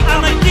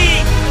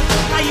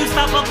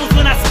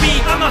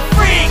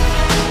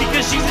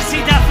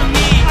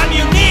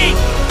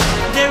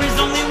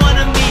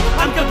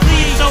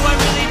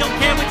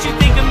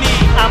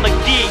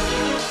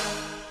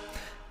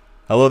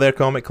Hello there,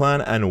 Comic Clan,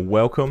 and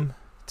welcome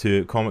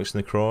to Comics in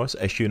the Cross,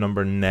 issue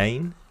number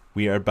 9.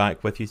 We are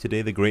back with you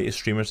today, the greatest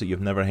streamers that you've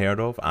never heard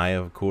of. I,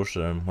 of course,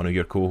 am one of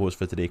your co-hosts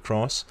for today,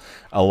 Cross,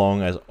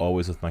 along as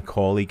always with my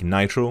colleague,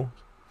 Nitro.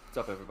 What's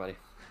up, everybody?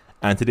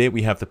 And today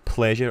we have the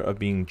pleasure of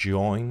being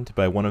joined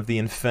by one of the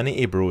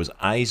Infinity Bros,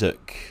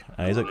 Isaac.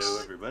 Hello,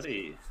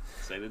 everybody.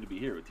 Excited to be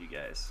here with you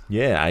guys.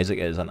 Yeah, Isaac,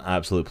 it is an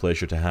absolute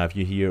pleasure to have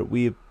you here.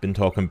 We've been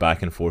talking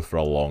back and forth for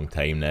a long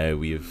time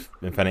now.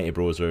 Infinity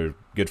Bros are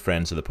good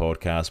friends of the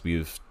podcast.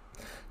 We've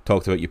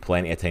talked about you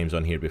plenty of times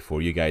on here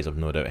before. You guys have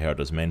no doubt heard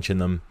us mention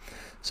them.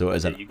 So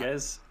as you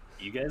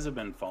guys have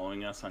been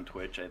following us on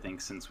Twitch, I think,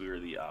 since we were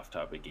the Off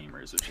Topic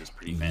Gamers, which is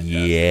pretty fantastic.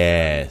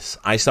 Yes,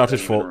 I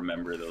started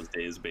remember those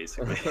days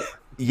basically.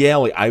 Yeah,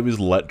 like I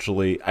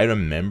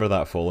remember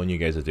that following you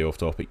guys as the Off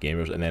Topic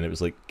Gamers, and then it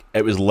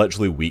was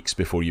literally weeks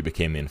before you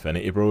became the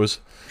Infinity Bros,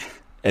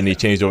 and they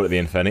changed over to the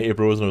Infinity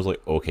Bros, and I was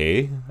like,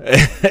 okay.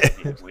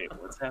 Wait,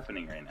 what's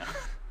happening right now?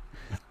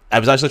 I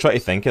was actually trying to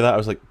think of that. I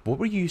was like, what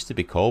were you used to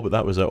be called? But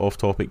that was Off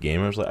Topic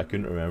Gamers. Like I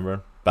couldn't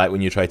remember. Back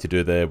when you tried to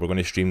do we're going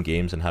to stream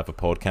games and have a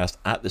podcast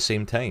at the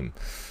same time.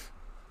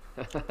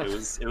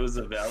 It was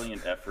a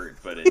valiant effort,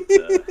 but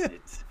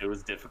it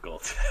was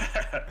difficult.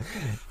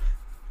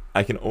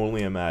 I can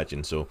only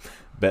imagine.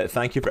 But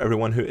thank you for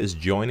everyone who is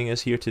joining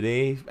us here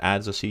today.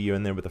 Ads, I see you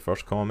in there with the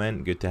first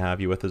comment. Good to have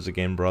you with us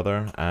again,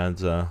 brother.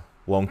 Ads,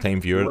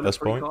 long-time viewer at this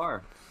point.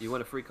 You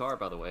won a free car,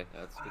 by the way.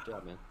 That's a good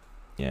job, man.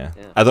 Yeah.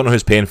 I don't know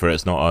who's paying for it.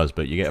 It's not us,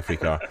 but you get a free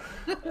car.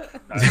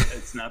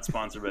 It's not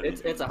sponsored by.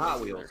 It's a Hot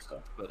Wheels,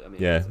 but I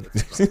mean. Yeah.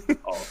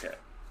 Oh, okay.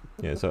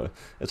 Yeah, so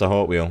it's a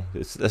Hot Wheel.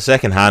 It's a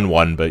second-hand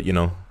one, but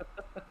it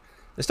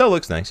still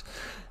looks nice.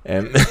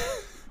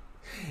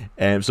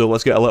 So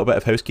let's get a little bit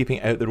of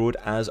housekeeping out the road.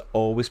 As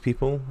always,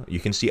 people, you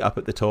can see up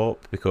at the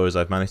top, because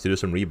I've managed to do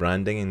some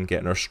rebranding and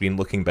getting our screen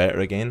looking better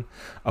again.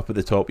 Up at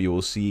the top, you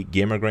will see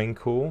Gamer Grind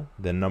Co.,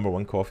 the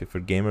 #1 coffee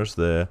for gamers,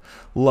 the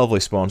lovely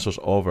sponsors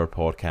of our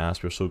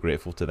podcast. We're so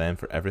grateful to them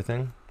for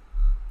everything.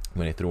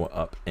 I'm going to throw it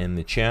up in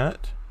the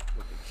chat.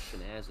 Looking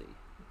snazzy.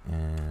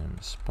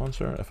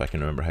 Sponsor, if I can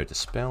remember how to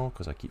spell,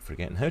 because I keep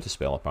forgetting how to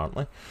spell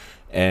apparently.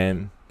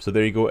 So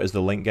there you go, is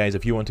the link, guys.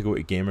 If you want to go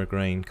to Gamer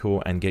Grind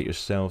Co. and get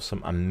yourself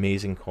some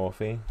amazing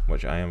coffee,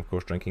 which I am of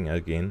course drinking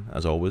again,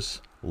 as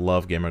always.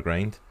 Love Gamer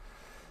Grind.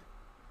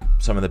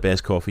 Some of the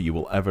best coffee you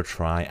will ever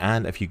try,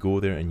 and if you go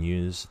there and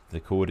use the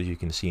code, as you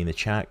can see in the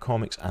chat,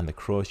 Comics and the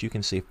Cross, you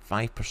can save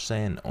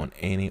 5% on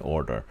any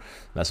order.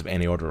 That's of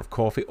any order of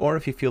coffee, or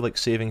if you feel like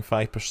saving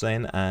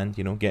 5% and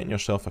getting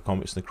yourself a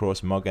Comics and the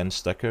Cross mug and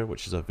sticker,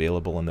 which is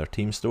available in their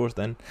team stores,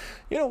 then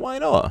why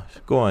not?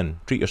 Go on,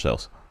 treat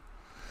yourselves.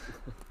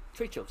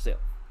 Treat yourself.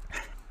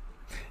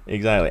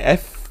 Exactly.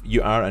 If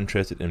you are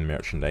interested in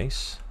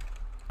merchandise,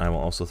 I will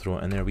also throw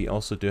it in there. We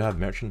also do have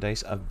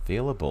merchandise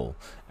available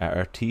at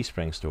our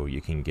Teespring store.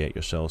 You can get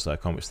yourselves a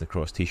Comics and the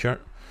Cross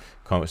t-shirt,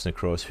 Comics and the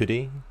Cross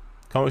hoodie,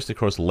 Comics and the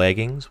Cross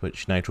leggings,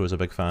 which Nitro is a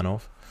big fan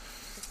of.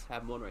 I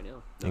have one right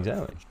now.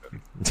 Exactly.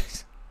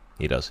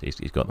 He does. He's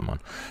got them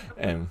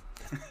on.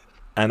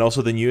 And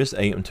also the newest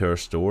item to our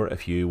store,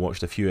 if you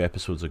watched a few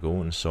episodes ago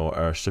and saw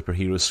our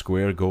Superheroes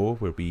Square Go,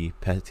 where we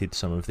pitted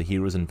some of the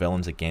heroes and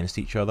villains against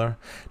each other,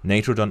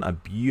 Nitro done a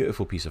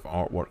beautiful piece of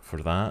artwork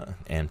for that,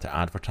 and to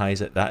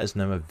advertise it, that is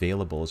now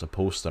available as a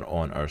poster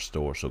on our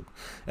store. So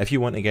if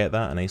you want to get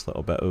that, a nice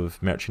little bit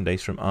of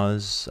merchandise from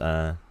us,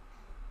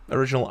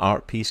 original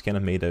art piece kind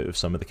of made out of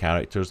some of the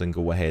characters, then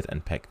go ahead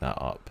and pick that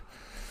up.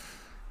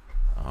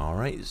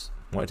 Alright,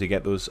 wanted to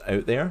get those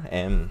out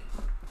there.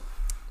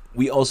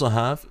 We also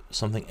have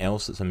something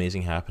else that's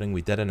amazing happening.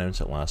 We did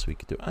announce it last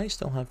week. Do I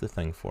still have the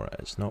thing for it?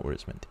 It's not where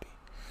it's meant to be.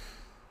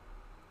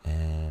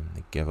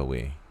 The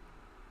giveaway.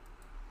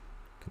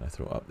 Can I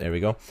throw it up? There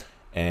we go.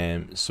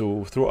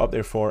 So throw it up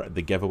there for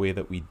the giveaway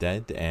that we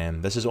did.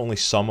 This is only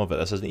some of it.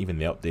 This isn't even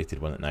the updated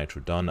one that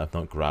Nitro done. I've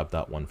not grabbed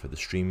that one for the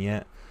stream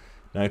yet.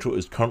 Nitro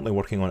is currently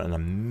working on an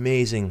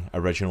amazing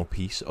original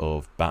piece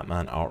of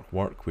Batman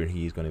artwork, where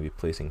he's going to be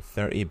placing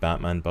 30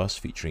 Batman busts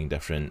featuring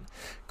different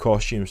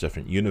costumes,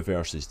 different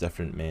universes,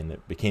 different men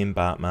that became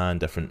Batman,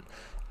 different,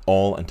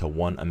 all into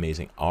one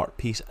amazing art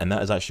piece. And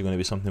that is actually going to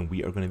be something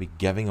we are going to be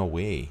giving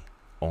away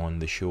on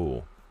the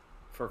show.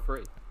 For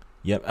free.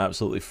 Yep,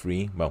 absolutely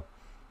free. Well,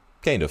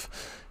 kind of.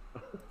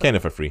 Kind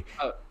of for free.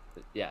 Oh,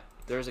 yeah.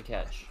 There's a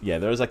catch. Yeah,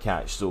 there is a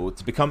catch. So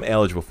to become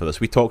eligible for this,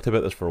 we talked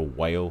about this for a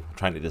while,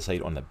 trying to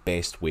decide on the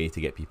best way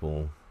to get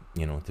people,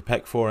 to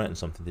pick for it and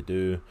something to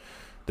do,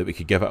 that we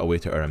could give it away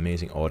to our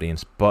amazing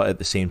audience. But at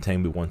the same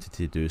time, we wanted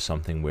to do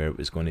something where it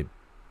was going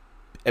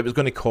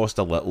to cost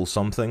a little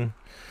something,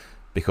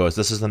 because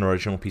this is an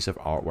original piece of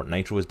artwork.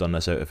 Nitro has done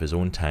this out of his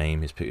own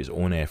time. He's put his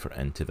own effort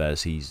into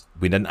this. We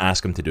didn't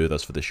ask him to do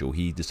this for the show.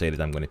 He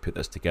decided, I'm going to put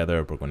this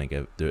together. We're going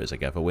to do it as a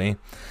giveaway.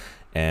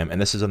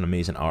 And this is an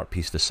amazing art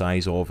piece. The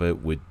size of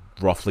it would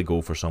roughly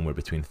go for somewhere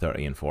between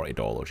 $30 and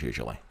 $40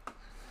 usually.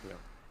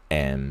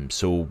 Yeah.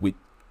 So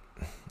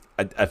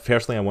I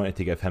personally, I wanted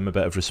to give him a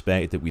bit of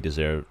respect,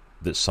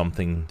 that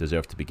something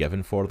deserved to be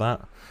given for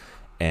that.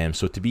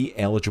 So to be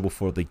eligible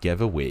for the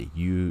giveaway,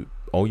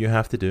 all you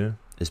have to do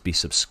is be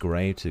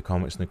subscribed to the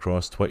Comics and the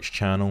Cross Twitch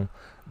channel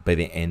by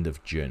the end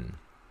of June.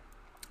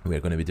 We're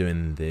going to be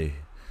doing the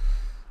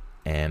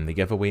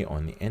giveaway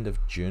on the end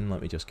of June.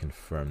 Let me just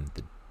confirm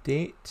the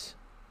date.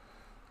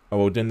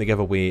 Oh, we're doing the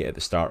giveaway at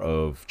the start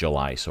of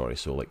July, sorry.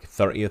 So like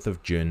 30th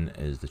of June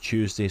is the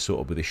Tuesday, so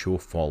it'll be the show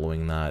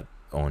following that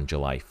on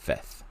July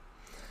 5th.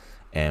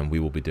 And we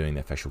will be doing the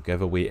official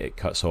giveaway. It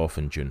cuts off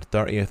on June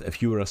 30th.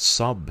 If you were a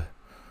sub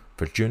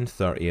for June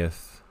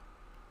 30th,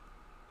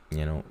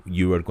 you know,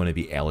 you are going to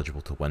be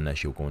eligible to win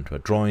this. You'll go into a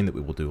drawing that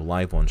we will do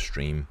live on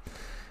stream,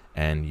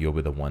 and you'll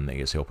be the one that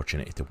gets the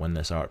opportunity to win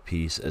this art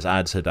piece. As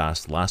Ads had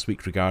asked last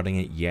week regarding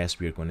it, yes,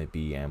 we are going to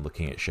be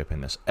looking at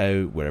shipping this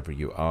out wherever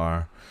you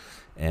are.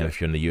 If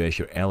you're in the US,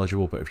 you're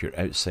eligible, but if you're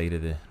outside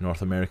of the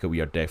North America,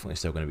 we are definitely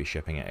still going to be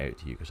shipping it out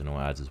to you, because I know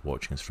Ads is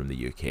watching us from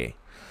the UK.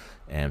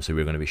 So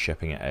we're going to be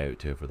shipping it out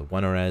to whoever the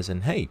winner is.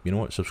 And hey, you know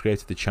what? Subscribe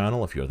to the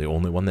channel. If you're the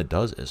only one that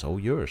does, it's all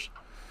yours.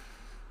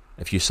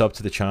 If you sub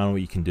to the channel,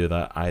 you can do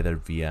that either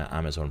via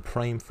Amazon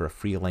Prime for a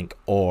free link,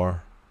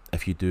 or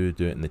if you do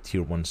it in the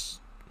tier 1,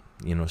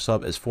 you know,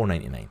 sub, it's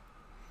 $4.99.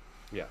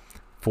 Yeah.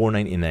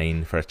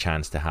 $4.99 for a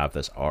chance to have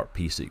this art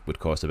piece that would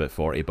cost about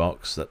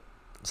 $40.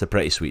 That's a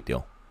pretty sweet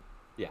deal.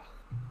 Yeah.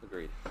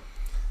 Agreed.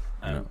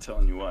 I'm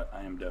telling you what,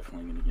 I am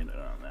definitely going to get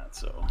in on that,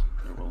 so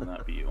there will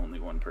not be only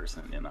one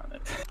person in on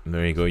it.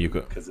 There you go. You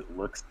got, because it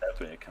looks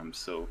epic. I'm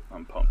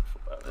pumped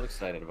about I'm it.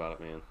 excited about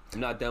it, man. I'm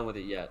not done with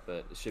it yet,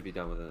 but it should be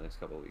done within the next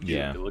couple of weeks.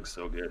 Yeah. It looks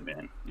so good,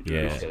 man. You do Yeah.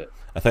 it. Get it.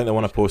 I think the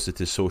one I posted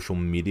to social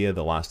media,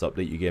 the last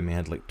update you gave me,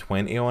 had like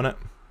 20 on it.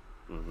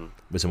 Mm-hmm.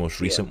 Was the most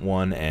recent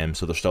one,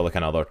 so there's still like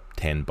another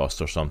 10 busts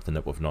or something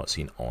that we've not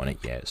seen on it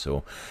yet.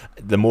 So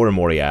the more and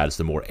more he adds,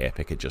 the more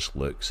epic it just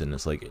looks, and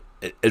it's like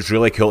it's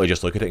really cool to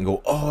just look at it and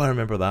go, oh, I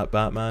remember that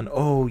Batman.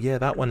 Oh yeah,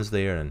 that one's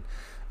there. And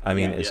I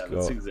mean, yeah,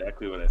 that's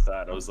exactly what I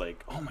thought. I was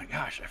like, oh my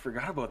gosh, I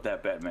forgot about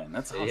that Batman.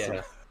 That's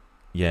awesome.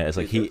 Yeah, it's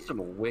like Dude, there's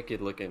some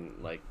wicked looking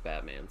like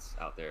Batmans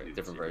out there,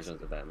 different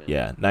versions of Batman.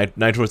 Yeah,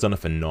 Nitro's done a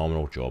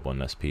phenomenal job on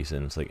this piece,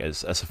 and it's like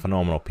it's a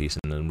phenomenal piece,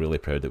 and I'm really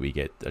proud that we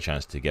get a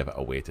chance to give it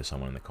away to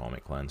someone in the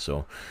comic land.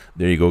 So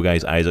there you go,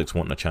 guys. Isaac's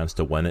wanting a chance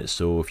to win it,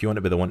 so if you want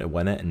to be the one to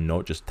win it and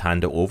not just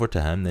hand it over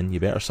to him, then you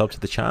better sub to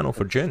the channel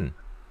for June.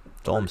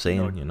 That's all I'm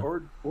saying, you know.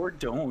 Or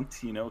don't,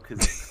 you know,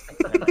 because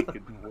then I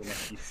could win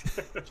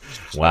it.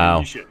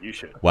 Wow. You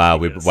should. Wow,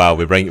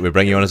 we bring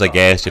you on as a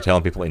guest. You're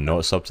telling people to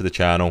not sub to the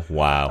channel.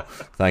 Wow,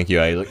 thank you,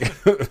 Isaac.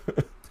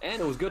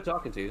 And it was good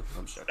talking to you.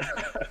 I'm sure.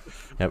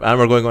 Yep, and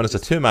we're going on as a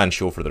 2-man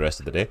show for the rest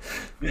of the day.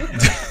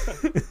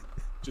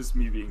 Just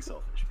me being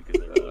selfish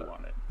because I really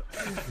want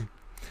it.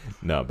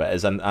 No, but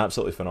it's an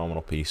absolutely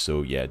phenomenal piece.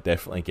 So yeah,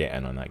 definitely get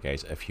in on that,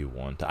 guys, if you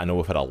want. I know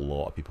we've had a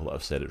lot of people that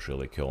have said it's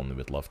really cool and they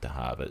would love to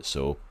have it.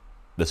 So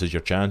this is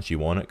your chance. You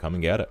want it? Come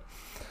and get it.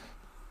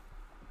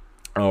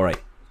 All right.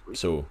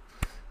 So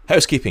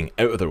housekeeping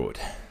out of the road.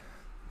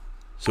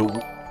 So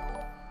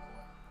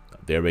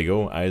there we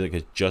go. Isaac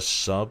has just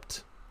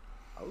subbed.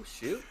 Oh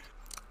shoot.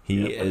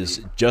 He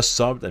is just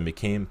subbed and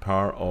became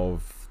part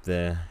of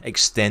the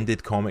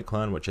extended comic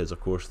clan, which is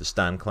of course the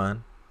Stan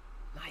clan.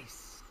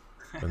 Nice.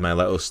 With my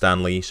little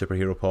Stan Lee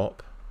superhero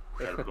pop.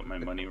 Gotta put my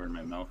money where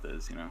my mouth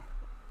is, you know.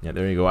 Yeah,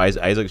 there you go.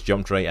 Isaac's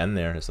jumped right in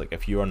there. It's like,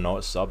 if you are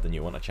not subbed and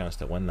you want a chance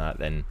to win that,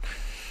 then,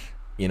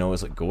 you know,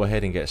 it's like, go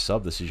ahead and get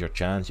subbed. This is your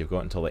chance. You've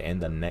got until the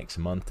end of next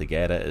month to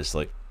get it. It's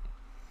like,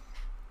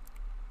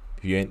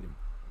 if you ain't,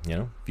 you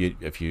know,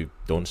 if you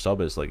don't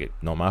sub, it's like,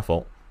 not my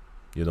fault.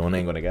 You're the one that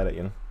ain't gonna get it,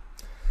 you know.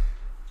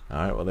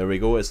 All right, well, there we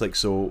go. It's like,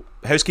 so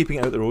housekeeping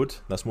out the road.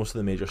 That's most of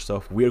the major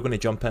stuff. We're going to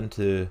jump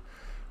into.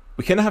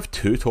 We kind of have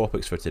 2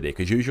 topics for today,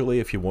 because usually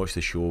if you watch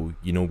the show,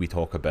 you know we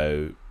talk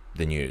about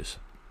the news.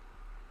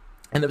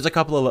 And there was a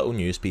couple of little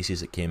news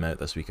pieces that came out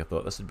this week. I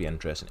thought this would be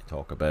interesting to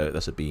talk about.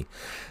 This would be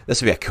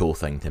a cool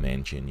thing to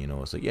mention. You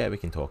know, it's like, yeah, we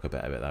can talk a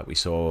bit about that. We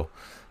saw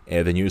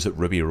the news that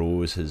Ruby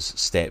Rose has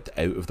stepped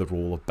out of the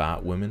role of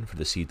Batwoman for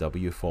the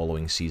CW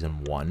following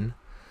season 1.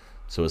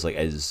 So it's like,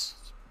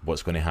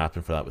 what's going to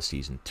happen for that with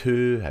season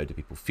 2? How do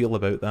people feel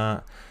about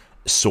that?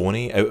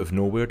 Sony, out of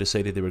nowhere,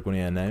 decided they were going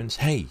to announce,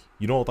 hey,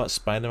 you know all that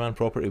Spider-Man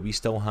property we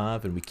still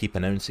have and we keep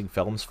announcing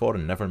films for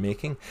and never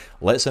making?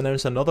 Let's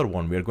announce another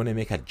one. We're going to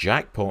make a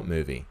Jackpot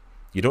movie.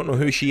 You don't know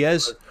who she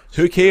is?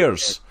 Who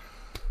cares?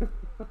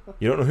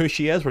 You don't know who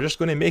she is? We're just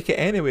going to make it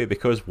anyway,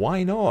 because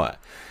why not?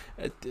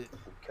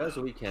 Because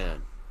we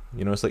can.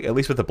 You know, it's like, at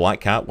least with the Black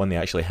Cat one, they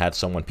actually had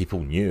someone people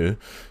knew.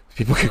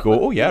 People could go,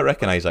 oh yeah, I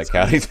recognize that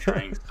character.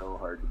 Trying so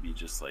hard to be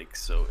just like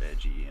so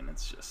edgy, and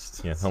it's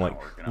just yeah. I'm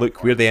like,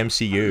 look, we're the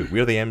MCU.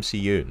 We're the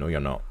MCU. No, you're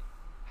not.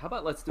 How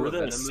about let's do we're a the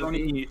Venom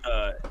movie?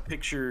 Sony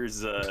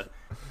Pictures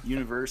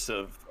universe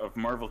of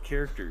Marvel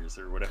characters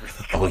or whatever.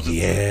 They call Oh them.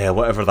 yeah,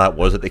 whatever that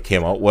was that they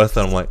came up with,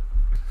 and I'm like,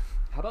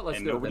 How about let's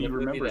And do a nobody Venom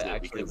movie remembers that it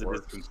actually because it is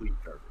works? complete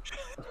garbage.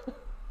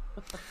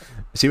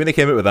 see, when they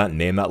came out with that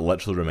name, that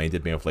literally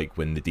reminded me of like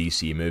when the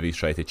DC movies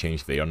tried to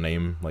change their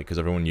name, like, because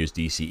everyone used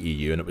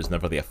DCEU and it was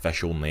never the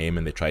official name,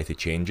 and they tried to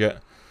change it,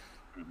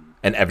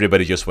 and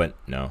everybody just went,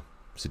 no,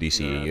 it's the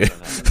DCEU. No,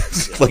 that's not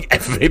happening. Like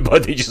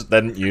everybody just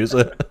didn't use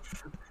it.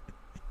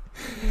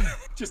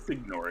 just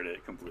ignored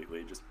it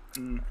completely. Just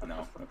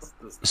no.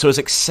 That's So as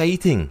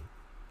exciting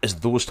as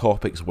those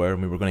topics were,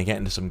 and we were going to get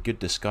into some good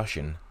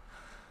discussion,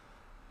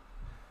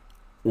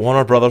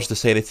 Warner Brothers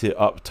decided to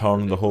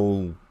upturn the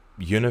whole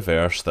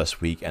universe this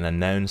week and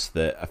announce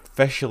that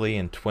officially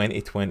in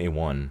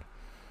 2021,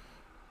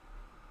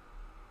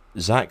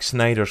 Zack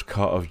Snyder's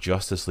cut of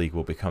Justice League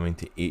will be coming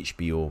to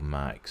HBO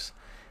Max.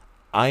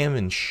 I am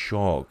in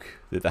shock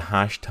that the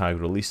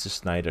hashtag release the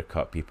Snyder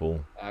Cut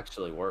people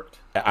Actually worked.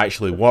 it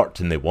actually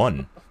worked and they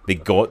won. They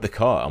got the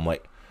cut. I'm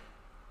like,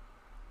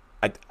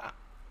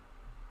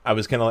 I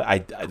was kind of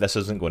like, this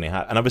isn't going to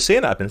happen. And I was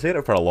saying it. I've been saying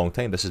it for a long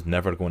time. This is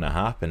never going to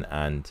happen.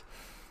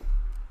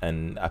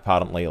 And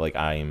apparently, like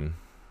I'm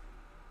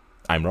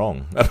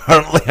wrong.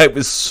 Apparently, I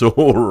was so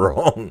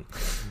wrong.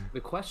 The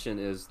question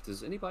is,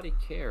 does anybody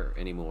care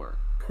anymore?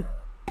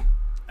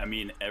 I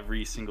mean,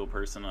 every single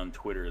person on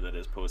Twitter that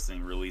is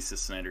posting release a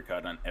Snyder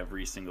Cut on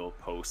every single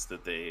post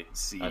that they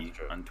see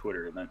on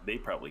Twitter, they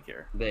probably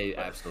care. They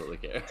absolutely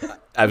care.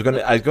 I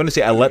was going to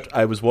say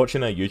I was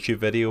watching a YouTube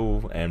video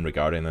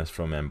regarding this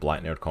from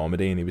Black Nerd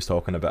Comedy, and he was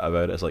talking about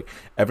it. It's like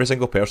every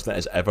single person that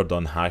has ever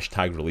done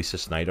hashtag release a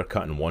Snyder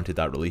Cut and wanted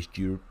that released,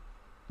 you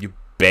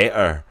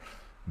better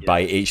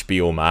buy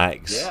HBO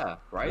Max. Yeah,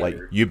 right. Like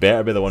you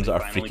better be the ones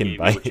that are freaking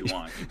buying. What you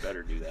want, you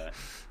better do that.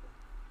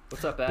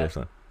 What's up, Bat?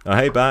 Definitely. Oh,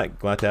 hey, back.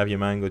 Glad to have you,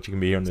 man. Glad you can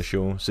be here on the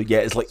show. So, yeah,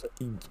 it's like...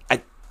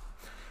 I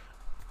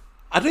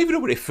don't even know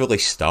where to fully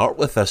start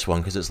with this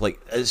one, because it's like,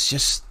 it's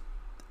just...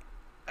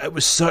 It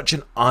was such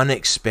an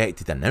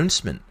unexpected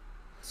announcement.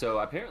 So,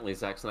 apparently,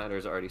 Zack Snyder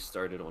has already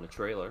started on a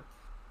trailer.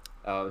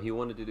 He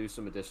wanted to do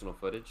some additional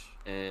footage,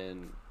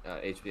 and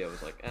HBO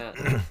was like,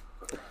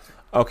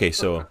 Okay,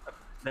 so...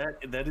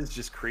 That is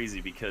just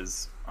crazy,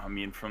 because, I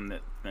mean, from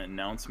the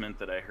announcement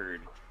that I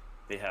heard,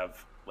 they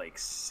have... like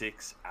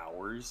 6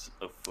 hours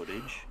of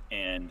footage,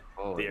 and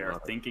they are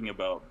thinking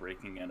about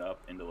breaking it up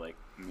into like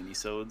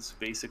minisodes,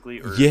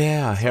 basically. Or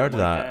yeah, I heard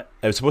that.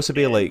 It was supposed to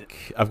be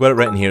like, I've got it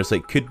written here. It's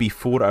like could be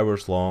 4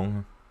 hours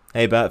long.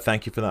 Hey, Bat,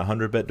 thank you for that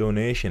 100-bit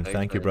donation.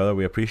 Thank you, brother.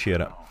 We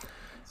appreciate it.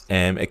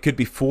 It could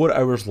be 4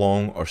 hours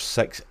long or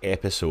 6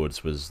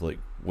 episodes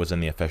was in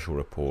the official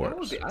report.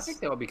 I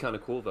think that would be kind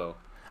of cool, though.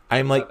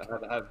 I'm like,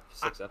 have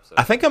 6 episodes.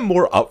 I think I'm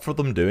more up for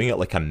them doing it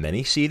like a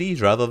mini series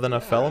rather than a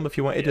film. If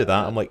you want to do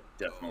that, I'm like,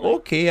 definitely.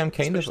 Okay, I'm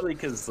kind especially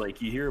because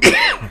like you hear about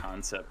all the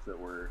concepts that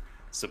were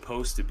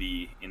supposed to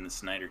be in the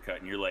Snyder Cut,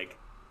 and you're like,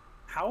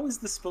 how is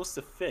this supposed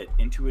to fit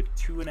into a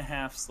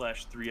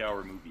 2.5/3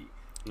 hour movie?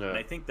 Yeah. And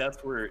I think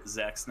that's where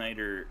Zack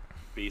Snyder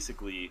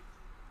basically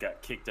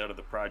got kicked out of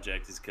the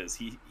project, is because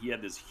he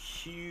had this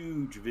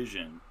huge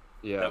vision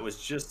that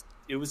was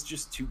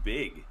just too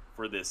big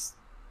for this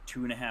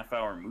 2.5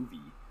 hour movie.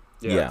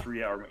 Yeah.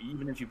 3 hour,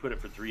 even if you put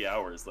it for 3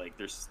 hours, like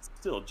there's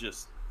still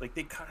just like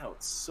they cut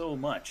out so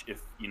much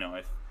if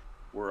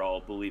we're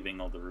all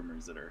believing all the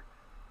rumors that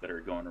are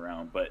going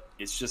around. But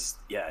it's just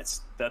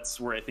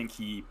that's where I think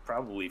he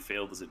probably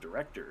failed as a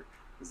director,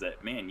 is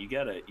that, man, you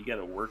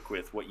gotta work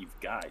with what you've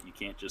got. You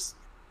can't just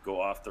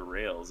go off the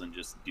rails and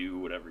just do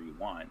whatever you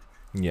want.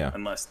 Yeah.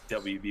 Unless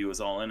WB was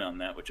all in on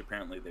that, which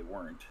apparently they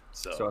weren't.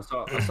 So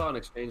I saw an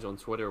exchange on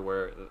Twitter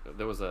where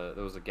there was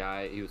a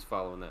guy, he was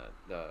following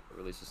the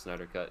release of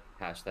Snyder Cut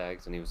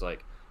hashtags, and he was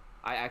like,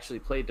 I actually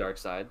played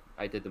Darkseid.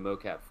 I did the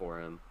mocap for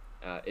him.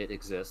 It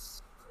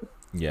exists.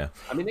 Yeah.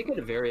 I mean, they could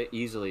have very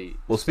easily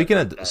speaking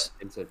of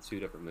into 2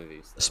 different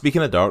movies.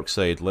 Speaking of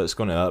Darkseid, let's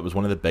go into that. It was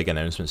one of the big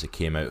announcements that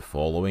came out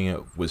following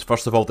it. Was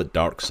first of all that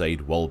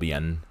Darkseid will be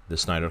in the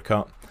Snyder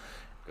Cut,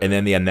 and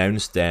then they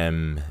announced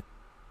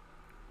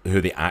who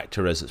the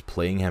actor is that's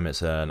playing him.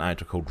 It's an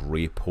actor called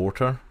Ray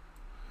Porter.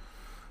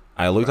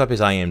 I looked up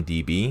his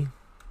IMDb.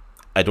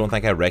 I don't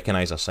think I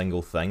recognize a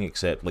single thing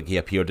except like he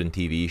appeared in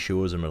TV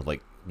shows and were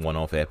like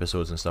one-off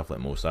episodes and stuff like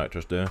most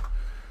actors do.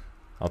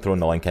 I'll throw in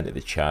the link into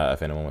the chat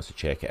if anyone wants to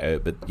check it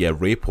out. But yeah,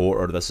 Ray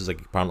Porter, this is like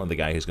apparently the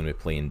guy who's going to be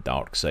playing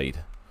Darkseid,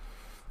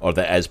 or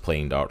that is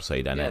playing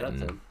Darkseid in it.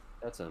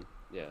 That's him.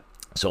 Yeah.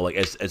 So like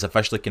it's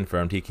officially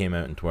confirmed. He came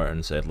out on Twitter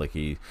and said like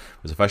he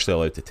was officially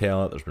allowed to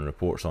tell it. There's been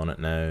reports on it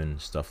now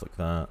and stuff like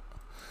that.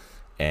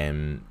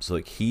 So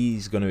like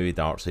he's going to be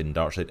Darkseid, and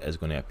Darkseid is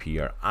going to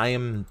appear.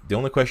 The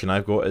only question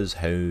I've got is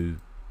how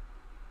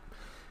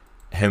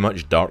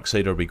much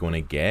Darkseid are we going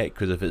to get?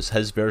 Because if it's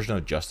his version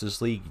of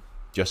Justice League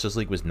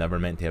was never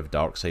meant to have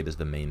Darkseid as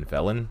the main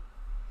villain.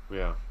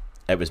 Yeah.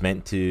 It was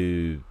meant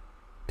to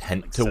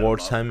hint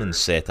towards him and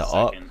set it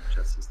up.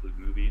 Justice League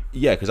movie.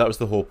 Yeah, because that was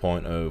the whole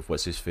point of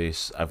what's his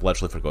face. I've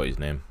literally forgot his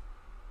name.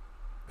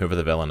 Whoever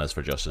the villain is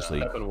for Justice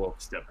League.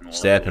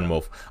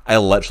 Steppenwolf. I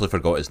literally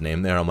forgot his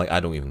name there. I'm like,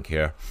 I don't even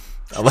care.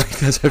 I like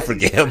this. I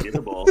forget him.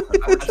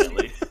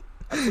 Unfortunately.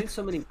 I've seen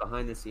so many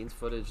behind the scenes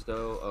footage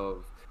though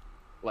of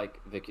like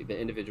the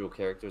individual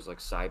characters like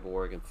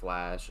Cyborg and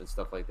Flash and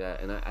stuff like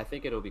that, and I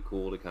think it'll be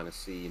cool to kind of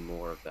see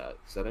more of that,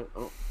 because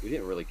we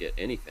didn't really get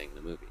anything in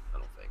the movie, I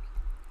don't think.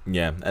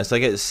 Yeah,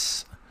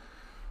 there's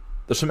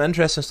some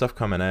interesting stuff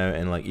coming out,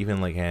 and like even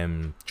like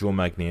Joe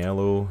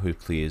Manganiello, who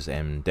plays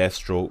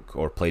Deathstroke,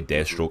 or played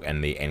Deathstroke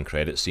in the end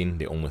credit scene,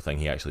 the only thing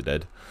he actually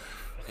did.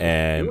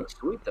 He looks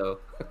sweet though.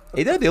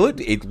 He did.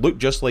 He looked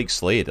just like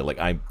Slade. Like,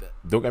 I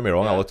don't get me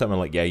wrong. I looked at him and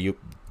like, yeah, you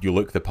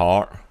look the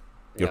part.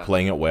 You're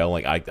playing it well.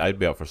 Like, I'd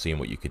be up for seeing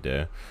what you could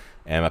do.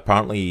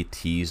 Apparently he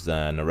teased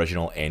an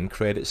original end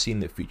credit scene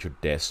that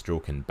featured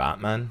Deathstroke and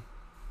Batman.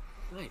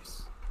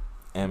 Nice.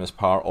 As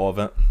part of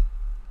it.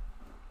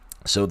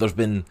 So there's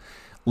been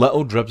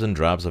little dribs and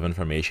drabs of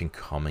information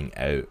coming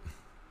out.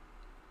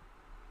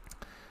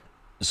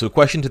 So,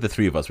 question to the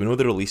three of us. We know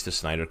they released the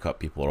Snyder Cut.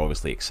 People are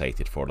obviously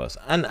excited for this,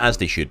 and as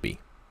they should be.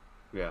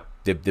 Yeah.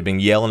 They've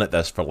been yelling at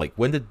this for like,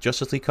 when did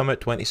Justice League come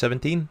out?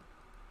 2017?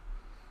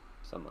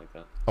 Something like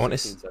that. I want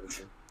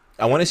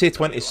to say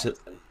 20.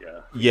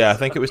 Yeah, I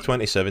think it was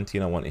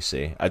 2017. I want to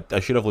say. I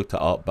should have looked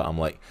it up, but I'm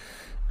like,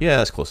 yeah,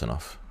 that's close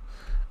enough.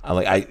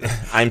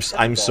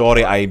 I'm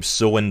sorry. I'm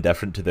so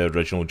indifferent to the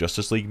original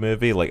Justice League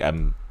movie. Like,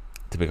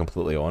 to be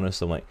completely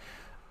honest, I'm like,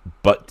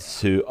 but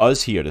to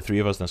us here, the three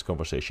of us in this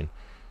conversation,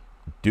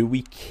 do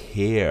we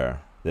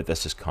care that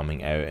this is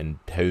coming out, and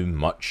how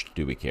much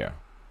do we care?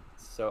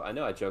 So I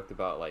know I joked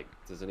about like,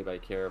 does anybody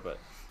care? But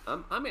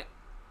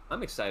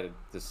I'm excited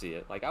to see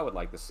it. Like, I would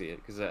like to see it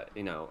because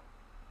you know,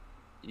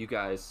 you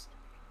guys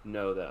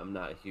know that I'm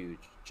not a huge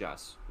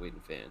Joss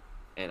Whedon fan,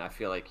 and I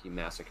feel like he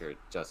massacred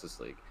Justice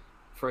League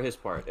for his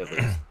part at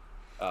least.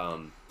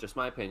 Just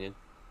my opinion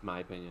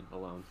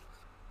alone.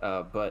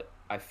 But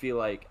I feel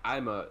like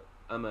I'm a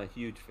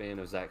huge fan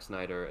of Zack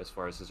Snyder as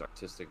far as his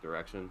artistic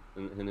direction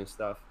and his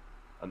stuff.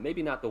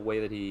 Maybe not the way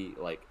that he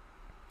like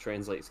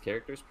translates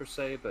characters per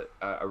se, but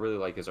I really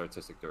like his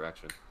artistic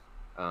direction.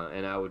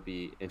 And I would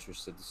be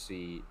interested to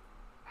see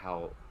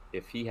how,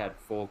 if he had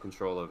full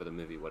control over the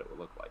movie, what it would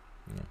look like.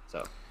 Yeah.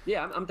 So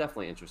yeah, I'm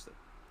definitely interested.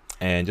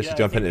 And just to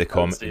jump into the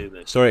comments,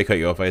 sorry to cut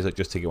you off, Isaac,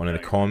 just to get one of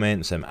the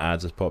comments,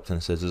 ads has popped in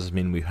and says, does this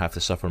mean we have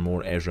to suffer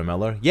more Ezra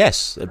Miller?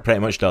 Yes, it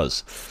pretty much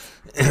does.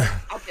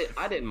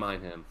 I didn't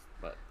mind him,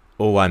 but...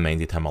 Oh, I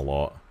minded him a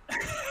lot.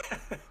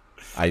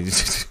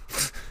 Alright,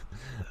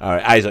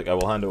 Isaac, I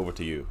will hand it over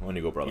to you. On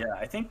you go, brother. Yeah,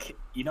 I think,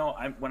 you know,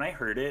 when I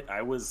heard it,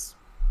 I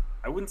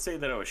wouldn't say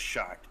that I was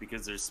shocked,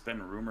 because there's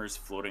been rumors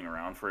floating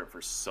around for it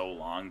for so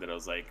long that I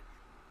was like,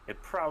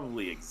 it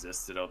probably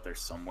existed out there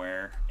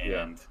somewhere,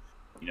 and...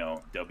 you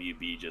know,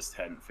 WB just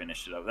hadn't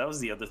finished it up. That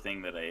was the other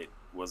thing that I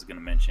was going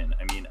to mention.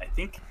 I mean, I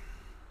think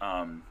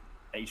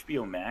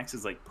HBO Max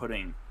is like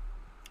putting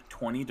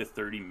 20 to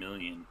 30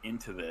 million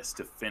into this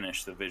to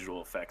finish the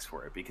visual effects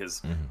for it,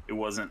 because it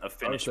wasn't a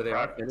finished so they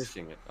product. Are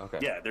finishing it. Okay.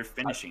 Yeah, they're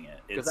finishing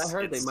it. Because I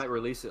heard they might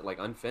release it like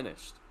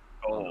unfinished.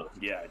 Oh,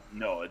 yeah.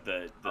 No,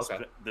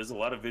 there's a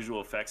lot of visual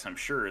effects, I'm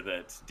sure,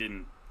 that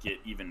didn't get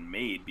even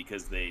made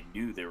because they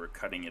knew they were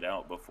cutting it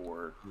out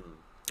before...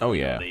 Oh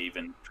yeah, they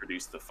even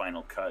produced the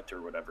final cut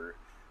or whatever.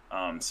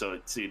 So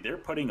see, they're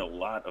putting a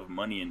lot of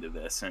money into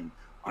this, and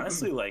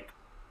honestly, like,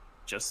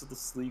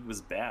 Justice League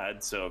was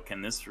bad. So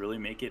can this really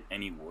make it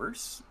any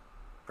worse?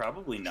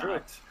 Probably not.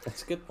 Sure.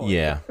 That's a good point.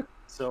 Yeah.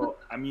 So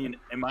I mean,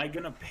 am I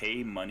gonna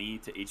pay money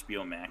to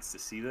HBO Max to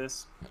see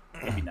this?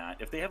 Maybe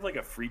not. If they have like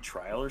a free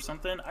trial or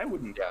something, I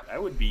wouldn't. Yeah. I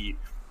would be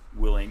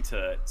willing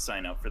to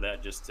sign up for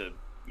that just to,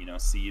 you know,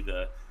 see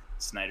the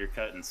Snyder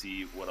Cut and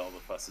see what all the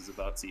fuss is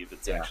about. See if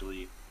it's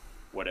actually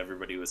what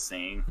everybody was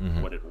saying,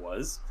 what it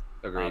was.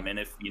 Agreed. And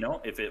if, you know,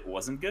 if it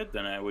wasn't good,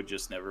 then I would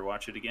just never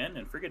watch it again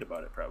and forget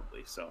about it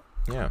probably. So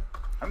yeah,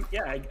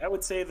 I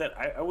would say that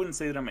I wouldn't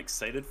say that I'm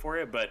excited for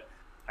it, but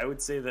I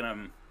would say that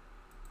I'm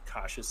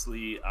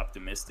cautiously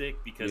optimistic,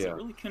 because it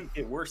really couldn't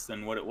get worse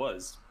than what it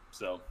was.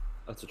 So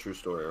that's a true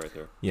story right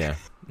there. Yeah.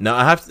 No,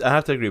 I have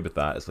to agree with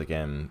that. It's like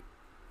kind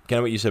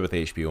of what you said with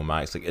HBO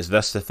Max. Like, is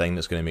this the thing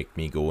that's going to make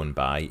me go and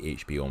buy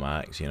HBO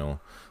Max? You know,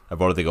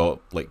 I've already got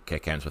like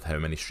accounts with how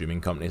many streaming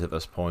companies at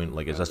this point.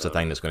 Like, is this the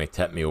thing that's going to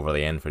tip me over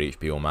the end for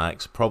HBO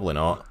Max? Probably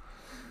not.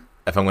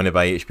 If I'm going to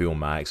buy HBO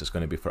Max, it's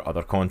going to be for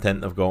other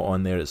content they've got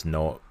on there. It's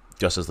not.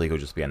 Justice League will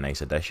just be a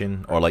nice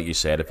addition. Or like you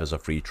said, if there's a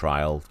free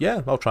trial,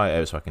 yeah, I'll try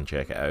it out so I can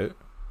check it out.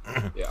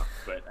 Yeah.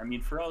 But I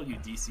mean, for all you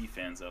DC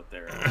fans out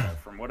there,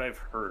 from what I've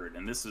heard,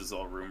 and this is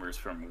all rumors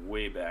from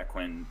way back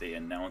when they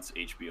announced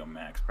HBO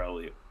Max,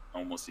 probably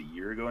almost a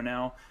year ago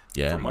now.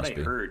 Yeah, from what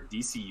I heard,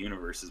 DC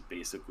Universe is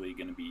basically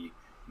going to be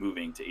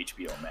moving to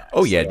HBO Max.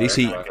 Oh yeah,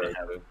 DC.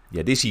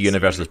 Yeah, DC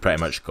Universe is pretty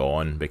much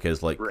gone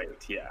because like. Right.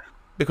 Yeah.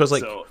 Because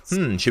like,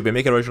 should we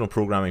make original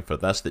programming for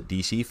this that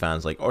DC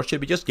fans like, or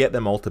should we just get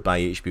them all to buy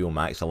HBO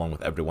Max along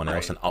with everyone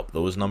else and up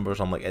those numbers?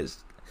 I'm like,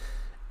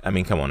 I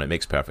mean, come on, it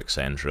makes perfect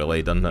sense,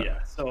 really, doesn't it?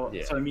 Yeah. So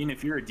I mean,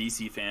 if you're a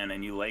DC fan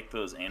and you like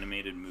those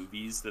animated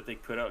movies that they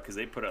put out, because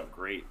they put out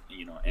great,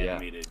 you know,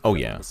 animated. Oh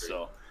yeah.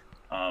 So,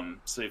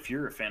 so if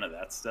you're a fan of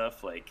that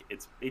stuff, like,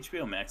 it's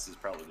HBO Max is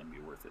probably going to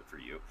be worth it for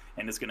you,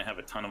 and it's going to have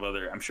a ton of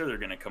other. I'm sure they're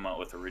going to come out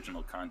with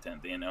original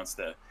content. They announced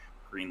the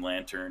Green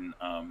Lantern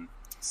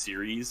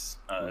series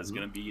is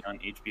going to be on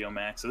HBO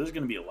Max, so there's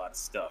going to be a lot of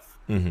stuff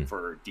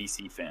for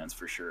DC fans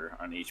for sure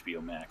on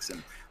HBO Max.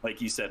 And like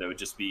you said, it would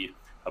just be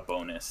a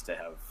bonus to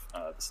have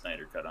the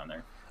Snyder Cut on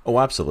there. Oh,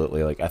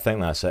 absolutely. Like, I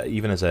think that's it.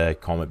 Even as a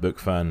comic book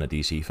fan, a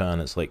DC fan,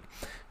 it's like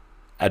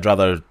I'd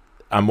rather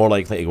I'm more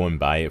likely to go and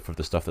buy it for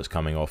the stuff that's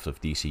coming off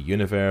of DC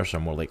Universe.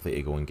 I'm more likely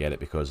to go and get it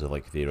because of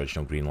like the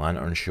original Green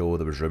Lantern show.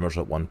 There was rumors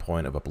at one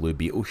point of a Blue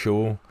Beetle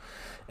show.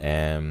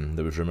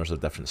 There was rumors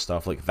of different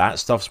stuff. Like, that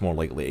stuff's more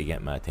likely to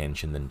get my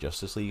attention than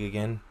Justice League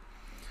again.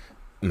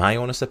 My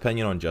honest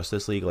opinion on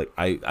Justice League, like,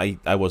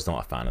 I was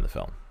not a fan of the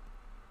film.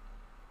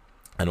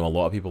 I know a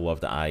lot of people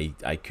loved it.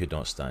 I could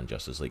not stand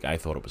Justice League. I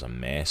thought it was a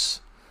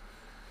mess.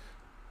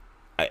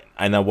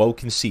 And I will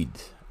concede,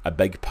 a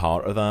big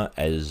part of that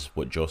is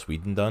what Joss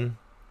Whedon done.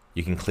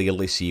 You can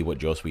clearly see what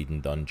Joss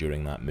Whedon done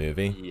during that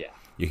movie. Yeah.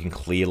 You can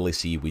clearly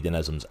see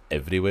Whedonisms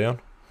everywhere.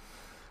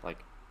 Like,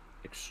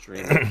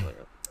 extremely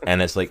clear.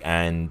 And it's like,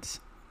 and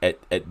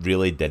it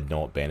really did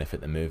not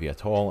benefit the movie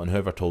at all. And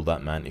whoever told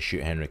that man to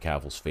shoot Henry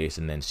Cavill's face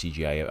and then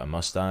CGI out a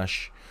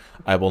mustache,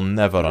 I will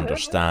never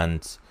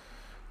understand.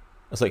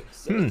 It's like,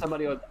 And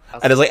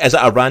it's like, is it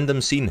a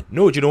random scene?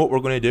 No, do you know what we're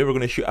going to do? We're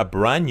going to shoot a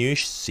brand new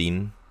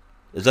scene,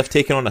 as if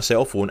taken on a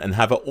cell phone, and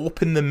have it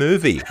open the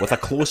movie with a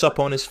close-up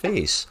on his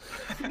face.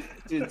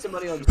 Dude,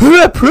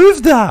 Who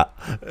approved that?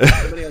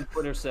 Somebody on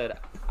Twitter said,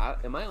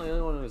 am I the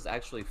only one who was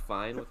actually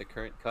fine with the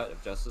current cut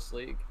of Justice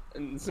League?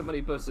 And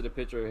somebody posted a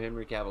picture of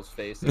Henry Cavill's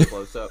face in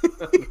close-up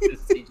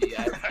with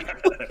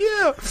CGI.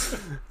 Yeah.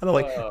 And I'm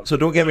like, so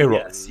don't get me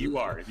wrong. Yes, you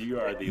are. You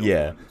are the yeah.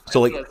 only one.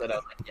 So like,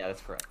 yeah,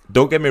 that's correct.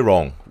 Don't get me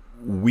wrong.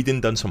 Whedon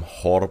done some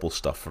horrible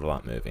stuff for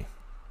that movie.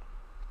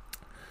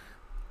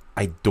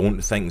 I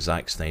don't think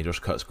Zack Snyder's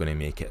cut's going to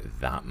make it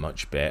that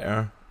much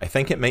better. I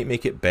think it might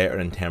make it better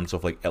in terms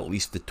of, like, at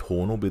least the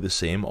tone will be the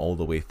same all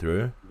the way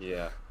through.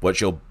 Yeah.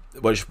 Which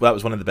that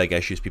was one of the big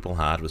issues people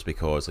had, was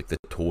because, like, the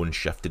tone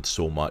shifted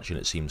so much and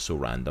it seemed so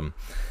random,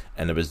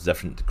 and there was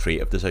different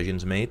creative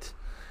decisions made.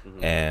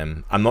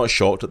 Mm-hmm. I'm not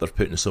shocked that they're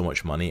putting so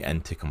much money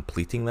into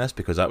completing this,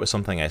 because that was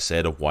something I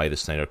said of why the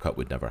Snyder Cut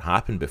would never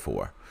happen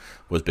before,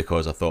 was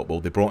because I thought, well,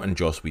 they brought in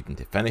Joss Whedon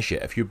to finish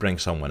it. If you bring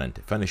someone in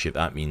to finish it,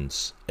 that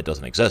means it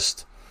doesn't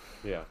exist.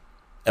 Yeah.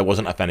 It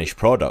wasn't a finished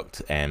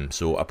product.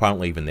 So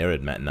apparently even they're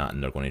admitting that,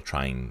 and they're going to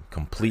try and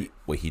complete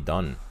what he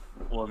done.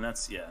 Well, and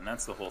that's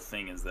the whole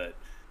thing, is that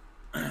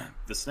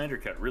the Snyder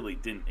Cut really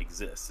didn't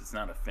exist. It's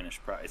not a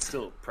finished product. It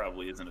still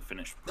probably isn't a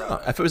finished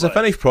product. No, if it was a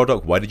finished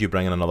product, why did you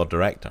bring in another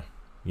director?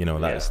 You know,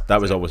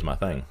 that was always my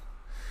thing.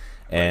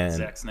 And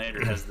Zack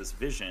Snyder has this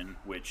vision,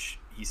 which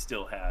he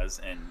still has,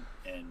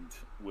 and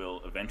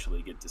will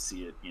eventually get to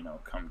see it, you know,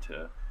 come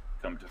to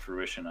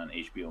fruition on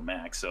HBO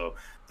Max. So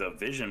the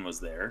vision was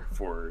there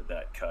for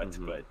that cut,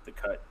 but the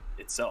cut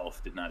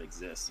itself did not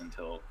exist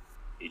until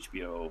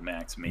HBO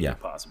Max made it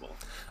possible.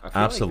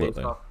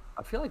 Absolutely.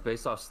 I feel like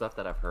based off stuff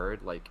that I've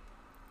heard, like,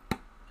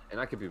 and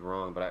I could be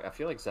wrong, but I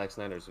feel like Zack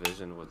Snyder's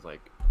vision was,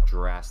 like,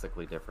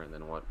 drastically different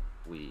than what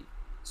we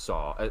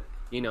saw.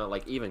 You know,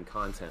 like, even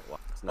content-wise.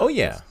 Not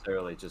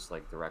necessarily just,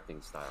 like,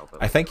 directing style.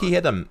 But I think he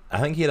had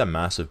a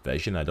massive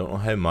vision. I don't know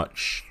how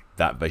much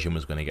that vision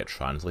was going to get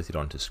translated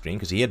onto screen,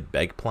 because he had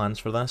big plans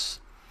for this.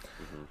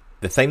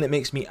 The thing that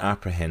makes me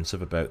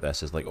apprehensive about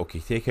this is, like, okay,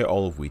 take out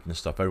all of Whedon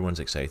stuff,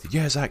 everyone's excited.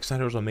 Yeah, Zack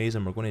Snyder's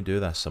amazing, we're going to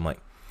do this. I'm like,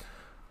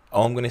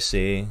 all I'm going to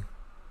say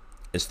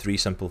is 3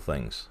 simple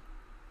things.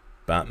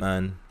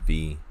 Batman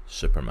v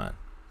Superman.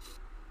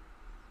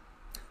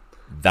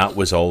 That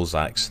was all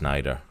Zack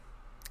Snyder.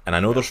 And I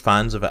know there's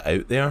fans of it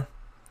out there.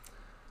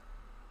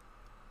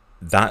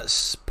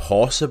 That's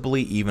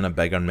possibly even a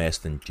bigger mess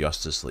than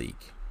Justice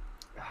League.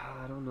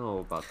 I don't know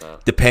about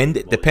that.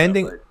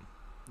 Depending,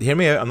 hear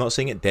me out. I'm not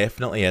saying it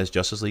definitely is.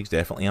 Justice League's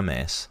definitely a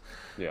mess.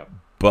 Yeah.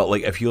 But,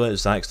 like, if you let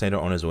Zack Snyder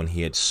on his own,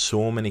 he had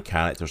so many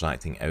characters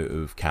acting out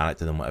of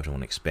character than what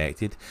everyone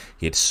expected.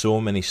 He had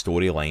so many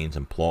storylines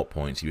and plot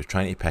points he was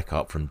trying to pick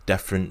up from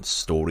different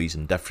stories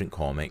and different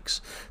comics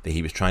that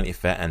he was trying to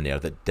fit in there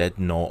that did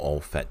not all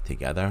fit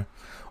together.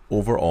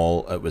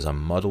 Overall, it was a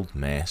muddled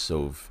mess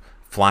of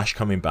Flash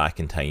coming back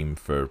in time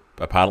for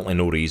apparently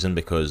no reason,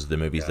 because the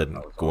movies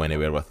didn't go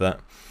anywhere with it.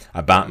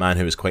 A Batman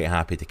who was quite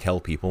happy to kill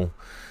people.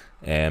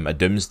 A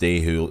Doomsday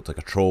who looked like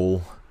a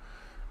troll.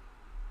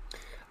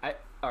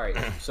 All right,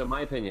 so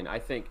my opinion, I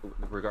think,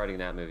 regarding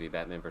that movie,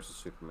 Batman vs.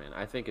 Superman,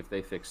 I think if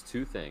they fix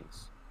 2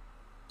 things,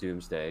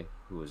 Doomsday,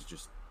 who was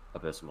just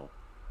abysmal,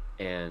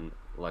 and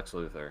Lex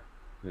Luthor,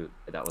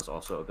 that was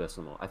also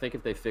abysmal. I think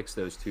if they fix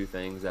those 2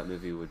 things, that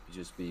movie would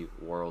just be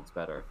worlds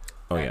better.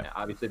 Oh, yeah.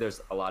 Obviously,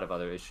 there's a lot of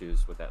other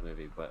issues with that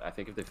movie, but I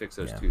think if they fix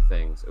those 2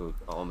 things, it would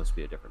almost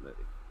be a different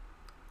movie.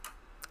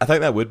 I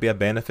think that would be a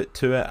benefit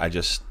to it. I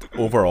just,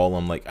 overall,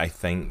 I'm like, I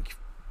think,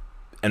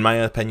 in my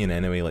opinion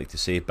anyway, like, to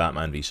save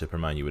Batman v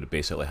Superman, you would have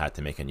basically had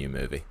to make a new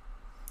movie.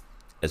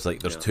 It's like,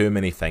 there's too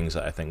many things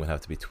that I think would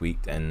have to be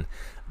tweaked, and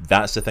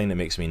that's the thing that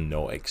makes me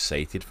not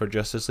excited for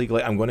Justice League.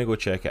 Like, I'm going to go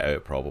check it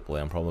out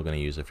probably. I'm probably going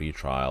to use a free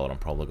trial, or I'm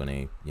probably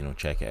going to, you know,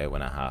 check it out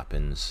when it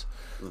happens,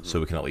 so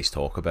we can at least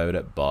talk about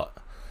it. But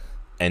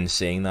in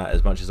saying that,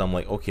 as much as I'm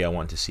like, okay, I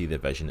want to see the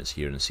vision that's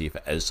here and see if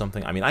it is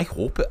something, I mean, I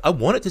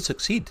want it to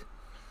succeed.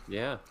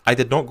 Yeah. I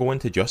did not go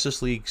into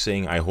Justice League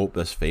saying, I hope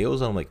this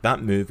fails. I'm like,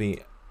 that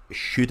movie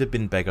should have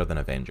been bigger than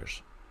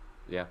Avengers.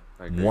 Yeah,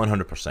 I agree.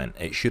 100%.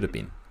 It should have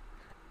been.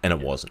 And it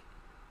wasn't.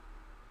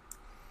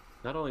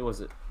 Not only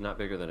was it not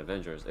bigger than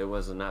Avengers, it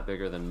was not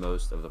bigger than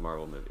most of the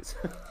Marvel movies.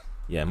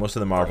 Yeah, most of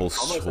the Marvel Like,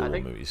 almost, solo I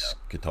think, movies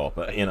could top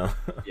it, you know.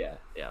 yeah,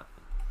 yeah.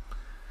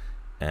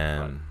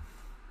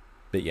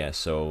 But yeah,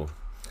 so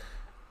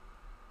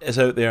it's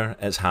out there,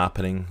 it's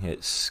happening,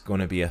 it's going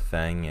to be a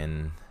thing,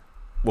 and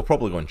we'll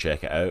probably go and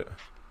check it out.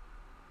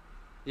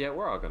 Yeah,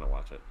 we're all gonna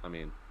watch it. I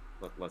mean,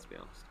 let's be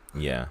honest.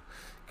 Yeah,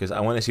 because I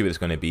want to see what it's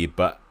going to be,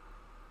 but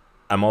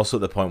I'm also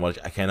at the point where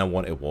I kind of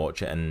want to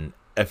watch it, and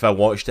if I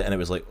watched it and it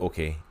was like,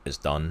 okay, it's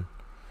done,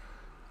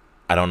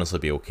 I'd honestly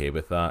be okay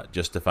with that.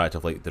 Just the fact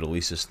of like the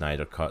release of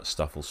Snyder Cut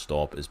stuff will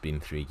stop. It's been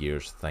 3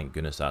 years. Thank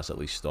goodness that's at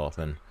least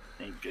stopping.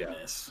 Thank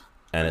goodness.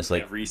 And it's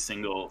like every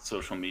single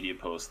social media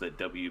post that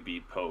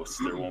WB posts,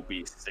 there won't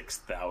be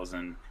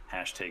 6,000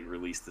 hashtag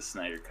release the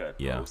Snyder Cut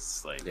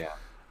posts. Like,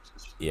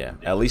 yeah,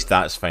 at least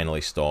that's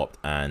finally stopped,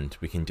 and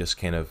we can just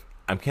kind of.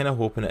 I'm kind of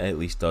hoping it at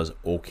least does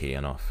okay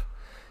enough,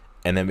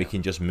 and then we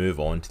can just move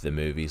on to the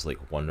movies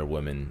like Wonder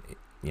Woman,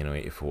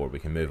 84. We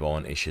can move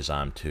on to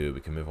Shazam 2.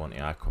 We can move on to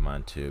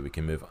Aquaman 2. We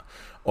can move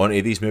on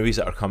to these movies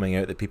that are coming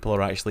out that people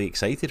are actually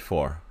excited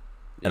for,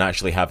 and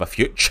actually have a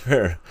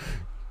future.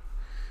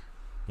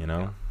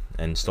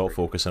 And stop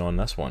focusing on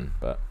this one.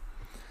 But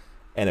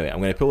anyway, I'm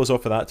going to pull us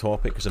off of that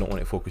topic because I don't want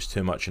to focus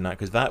too much on that,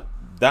 because that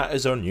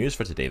is our news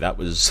for today. That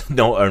was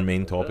not our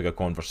main topic of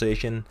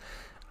conversation.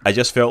 I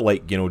just felt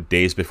like,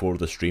 days before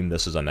the stream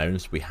this is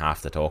announced, we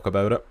have to talk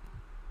about it.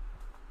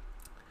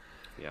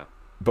 Yeah.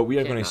 But we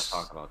are going to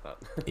talk about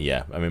that.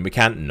 Yeah, I mean, we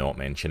can't not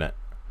mention it,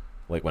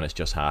 like when it's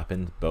just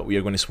happened. But we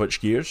are going to switch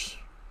gears,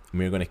 and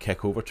we are going to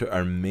kick over to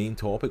our main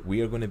topic.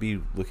 We are going to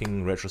be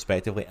looking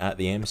retrospectively at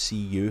the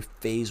MCU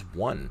Phase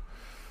 1.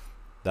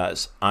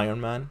 That's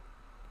Iron Man,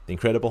 The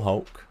Incredible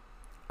Hulk,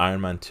 Iron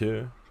Man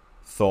 2,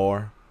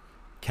 Thor,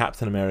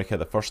 Captain America,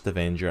 The First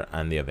Avenger,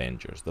 and The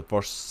Avengers. The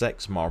first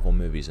 6 Marvel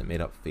movies that made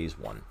up Phase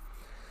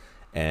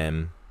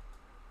 1.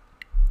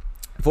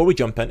 Before we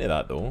jump into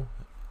that, though,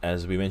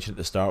 as we mentioned at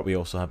the start, we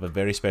also have a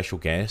very special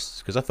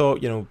guest, because I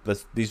thought,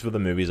 these were the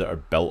movies that are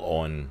built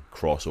on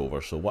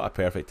crossover, so what a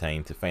perfect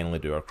time to finally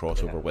do our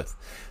crossover with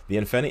the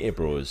Infinity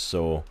Bros.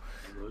 So,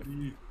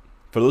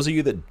 for those of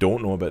you that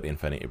don't know about the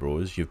Infinity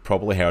Bros, you've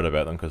probably heard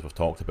about them because we've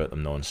talked about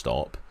them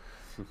non-stop.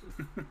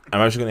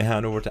 I'm actually going to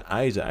hand over to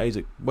Isaac.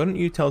 Isaac, why don't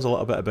you tell us a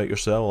little bit about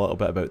yourself, a little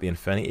bit about the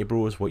Infinity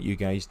Bros, what you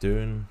guys do,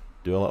 and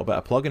do a little bit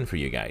of plugging for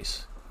you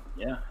guys.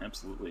 Yeah,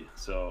 absolutely.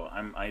 So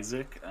I'm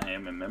Isaac. I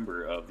am a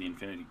member of the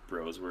Infinity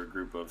Bros. We're a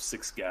group of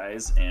 6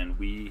 guys, and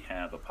we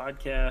have a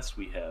podcast.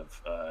 We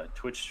have a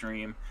Twitch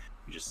stream.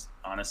 We're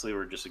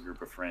just a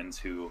group of friends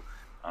who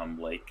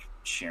like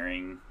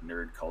sharing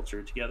nerd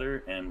culture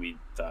together, and we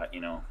thought,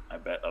 I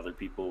bet other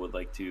people would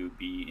like to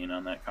be in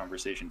on that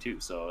conversation too.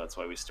 So that's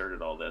why we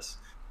started all this.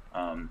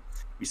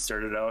 We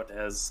started out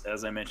as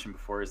I mentioned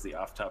before, as the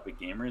Off Topic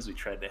Gamers. We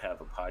tried to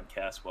have a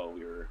podcast while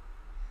we were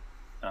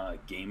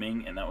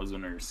gaming, and that was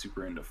when we were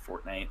super into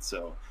Fortnite.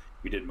 So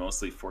we did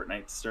mostly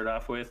Fortnite to start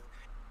off with,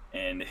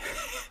 and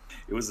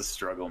it was a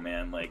struggle,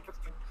 man. Like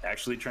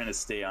actually trying to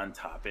stay on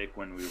topic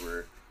when we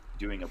were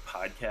doing a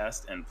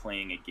podcast and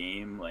playing a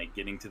game, like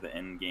getting to the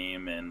end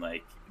game, and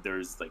like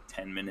there's like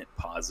 10-minute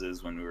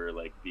pauses when we were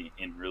like being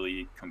in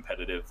really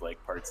competitive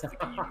like parts of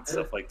the game and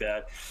stuff like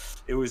that.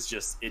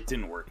 It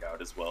didn't work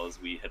out as well as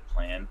we had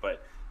planned,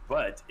 but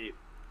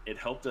it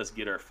helped us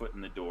get our foot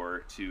in the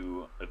door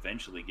to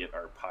eventually get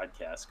our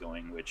podcast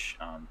going, which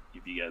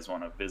if you guys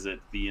want to visit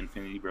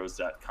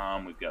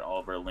theinfinitybros.com, we've got all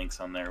of our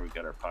links on there. We've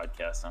got our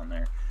podcast on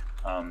there,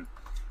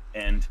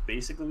 and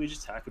basically we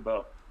just talk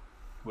about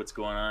what's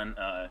going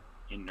on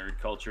in nerd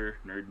culture,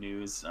 nerd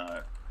news.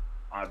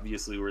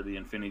 Obviously, we're the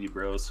Infinity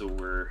Bros, so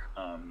we're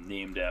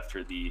named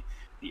after the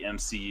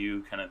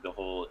MCU, kind of the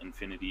whole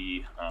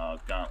Infinity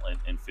Gauntlet,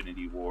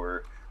 Infinity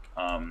War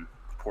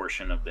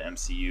portion of the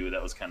MCU.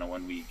 That was kind of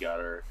when we got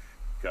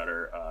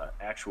our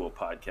actual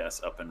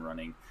podcast up and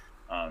running.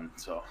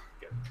 So,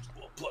 got a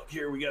little plug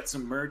here. We got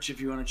some merch if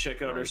you want to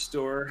check out our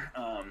store.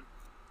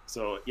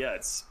 So yeah,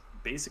 it's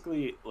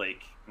basically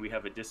like we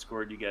have a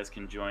Discord you guys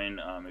can join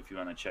if you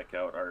want to check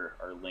out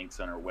our links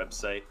on our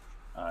website.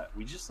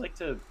 We just like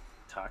to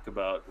talk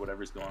about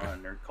whatever's going on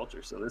in nerd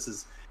culture. So this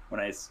is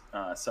when I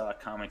saw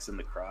Comics in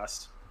the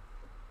Cross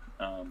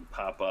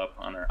pop up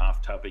on our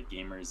Off Topic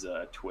Gamers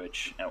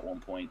Twitch at one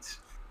point.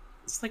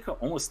 It's like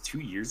almost 2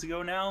 years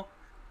ago now.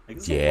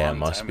 Like, yeah, it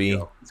must be.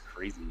 Ago. It's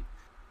crazy.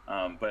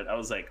 But I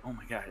was like, oh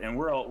my god! And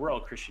we're all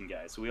Christian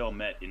guys. So we all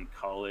met in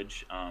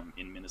college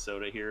in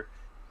Minnesota here.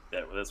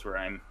 That's where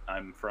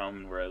I'm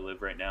from, where I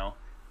live right now.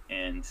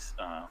 And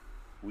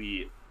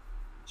we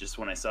just,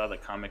 when I saw the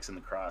Comics in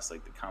the Cross,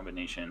 like the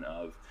combination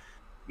of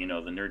the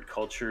nerd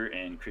culture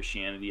and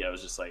Christianity, I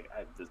was just like,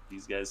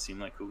 these guys seem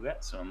like cool guys,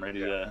 so I'm ready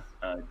to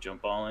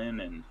jump all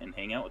in and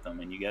hang out with them.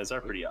 And you guys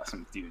are pretty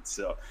awesome dudes.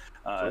 So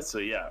so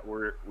yeah,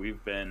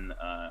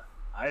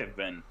 I have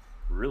been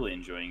really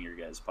enjoying your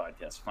guys'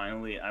 podcast.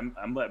 Finally,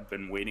 I've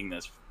been waiting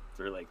this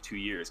for like 2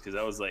 years, because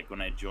I was like,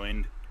 when I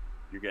joined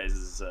your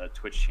guys'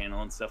 Twitch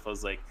channel and stuff, I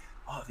was like,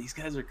 oh, these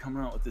guys are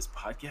coming out with this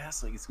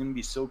podcast, like it's gonna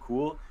be so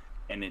cool.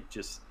 and it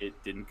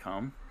didn't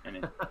come, and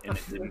it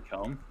didn't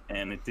come,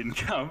 and it didn't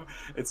come,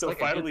 and so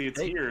finally it's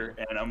here,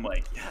 and I'm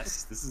like,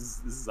 yes, this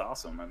is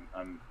awesome.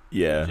 I'm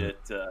legit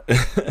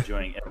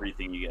enjoying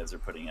everything you guys are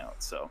putting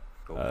out. So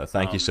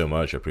thank you so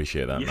much. I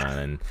appreciate that,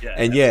 man.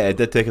 And it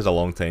did take us a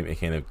long time to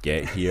kind of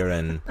get here,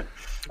 and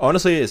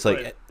honestly, it's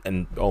like,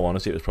 in all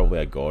honesty, it was probably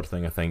a God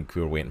thing. I think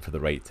we were waiting for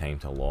the right time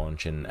to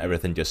launch, and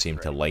everything just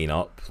seemed to line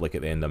up like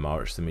at the end of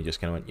March. Then we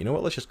just kind of went, you know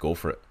what, let's just go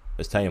for it.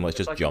 It's time. Let's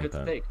just jump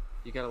in.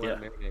 You gotta let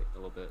it marinate a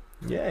little bit.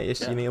 You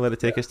need to let it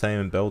take its time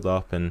and build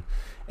up. And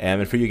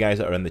for you guys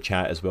that are in the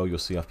chat as well, you'll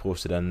see I've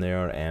posted in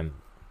there.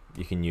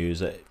 You can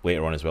use it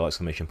later on as well. !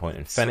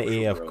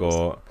 Infinity. I've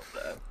got.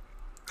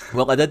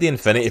 Well, I did the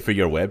Infinity for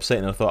your website,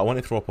 and I thought I want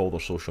to throw up all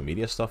their social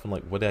media stuff. And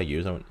like, what do I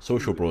use? I went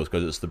Social Bros,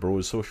 because it's the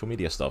Bros social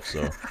media stuff.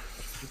 So.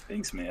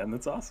 Thanks, man.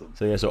 That's awesome.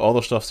 So all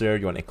their stuff's there.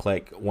 You want to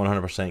click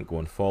 100%, go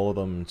and follow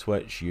them.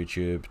 Twitch,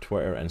 YouTube,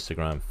 Twitter,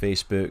 Instagram,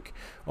 Facebook.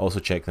 Also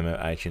check them out,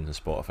 iTunes and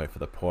Spotify for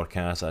the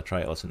podcast. I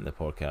try to listen to the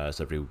podcast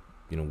every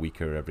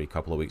week or every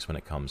couple of weeks when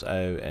it comes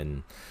out,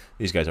 and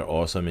these guys are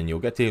awesome, and you'll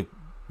get to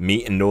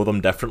meet and know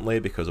them differently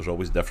because there's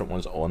always different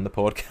ones on the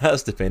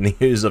podcast depending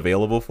who's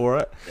available for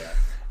it.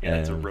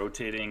 It's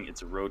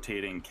a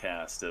rotating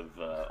cast of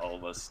all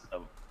of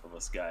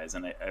us guys,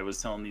 and I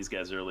was telling these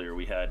guys earlier,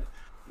 we had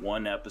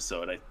one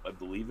episode, I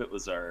believe it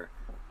was our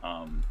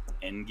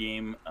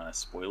Endgame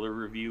spoiler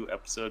review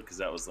episode, because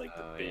that was like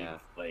the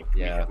big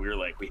we were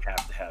like, we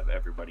have to have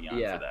everybody on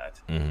for that.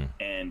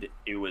 And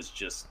it was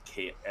just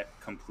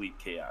complete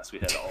chaos. We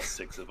had all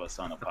 6 of us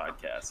on a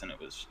podcast, and it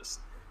was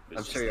just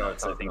I'm sure you all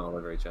talking all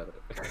over each other.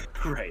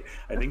 Right.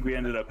 I think we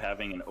ended up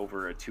having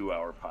over a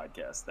 2-hour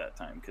podcast that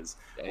time because,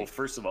 well,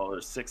 first of all,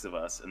 there's 6 of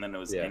us, and then it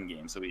was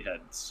Endgame, so we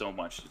had so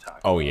much to talk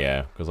about. Oh,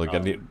 yeah, because like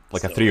a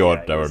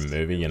 3-hour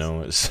movie,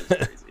 it's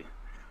crazy.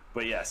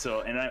 But yeah,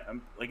 so, and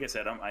I'm like I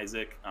said, I'm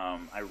Isaac.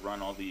 I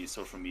run all the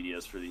social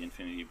medias for the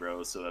Infinity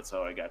Bros, so that's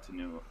how I got to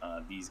know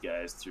these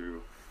guys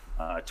through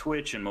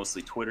Twitch and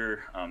mostly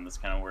Twitter. That's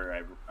kind of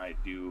where I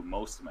do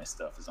most of my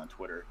stuff is on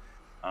Twitter.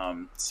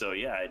 So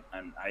yeah,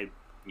 I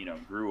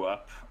grew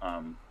up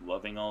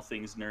loving all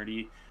things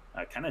nerdy.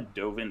 I kind of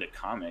dove into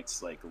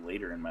comics like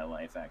later in my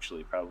life,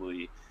 actually,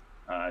 probably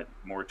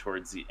more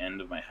towards the end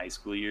of my high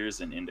school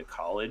years and into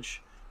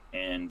college.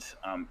 And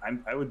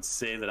I would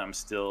say that I'm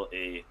still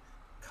a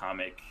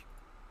comic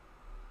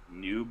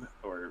noob,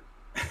 or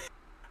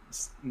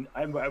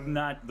I'm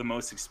not the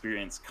most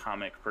experienced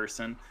comic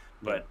person,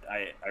 but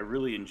I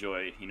really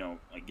enjoy,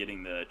 like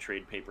getting the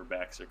trade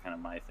paperbacks are kind of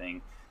my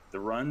thing. The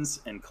runs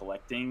and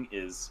collecting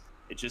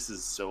it just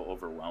is so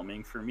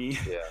overwhelming for me.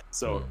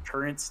 So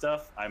current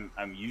stuff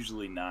I'm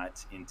usually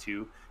not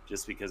into,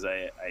 just because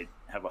I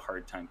have a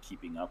hard time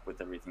keeping up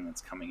with everything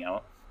that's coming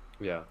out.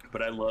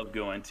 But I love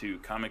going to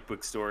comic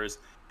book stores,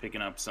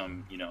 picking up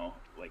some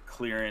like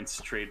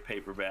clearance trade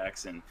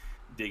paperbacks and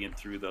digging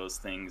through those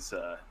things.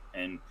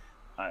 And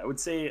I would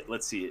say,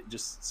 let's see,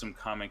 just some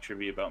comic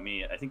trivia about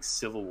me. I think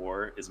Civil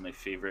War is my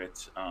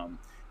favorite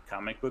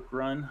comic book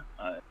run,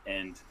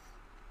 and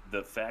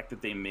the fact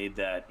that they made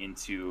that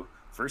into,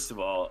 first of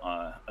all,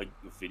 a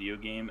video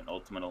game,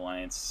 Ultimate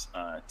Alliance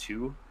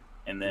 2,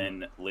 and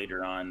then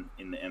later on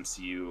in the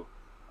MCU,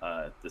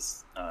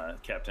 this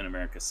Captain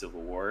America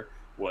Civil War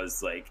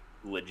was like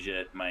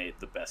legit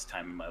the best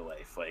time of my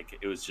life. Like,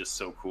 it was just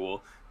so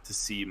cool to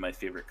see my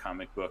favorite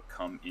comic book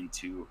come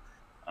into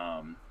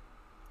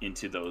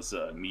those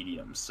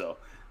mediums. So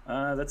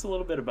that's a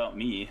little bit about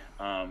me.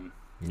 I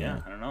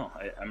don't know.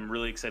 I'm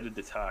really excited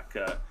to talk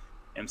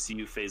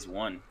MCU Phase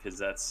 1, because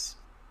that's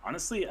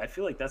honestly, I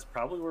feel like that's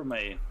probably where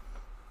my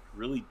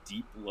really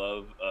deep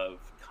love of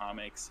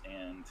comics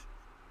and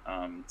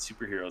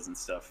superheroes and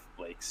stuff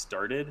like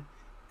started.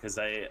 Because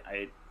I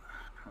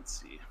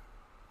let's see,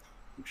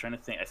 I'm trying to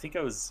think. I think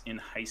I was in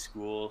high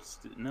school.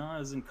 No, I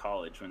was in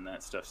college when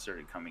that stuff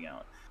started coming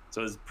out.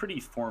 So it was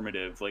pretty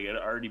formative. Like, I'd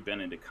already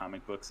been into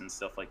comic books and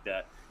stuff like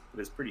that, but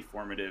it's pretty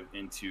formative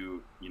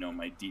into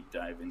my deep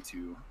dive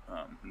into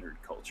nerd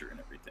culture and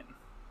everything.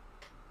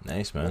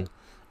 Nice, man.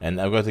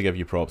 And I've got to give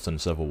you props on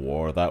Civil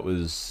War. That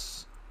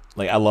was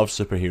like, I loved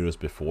superheroes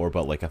before,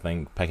 but like, I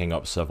think picking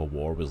up Civil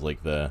War was like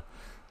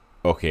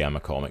okay, I'm a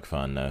comic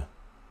fan now.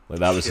 Like,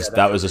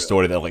 that was a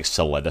story that like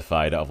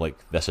solidified it, of like,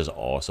 this is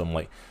awesome.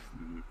 Like,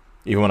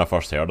 even when I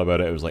first heard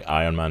about it, it was like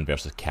Iron Man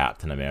versus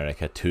Captain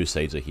America, 2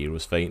 sides of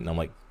heroes fighting. I'm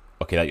like,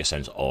 okay, that just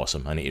sounds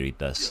awesome. I need to read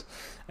this.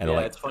 And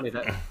like, it's funny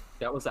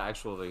that was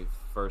actually the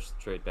first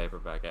trade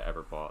paperback I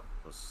ever bought,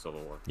 was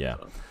Civil War. Yeah,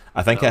 so,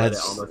 I think I had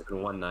almost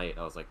in one night.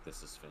 I was like,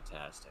 this is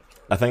fantastic.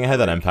 I think I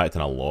had an impact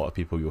on a lot of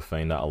people. You'll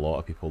find that a lot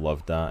of people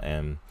loved that.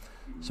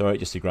 Sorry,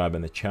 just to grab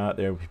in the chat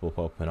there, people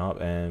popping up.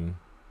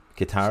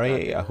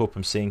 Katari, I hope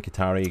I'm saying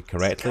Katari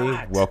correctly.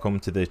 Scott. Welcome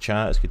to the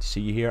chat. It's good to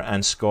see you here.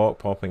 And Scott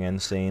popping in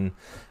saying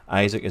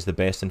Isaac is the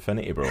best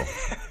Infinity Bro.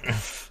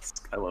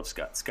 I love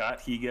Scott. Scott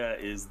Higa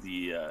is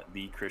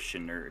the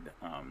Christian nerd.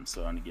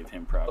 So I'm gonna give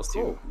him props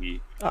too.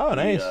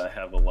 Nice. We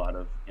have a lot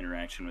of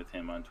interaction with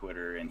him on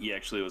Twitter, and he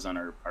actually was on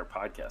our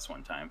podcast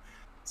one time.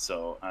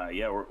 So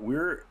yeah,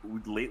 we're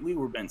lately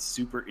we've been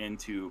super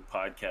into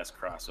podcast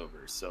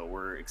crossovers. So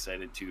we're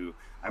excited to.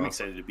 I'm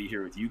excited to be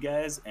here with you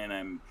guys, and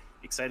I'm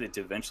excited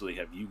to eventually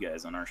have you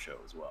guys on our show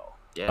as well.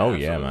 Yeah, oh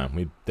absolutely. Yeah, man,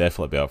 we'd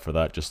definitely be up for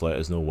that. Just let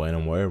us know when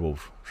and where. We'll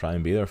try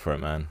and be there for it,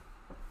 man.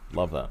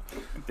 Love that.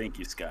 Thank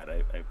you, Scott.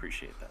 I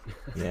appreciate that.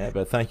 Yeah,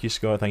 but thank you,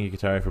 Scott. Thank you,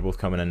 Katari, for both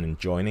coming in and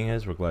joining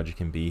us. We're glad you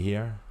can be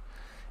here.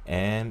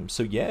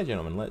 So yeah,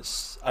 gentlemen,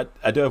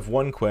 I do have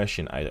one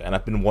question, and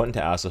I've been wanting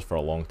to ask this for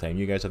a long time.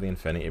 You guys are the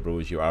Infinity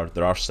Bros.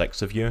 There are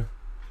 6 of you.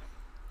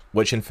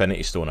 Which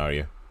Infinity Stone are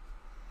you?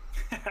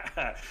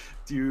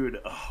 Dude,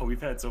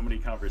 we've had so many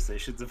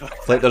conversations about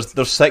that. Like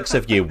there's 6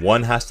 of you.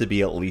 One has to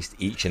be at least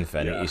each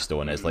Infinity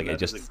Stone. It's like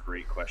that's a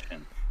great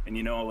question.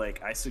 And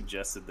like I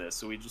suggested this,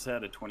 so we just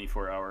had a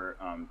 24-hour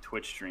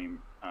Twitch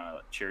stream,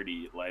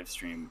 charity live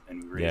stream,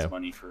 and we raised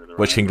money for the.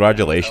 Which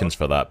congratulations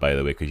for that, by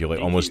the way, because you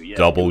almost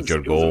doubled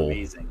your goal.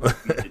 It was amazing.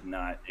 We did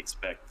not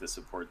expect the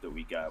support that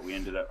we got. We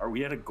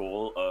had a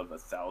goal of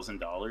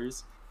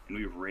 $1,000, and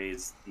we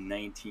raised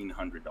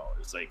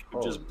 $1,900. Like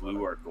it just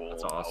blew our goal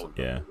out of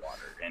the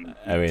water. And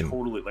I mean,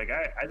 totally, like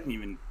I didn't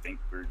even think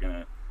we were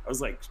gonna. I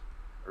was like,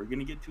 are we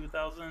gonna get to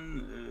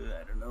 1,000?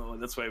 I don't know.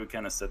 That's why we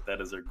kind of set that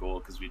as our goal,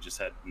 because we just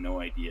had no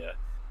idea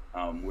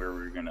where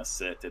we were gonna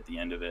sit at the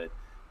end of it.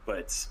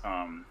 But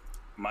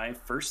my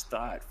first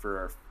thought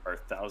for our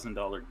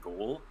 $1,000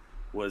 goal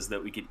was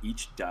that we could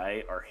each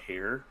dye our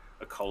hair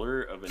a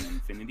color of an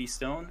Infinity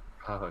Stone.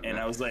 And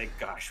I was like,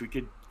 gosh, we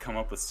could come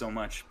up with so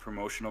much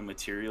promotional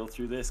material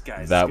through this,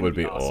 guys. That would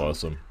be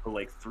awesome. But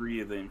like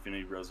 3 of the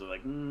Infinity Bros were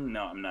like,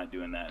 no, I'm not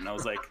doing that. And I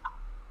was like,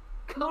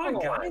 come on,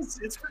 guys,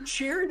 it's for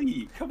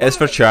charity. It's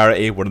for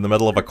charity. We're in the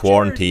middle of a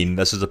quarantine.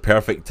 This is a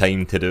perfect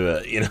time to do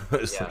it. Yeah,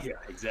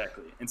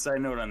 exactly. And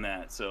side note on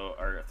that, so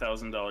our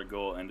 $1,000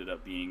 goal ended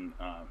up being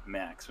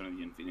Max, one of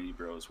the Infinity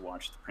Bros,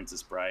 watched The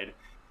Princess Bride.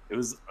 I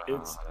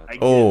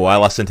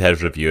listened to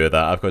his review of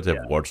that. I've got to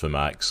have words with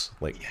Max.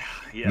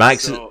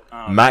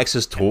 Max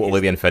is totally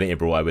the Infinity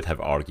Bro I would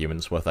have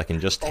arguments with. I can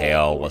just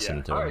tell.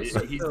 Listen to him.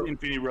 He's the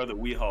Infinity Bro that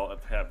we all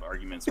have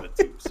arguments with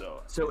too.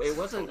 So it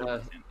wasn't.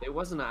 It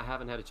wasn't. I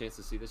haven't had a chance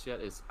to see this yet.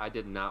 I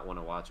did not want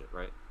to watch it.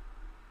 Right.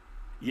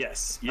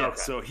 Yes. Yeah. Okay.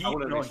 So he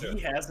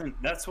hasn't.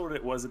 That's what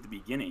it was at the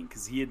beginning,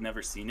 because he had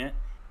never seen it,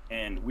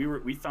 and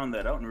we found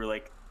that out, and we were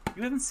like,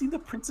 you haven't seen The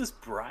Princess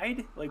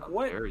Bride? Like,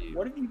 what have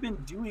you been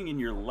doing in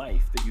your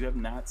life that you have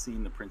not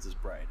seen The Princess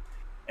Bride?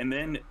 And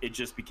then it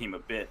just became a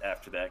bit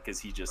after that, because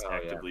he just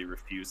actively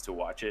refused to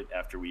watch it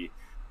after we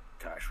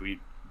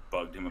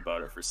bugged him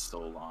about it for so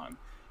long.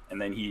 And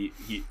then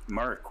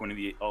Mark, one of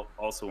the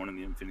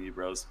Infinity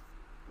Bros,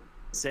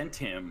 sent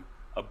him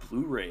a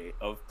Blu-ray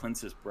of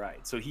Princess Bride.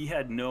 So he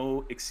had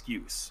no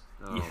excuse.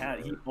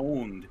 He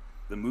owned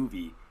the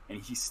movie,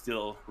 and he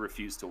still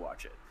refused to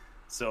watch it.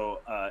 So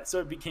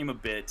it became a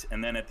bit,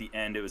 and then at the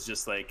end it was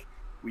just like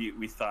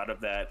we thought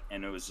of that,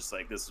 and it was just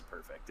like, this is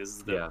perfect. This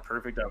is the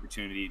perfect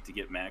opportunity to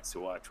get Max to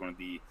watch one of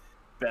the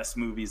best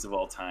movies of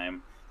all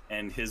time,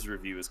 and his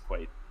review is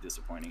quite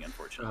disappointing,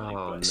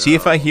 unfortunately. See,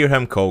 if I hear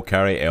him call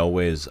Cary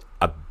Elwes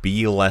a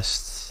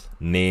B-list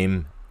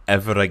name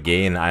ever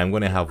again, I'm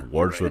going to have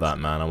words with that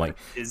man. I'm like,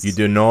 you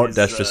do not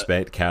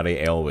disrespect Cary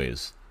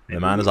Elwes. The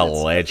man is a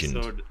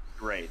legend.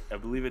 Right, I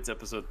believe it's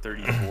episode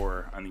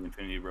 34 on the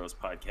Infinity Bros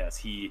podcast.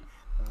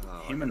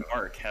 Him and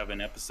Mark have an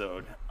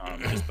episode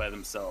just by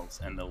themselves,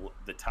 and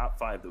the top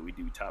 5 that we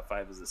do. Top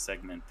 5 is a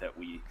segment that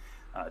we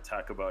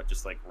talk about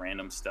just like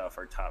random stuff,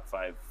 our top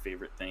 5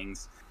 favorite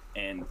things.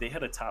 And they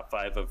had a top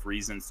 5 of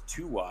reasons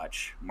to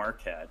watch,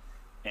 Mark had,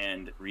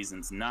 and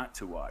reasons not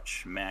to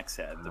watch, Max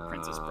had, The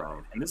Princess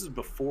Bride. And this is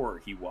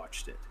before he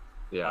watched it.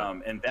 Yeah.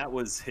 And that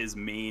was his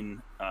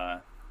main.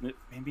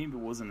 Maybe it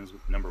wasn't his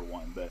number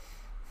 1, but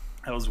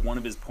that was one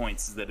of his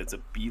points, is that it's a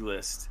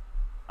B-list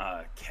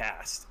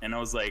cast. And I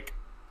was like,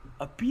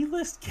 a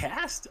B-list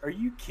cast? Are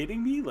you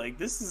kidding me? Like,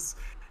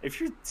 if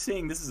you're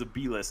saying this is a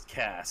B-list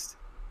cast,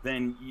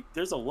 then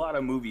there's a lot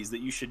of movies that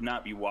you should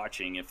not be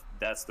watching if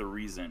that's the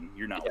reason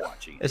you're not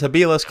watching it. It's a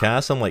B-list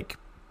cast. I'm like,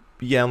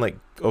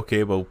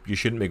 okay, well, you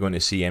shouldn't be going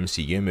to see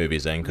MCU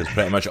movies then, because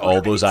pretty much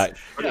all those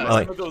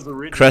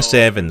Chris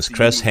Evans,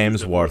 Chris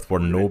Hemsworth were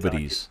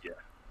nobodies.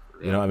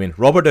 You know what I mean?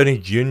 Robert Downey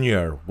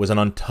Jr. was an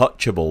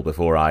untouchable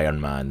before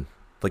Iron Man.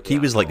 Like, he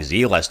was like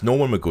Z-list. No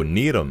one would go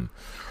near him.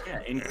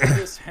 Yeah, and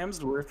Chris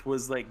Hemsworth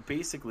was like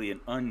basically an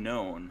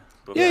unknown.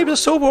 Yeah, he was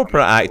a soap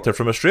opera actor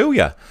from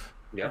Australia.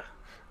 Yeah.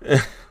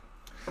 It's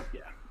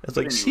like,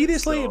 anyway,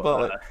 seriously?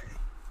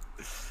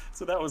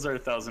 So that was our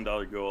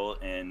 $1,000 goal,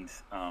 and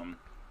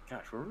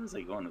gosh, where was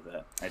I going with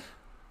that? I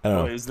don't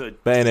know. It was the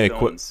but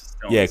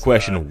anyway,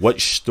 question: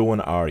 which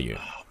stone are you?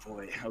 Oh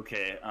boy.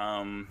 Okay.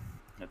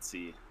 Let's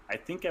see.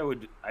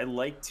 I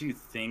like to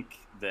think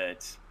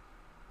that.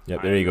 Yeah,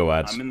 there you go,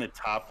 ads. I'm in the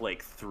top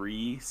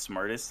 3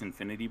 smartest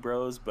Infinity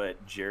Bros,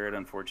 but Jared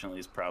unfortunately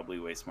is probably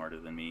way smarter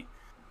than me,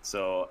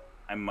 so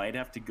I might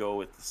have to go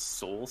with the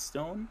Soul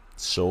Stone.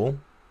 Soul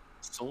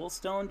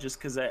Stone, just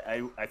because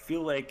I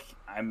feel like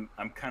I'm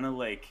kind of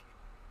like,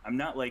 I'm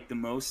not like the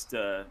most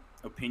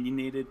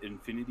opinionated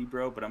Infinity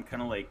Bro, but I'm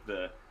kind of like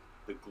the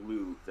the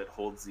glue that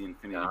holds the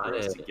Infinity Got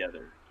Bros it.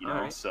 together. You know,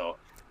 Alright. so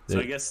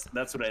I guess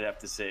that's what I'd have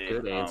to say.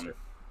 Good answer.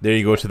 There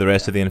you go to the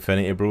rest of the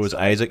Infinity Bros. So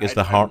Isaac is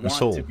the I heart and want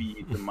soul. to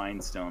be the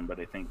Mind Stone, but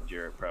I think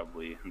Jarrett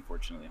probably,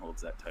 unfortunately,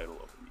 holds that title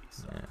over me.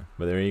 So. Yeah,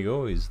 but there you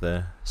go. He's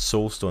the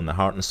soul stone, the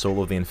heart and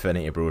soul of the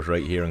Infinity Bros,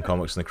 right here in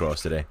Comics and the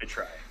Cross today. I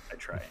try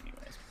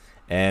anyways.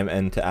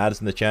 And to add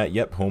in the chat,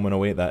 yep, Home and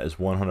Away, that is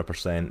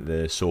 100%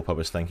 the soap I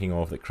was thinking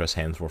of that Chris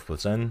Hemsworth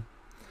was in.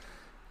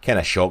 Kind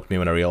of shocked me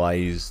when I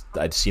realised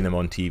I'd seen him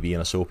on TV in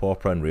a soap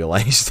opera and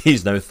realised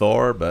he's now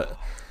Thor, but...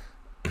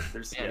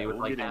 We'll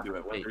get into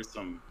it, but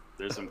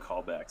there's some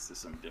callbacks to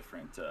some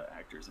different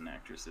actors and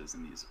actresses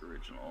in these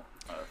original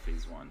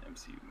Phase 1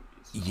 MCU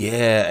movies. So.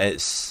 Yeah,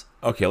 it's...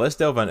 Okay, let's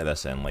delve into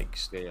this then. Like,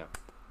 Yeah.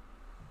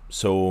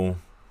 So,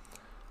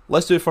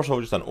 let's do first of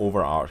all just an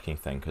overarching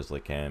thing, because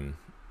like,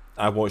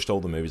 I watched all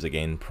the movies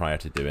again prior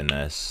to doing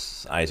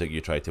this. Isaac,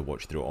 you tried to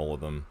watch through all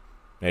of them.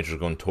 Edgar's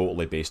going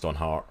totally based on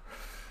heart.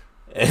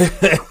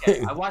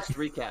 Okay, I watched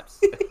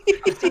recaps.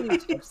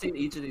 I've seen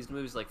each of these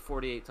movies like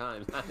 48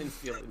 times. I didn't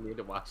feel the need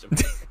to watch them.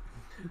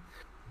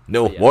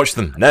 No, Yeah, watch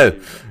them now.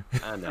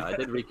 I know. I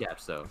did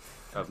recaps though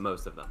of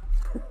most of them.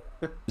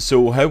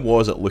 So, how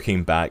was it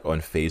looking back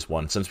on Phase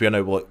 1? Since we are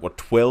now we're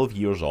 12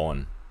 years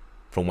on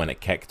from when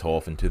it kicked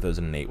off in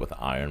 2008 with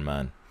Iron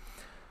Man.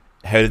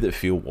 How did it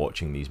feel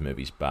watching these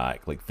movies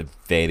back, like the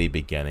very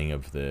beginning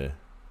of the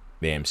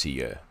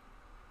MCU?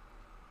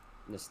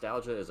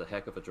 Nostalgia is a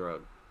heck of a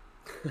drug.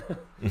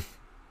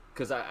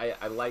 Because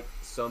I like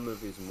some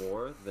movies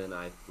more than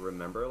I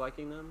remember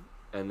liking them,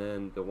 and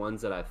then the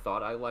ones that I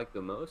thought I liked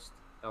the most,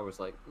 I was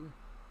like,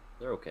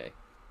 they're okay.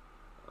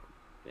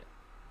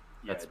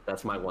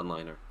 That's my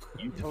one-liner.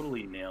 You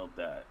totally nailed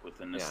that with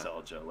the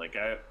nostalgia. Yeah. Like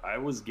I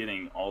was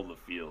getting all the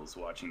feels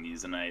watching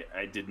these, and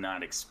I did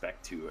not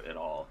expect to at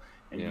all.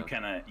 And you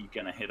kind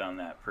of hit on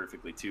that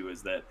perfectly too.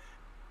 Is that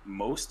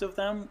most of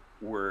them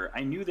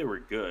I knew they were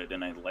good,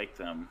 and I liked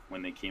them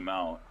when they came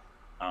out.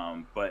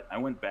 But I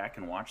went back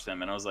and watched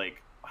them, and I was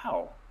like,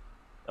 wow,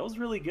 that was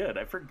really good.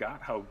 I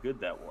forgot how good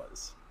that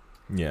was.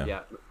 Yeah. Yeah.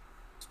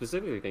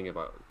 Specifically thinking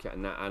about,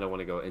 I don't want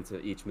to go into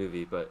each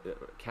movie, but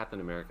Captain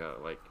America,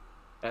 like,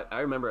 I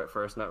remember at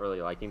first not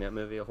really liking that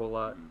movie a whole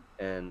lot,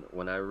 and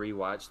when I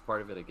rewatched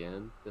part of it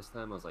again this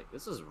time, I was like,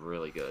 this is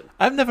really good.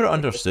 I've never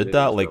understood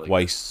that, like, really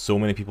why so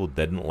many people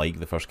didn't like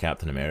the first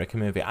Captain America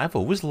movie. I've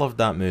always loved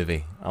that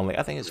movie.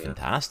 I think it's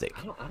fantastic.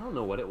 I don't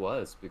know what it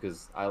was,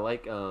 because I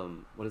like,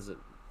 what is it?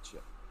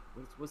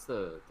 What's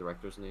the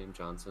director's name?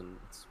 Johnson?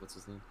 What's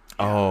his name?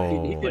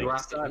 Oh, he did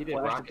Rocket at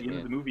the end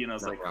of the movie, and I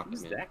was like,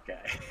 who's that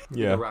guy?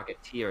 Yeah,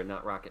 Rocketeer,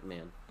 not Rocket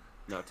Man.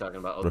 Not talking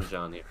about Elton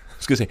John here. I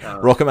was gonna say,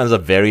 Rocketman is a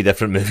very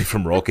different movie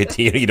from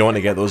Rocketeer. You don't want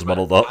to get those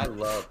muddled up. I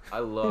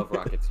love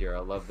Rocketeer. I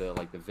love the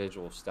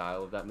visual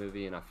style of that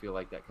movie, and I feel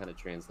like that kind of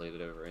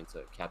translated over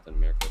into Captain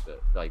America.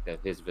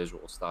 His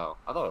visual style.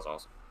 I thought it was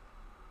awesome.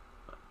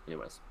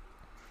 Anyways.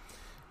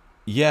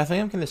 Yeah, I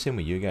think I'm kind of the same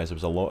with you guys. There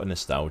was a lot of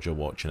nostalgia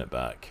watching it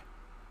back.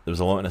 There was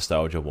a lot of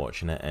nostalgia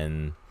watching it,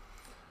 and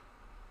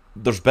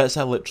there's bits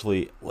I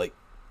literally like.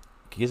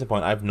 Here's the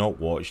point: I've not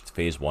watched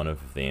Phase 1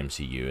 of the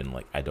MCU in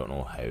like I don't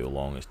know how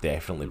long. It's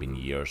definitely been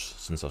years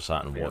since I've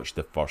sat and watched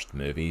the first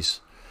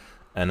movies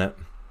in it.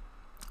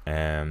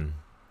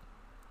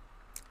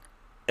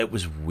 It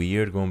was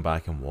weird going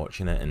back and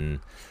watching it, and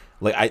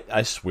like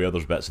I swear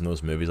there's bits in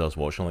those movies I was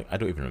watching, like I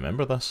don't even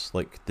remember this.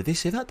 Like, did they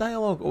say that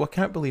dialogue? Oh, I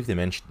can't believe they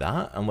mentioned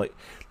that. I'm like,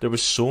 there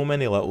was so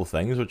many little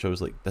things which I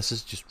was like, this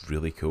is just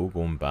really cool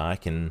going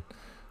back,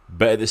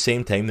 but at the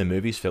same time the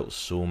movies felt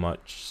so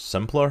much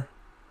simpler.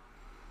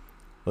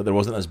 Like there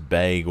wasn't this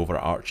big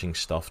overarching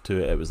stuff to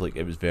it. It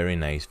was very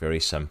nice,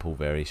 very simple,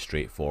 very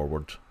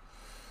straightforward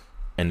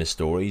in the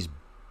stories.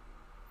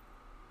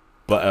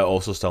 But it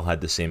also still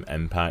had the same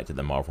impact that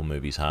the Marvel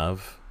movies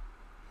have.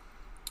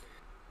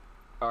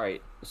 All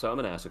right, so I'm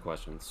going to ask a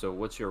question. So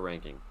what's your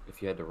ranking,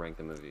 if you had to rank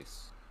the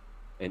movies,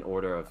 in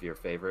order of your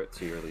favorite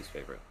to your least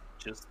favorite?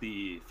 Just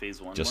the Phase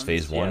 1 Just ones?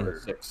 Phase 1? Yeah,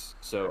 6.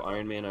 So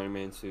Iron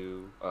Man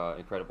 2,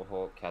 Incredible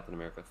Hulk, Captain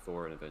America,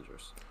 Thor, and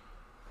Avengers.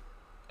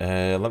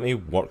 Let me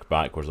work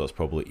backwards. That's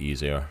probably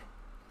easier.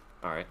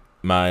 All right.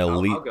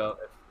 I'll go.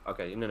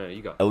 Okay, no,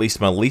 you go. At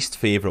least my least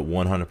favorite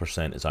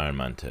 100% is Iron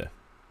Man 2.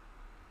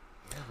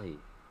 Really?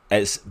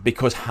 It's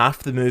because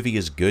half the movie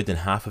is good and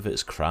half of it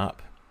is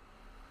crap.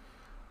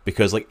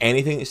 Because like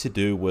anything that's to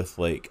do with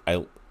like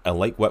I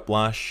like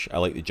Whiplash, I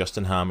like the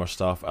Justin Hammer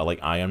stuff, I like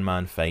Iron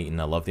Man fighting,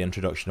 I love the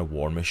introduction of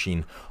War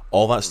Machine.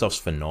 All that stuff's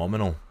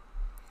phenomenal.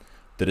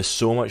 There is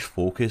so much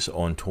focus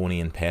on Tony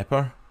and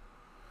Pepper.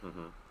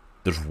 Mm-hmm.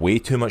 There's way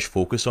too much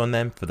focus on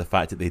them for the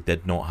fact that they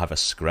did not have a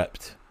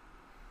script.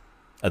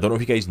 I don't know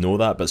if you guys know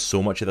that, but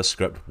so much of the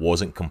script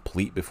wasn't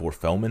complete before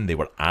filming. They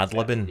were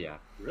ad-libbing. Yeah,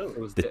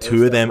 really. The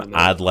two of them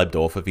ad-libbed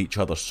off of each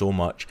other so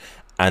much.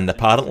 And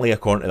apparently,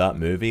 according to that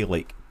movie,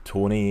 like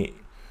Tony,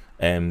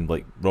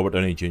 like Robert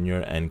Downey Jr.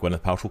 and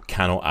Gwyneth Paltrow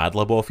cannot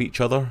ad-lib off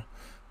each other.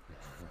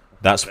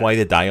 That's why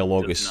the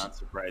dialogue does is... not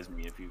surprise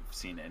me if you've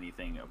seen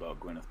anything about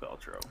Gwyneth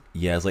Paltrow.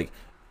 Yeah, it's like...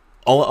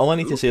 all I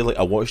need to say, like,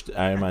 I watched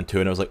Iron Man 2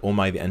 and I was like, oh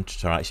my, the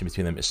interaction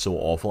between them is so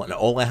awful. And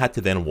all I had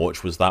to then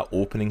watch was that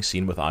opening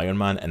scene with Iron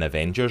Man and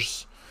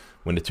Avengers,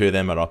 when the two of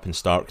them are up in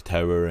Stark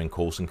Tower and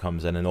Coulson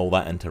comes in and all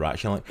that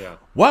interaction. Like,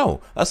 wow,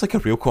 that's like a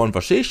real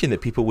conversation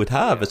that people would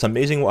have. It's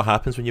amazing what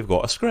happens when you've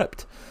got a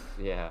script.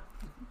 Yeah.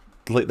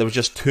 Like, there was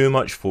just too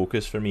much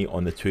focus for me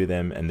on the two of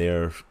them and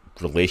their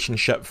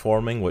relationship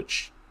forming,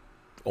 which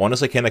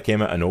honestly kind of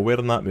came out of nowhere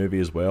in that movie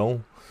as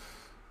well.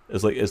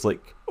 It's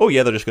like, oh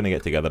yeah, they're just going to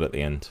get together at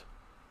the end.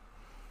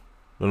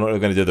 They're not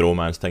going to do the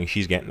romance thing.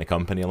 She's getting the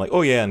company. I'm like,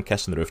 oh yeah, and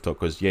kissing the rooftop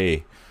because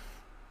yay.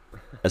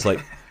 It's like...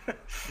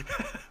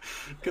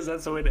 Because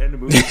that's the way to end a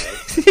movie,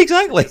 right?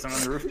 Exactly. Kissing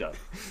on the rooftop.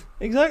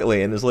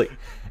 Exactly, and it's like,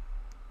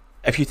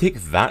 if you take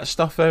that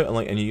stuff out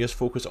and you just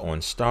focus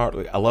on Stark,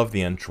 like, I love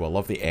the intro, I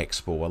love the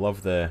expo, I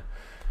love the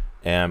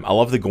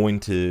going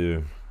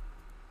to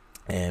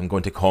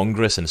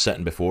Congress and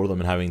sitting before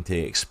them and having to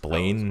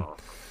explain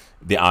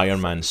the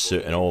Iron Man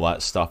suit and all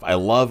that stuff. I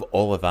love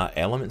all of that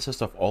elements of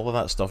stuff. All of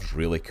that stuff's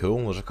really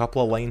cool. There's a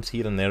couple of lines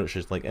here and there which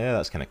is like,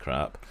 that's kind of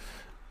crap.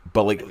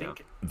 But like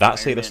that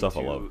side of stuff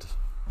I loved.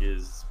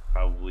 Is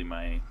probably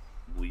my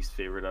least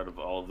favorite out of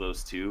all of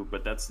those two,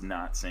 but that's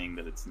not saying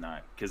that it's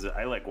not, because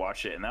I like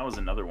watched it, and that was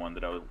another one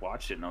that I would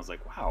watch it and I was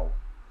like, wow,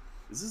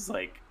 this is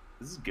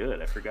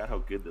good. I forgot how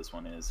good this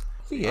one is.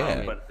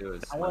 Yeah. But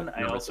that one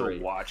I also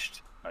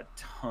watched a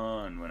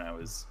ton when I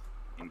was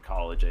in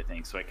college, I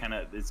think. So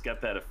it's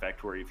got that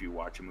effect where if you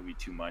watch a movie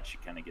too much, you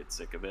kind of get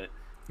sick of it.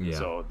 Yeah.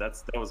 So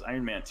that was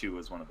Iron Man 2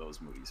 was one of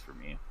those movies for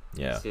me.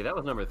 Yeah. See, that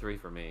was number 3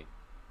 for me.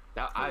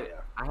 I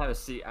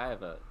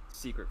have a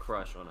secret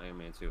crush on Iron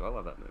Man 2. I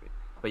love that movie.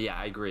 But yeah,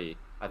 I agree.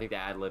 I think the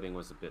ad-libbing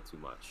was a bit too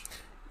much.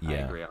 Yeah. I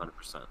agree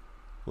 100%.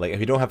 Like, if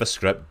you don't have a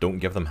script, don't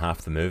give them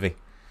half the movie.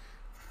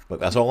 Like,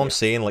 that's all I'm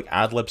saying. Like,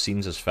 ad-lib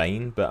scenes is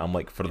fine, but I'm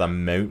like, for the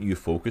amount you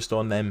focused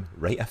on them,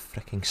 write a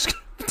freaking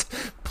script.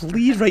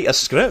 Please write a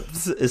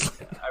script.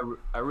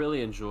 I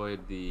really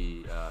enjoyed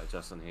the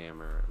Justin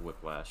Hammer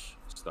Whiplash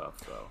stuff,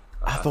 though.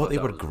 I thought they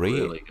were great.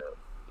 Really good.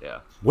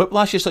 Yeah.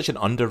 Whiplash is such an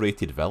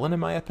underrated villain, in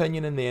my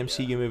opinion, in the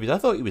MCU movies. I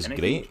thought he was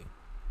great.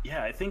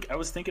 I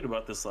was thinking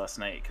about this last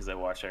night because I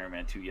watched Iron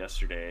Man 2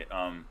 yesterday.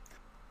 Iron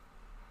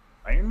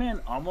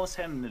Man almost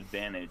had an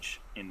advantage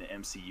in the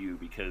MCU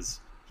because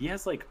he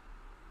has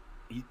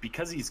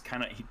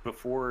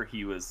before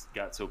he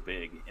got so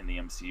big in the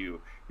MCU,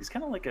 he's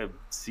kind of like a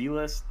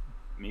C-list,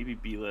 maybe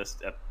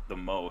B-list at the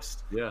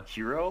most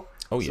hero.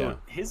 Oh yeah. So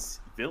his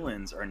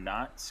villains are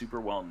not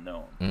super well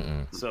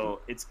known.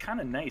 So it's kind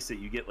of nice that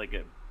you get like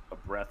a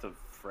breath of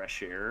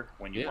fresh air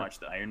when you watch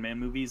the Iron Man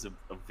movies of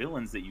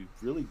villains that you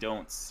really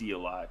don't see a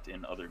lot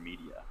in other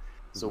media.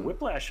 So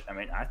Whiplash, I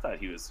mean, I thought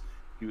he was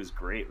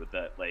great with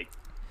that like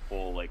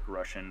whole like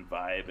Russian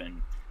vibe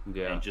and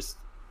just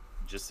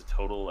a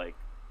total like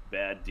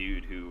bad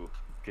dude who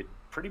could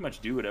pretty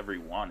much do whatever he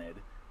wanted.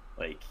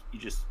 Like he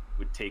just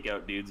would take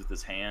out dudes with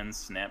his hands,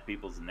 snap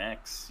people's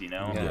necks,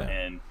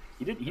 and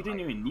he didn't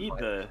even need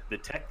the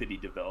tech that he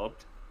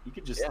developed. He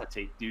could just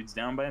take dudes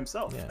down by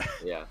himself.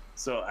 Yeah.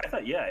 So I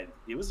thought, he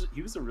was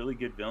a really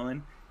good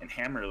villain. And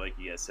Hammer, like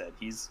you guys said,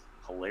 he's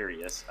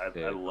hilarious. I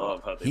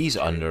love how he's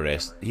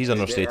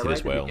understated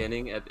as well.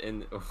 Beginning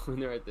when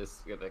they're at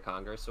the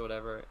Congress or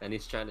whatever, and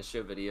he's trying to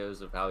show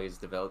videos of how he's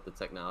developed the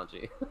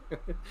technology.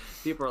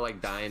 People are like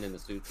dying in the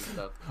suits and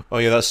stuff. Oh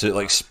yeah, that suit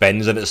like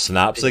spins and it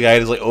snaps. The guy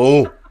is like,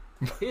 oh.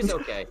 He's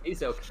okay.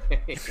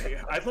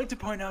 I'd like to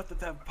point out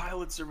that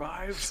pilot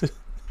survives.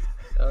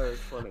 It's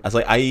funny. I was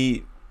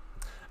like,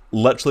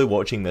 literally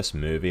watching this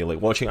movie,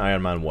 like watching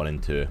Iron Man 1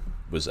 and 2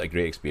 was a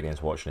great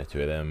experience. Watching the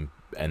two of them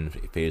in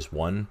phase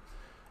 1,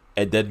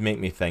 it did make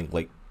me think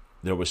like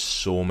there was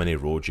so many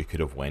roads you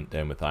could have went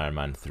down with Iron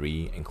Man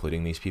 3,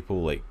 including these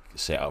people like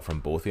set up from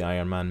both the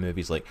Iron Man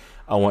movies. Like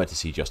I wanted to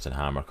see Justin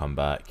Hammer come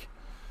back.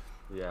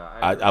 Yeah,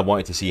 I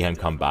wanted to see him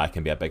come back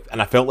and be a big,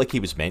 and I felt like he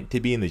was meant to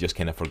be, and they just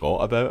kind of forgot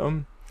about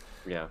him.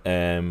 Yeah.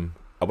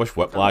 I wish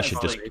Whiplash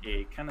had just like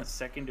a kind of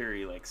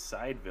secondary like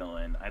side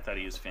villain. I thought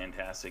he was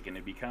fantastic, and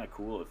it'd be kind of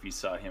cool if you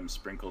saw him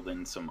sprinkled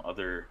in some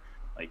other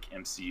like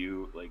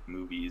MCU like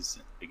movies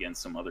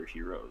against some other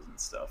heroes and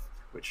stuff.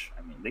 Which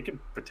I mean, they could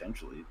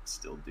potentially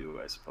still do,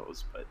 I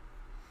suppose. But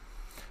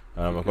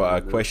I've got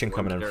a question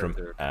coming in from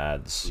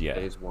ads.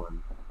 Phase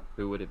 1,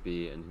 who would it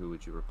be, and who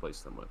would you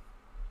replace them with?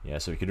 Yeah,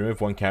 so we could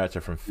remove one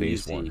character from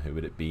phase 1. Who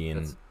would it be?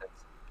 And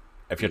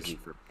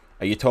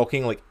are you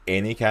talking like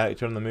any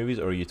character in the movies,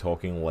 or are you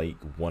talking like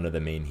one of the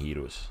main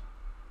heroes?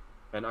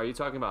 And are you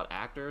talking about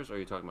actors, or are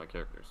you talking about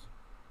characters?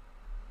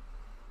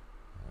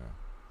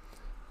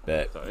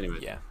 But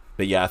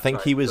I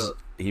think he was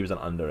an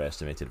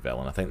underestimated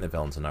villain. I think the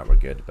villains in that were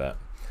good, but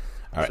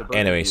all right.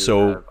 Anyway,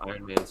 so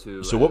Iron Man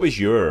 2 so what was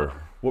your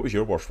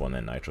worst one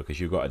then, Nitro? Because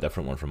you got a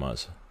different one from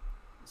us.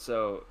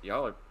 So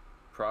y'all are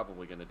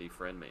probably gonna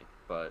defriend me,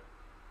 but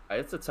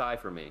it's a tie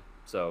for me.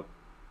 So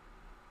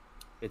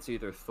it's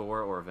either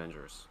Thor or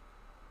Avengers.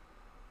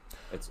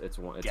 It's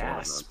one. It's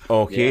Gasp.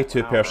 one of them. Okay,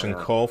 two-person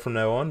call from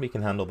now on. We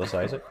can handle this,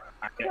 Isaac.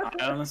 I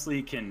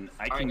honestly can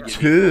give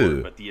Two. you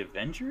Thor, but the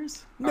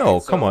Avengers? No,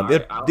 Alright, so, come on.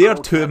 alright, They are I'll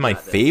two of my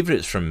caveat this.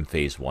 favorites from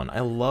Phase 1.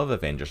 I love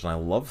Avengers and I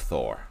love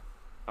Thor.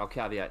 I'll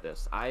caveat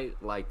this. I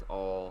liked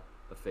all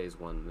the Phase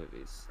 1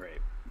 movies.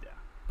 Right. Yeah.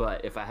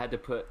 But if I had to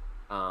put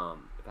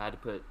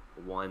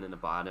one in the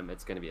bottom,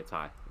 it's going to be a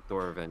tie.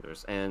 Thor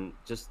Avengers. And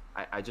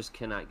I just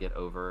cannot get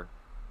over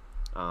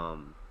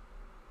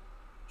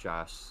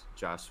Joss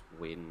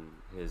Whedon.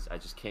 I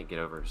just can't get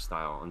over his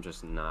style. I'm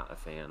just not a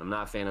fan. I'm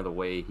not a fan of the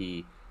way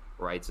he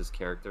writes his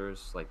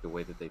characters, like the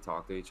way that they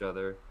talk to each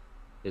other,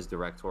 his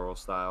directorial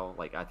style.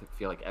 Like I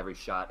feel like every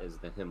shot is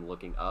him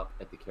looking up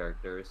at the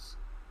characters.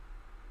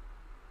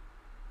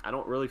 I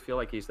don't really feel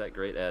like he's that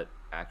great at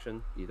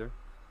action either.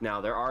 Now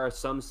there are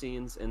some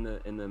scenes in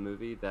the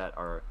movie that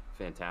are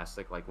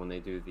fantastic, like when they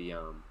do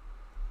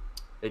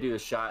the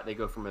shot, they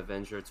go from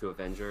Avenger to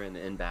Avenger and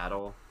in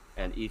battle,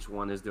 and each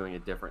one is doing a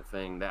different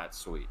thing. That's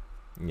sweet.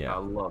 Yeah. I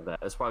love that.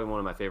 That's probably one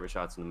of my favorite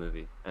shots in the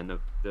movie. And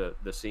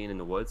the scene in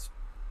the woods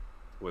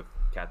with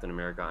Captain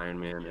America, Iron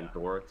Man, and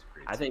Thor.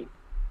 I think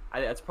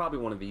that's probably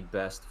one of the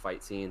best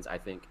fight scenes, I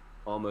think,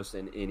 almost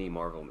in any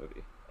Marvel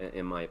movie,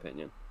 in my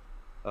opinion.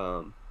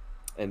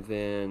 And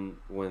then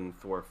when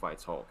Thor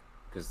fights Hulk,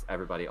 because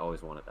everybody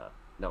always wanted that.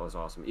 That was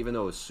awesome. Even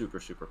though it was super,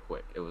 super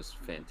quick, it was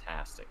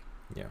fantastic.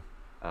 Yeah.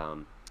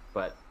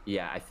 But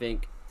yeah, I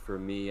think for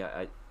me,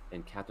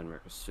 and Captain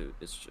America's suit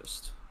is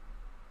just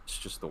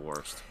the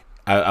worst.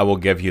 I will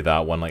give you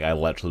that one. Like, I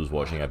literally was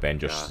watching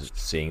Avengers,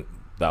 seeing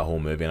that whole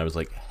movie, and I was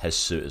like, his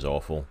suit is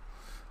awful.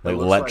 Like,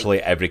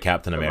 literally every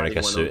Captain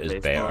America suit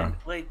is better.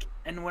 Like,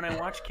 and when I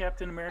watch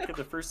Captain America: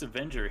 The First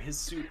Avenger, his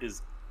suit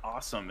is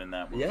awesome in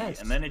that movie.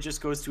 Yes. And then it just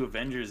goes to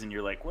Avengers, and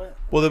you're like, what?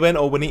 Well, they went,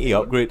 oh, we need to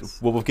upgrade.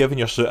 Well, we've given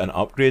your suit an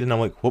upgrade, and I'm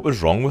like, what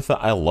was wrong with it?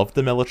 I loved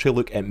the military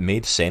look. It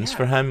made sense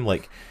for him.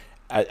 Like,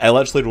 I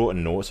literally wrote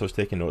in notes. I was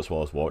taking notes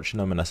while I was watching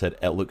them, and I said,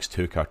 it looks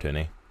too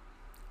cartoony.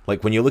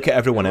 Like, when you look at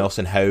everyone else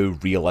and how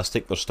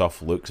realistic their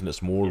stuff looks, and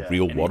it's more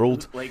real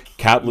world,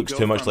 Cap looks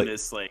too much like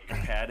this, like,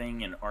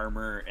 padding and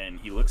armor, and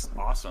he looks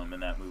awesome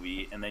in that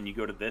movie, and then you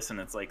go to this, and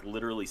it's like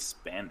literally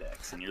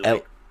spandex, and you're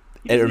like,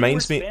 it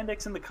reminds me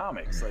spandex in the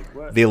comics. Like,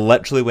 what? They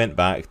literally went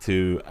back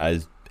to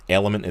an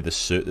element of the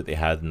suit that they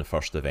had in the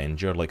first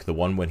Avenger, like the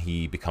one when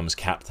he becomes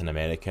Captain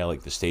America,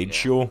 like the stage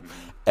show.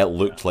 It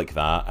looked like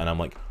that, and I'm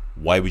like,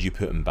 why would you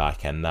put him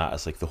back in that?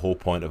 It's like the whole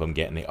point of him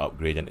getting the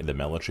upgrade into the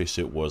military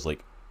suit was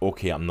like,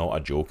 okay, I'm not a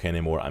joke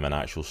anymore. I'm an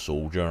actual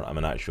soldier. I'm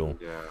an actual.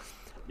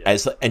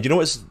 It's like, and you know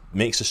what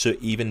makes the suit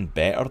even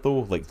better though?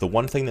 Like, the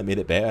one thing that made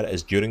it better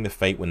is during the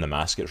fight when the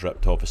mask gets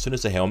ripped off. As soon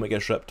as the helmet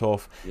gets ripped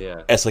off,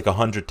 it's like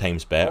 100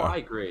 times better. Oh, I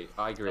agree.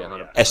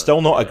 100%. It's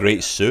still not a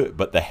great suit,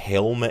 but the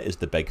helmet is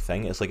the big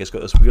thing. It's like it's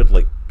got this weird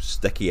like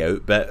sticky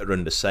out bit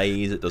around the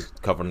sides. It does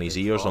covering his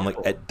ears. I'm like,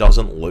 it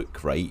doesn't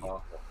look right.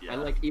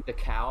 And like the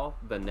cowl,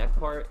 the neck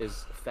part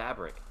is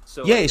fabric.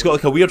 So yeah, he's got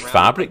like a weird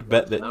fabric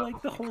bit that.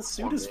 Like, the whole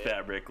suit is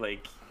fabric.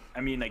 Like,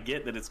 I mean, I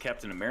get that it's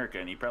Captain America,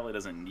 and he probably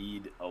doesn't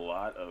need a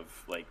lot of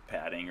like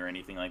padding or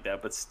anything like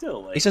that. But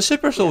still, like, he's a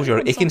super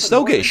soldier. He can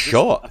still get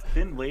shot. A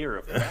thin layer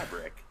of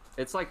fabric.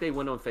 It's like they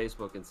went on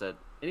Facebook and said,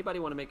 "Anybody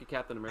want to make a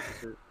Captain America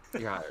suit?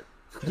 You're hired."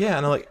 Yeah,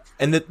 and I'm like,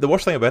 and the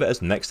worst thing about it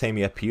is next time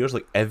he appears,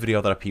 like every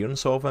other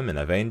appearance of him in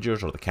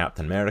Avengers or the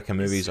Captain America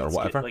movies or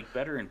whatever, like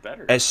better and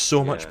better. It's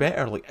so much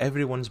better. Like,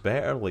 everyone's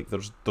better. Like,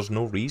 there's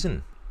no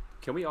reason.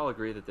 Can we all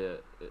agree that the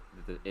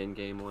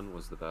Endgame one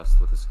was the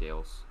best with the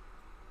scales?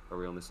 Are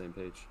we on the same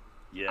page?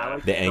 Yeah,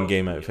 like the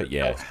Endgame outfit.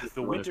 Yeah,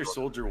 the Winter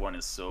Soldier one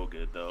is so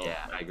good though.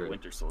 Yeah, I agree.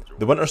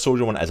 The Winter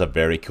Soldier one is a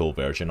very cool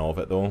version of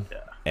it though. Yeah.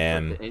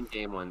 The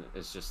Endgame one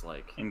is just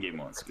like Endgame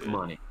one's good.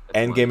 Money.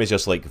 Endgame is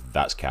just like,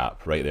 that's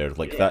Cap right there.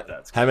 Like,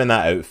 that him in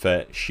that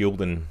outfit,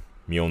 shielding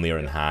Mjolnir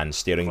in hand,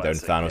 staring down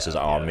Thanos'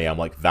 army. I'm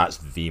like, that's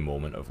the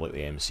moment of like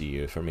the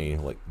MCU for me,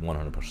 like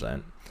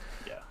 100%.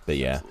 Yeah. But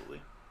yeah,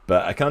 absolutely.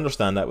 But I can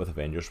understand that with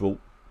Avengers. We'll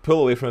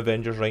pull away from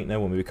Avengers right now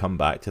when we come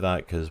back to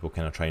that, because we'll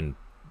kind of try and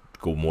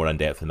go more in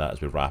depth in that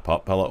as we wrap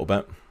up a little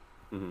bit.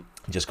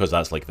 Just because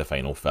that's like the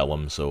final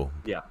film, so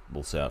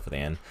we'll say that for the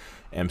end.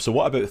 So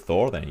what about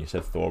Thor then? You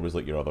said Thor was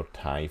like your other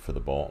tie for the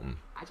bottom.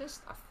 I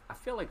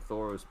feel like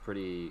Thor was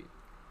pretty.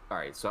 All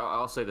right, so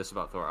I'll say this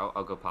about Thor.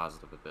 I'll go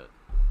positive a bit.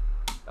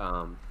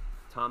 Tom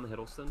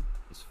Hiddleston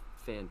is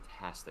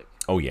fantastic.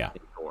 Oh yeah.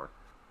 In Thor.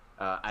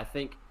 I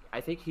think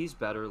he's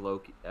better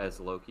as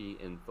Loki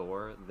in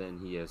Thor than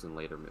he is in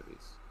later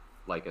movies,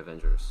 like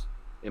Avengers,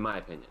 in my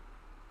opinion.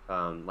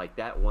 Like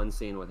that one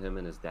scene with him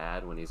and his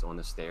dad when he's on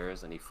the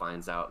stairs and he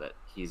finds out that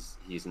he's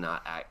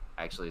not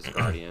actually his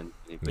guardian,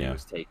 and he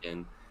was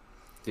taken.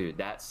 Dude,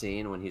 that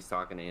scene when he's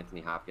talking to Anthony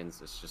Hopkins,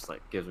 it's just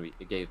like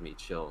it gave me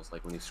chills,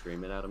 like when he's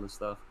screaming at him and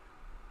stuff.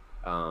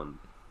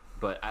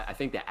 But I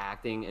think the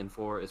acting in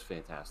Thor is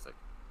fantastic.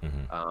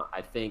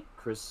 I think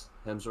Chris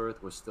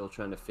Hemsworth was still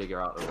trying to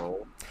figure out the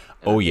role.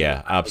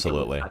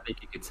 Absolutely. I think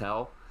you could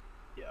tell.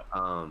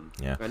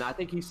 And I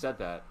think he said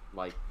that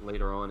like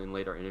later on in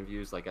later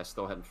interviews, like I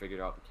still hadn't figured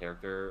out the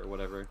character or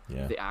whatever.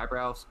 The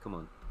eyebrows, come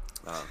on.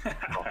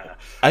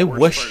 I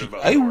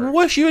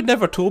wish you had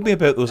never told me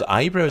about those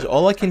eyebrows.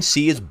 All I can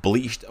see is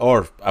bleached,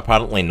 or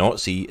apparently not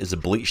see, is the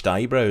bleached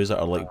eyebrows that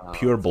are like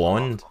pure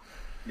blonde.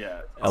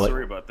 Yeah,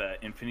 sorry about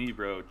that. Infinity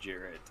Bro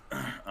Jarrett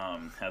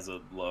has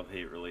a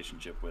love-hate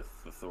relationship with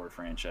the Thor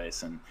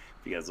franchise, and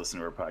if you guys listen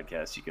to our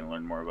podcast, you can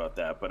learn more about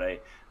that. But I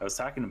was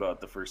talking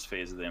about the first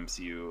phase of the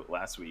MCU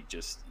last week,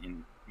 just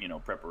in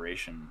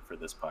preparation for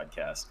this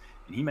podcast,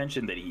 and he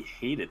mentioned that he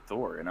hated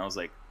Thor, and I was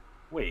like,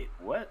 wait,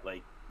 what?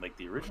 Like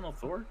the original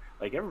Thor?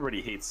 Like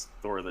everybody hates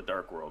Thor: The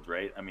Dark World,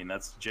 right? I mean,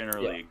 that's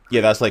generally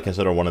that's like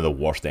considered one of the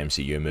worst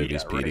MCU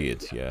movies.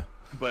 Period. Right? Yeah.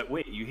 But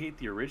wait, you hate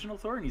the original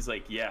Thor? And he's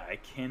like, yeah, I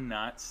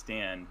cannot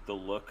stand the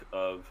look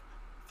of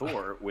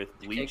Thor with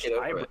bleached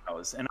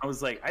eyebrows. And I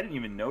was like, I didn't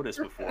even notice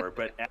before,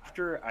 but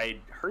after I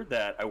heard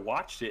that, I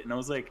watched it and I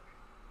was like,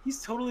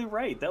 he's totally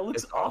right. That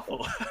looks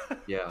awful.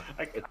 Yeah.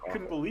 I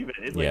couldn't believe it.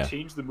 It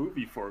changed the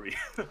movie for me.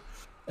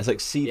 It's like,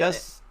 see,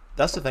 that's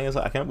the thing, is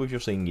like, I can't believe you're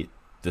saying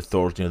the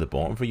Thor's near the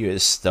bottom for you.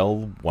 It's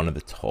still one of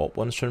the top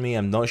ones for me.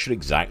 I'm not sure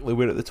exactly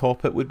where at the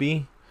top it would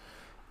be.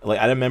 Like,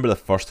 I remember the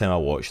first time I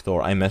watched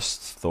Thor, I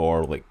missed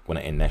Thor, like, when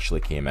it initially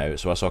came out.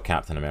 So I saw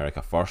Captain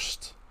America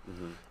first,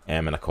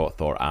 and I caught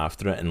Thor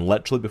after it. And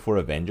literally before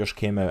Avengers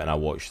came out and I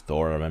watched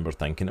Thor, I remember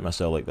thinking to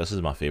myself, like, this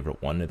is my favourite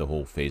one of the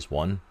whole Phase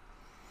 1.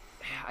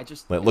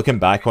 Like, looking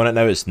back on it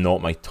now, it's not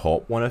my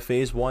top one of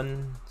Phase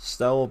 1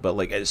 still, but,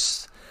 like,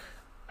 it's...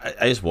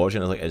 I just watch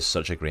it and it's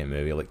such a great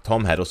movie. Like,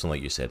 Tom Hiddleston,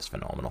 like you said, is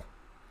phenomenal.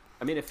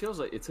 I mean,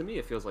 to me,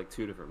 it feels like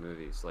two different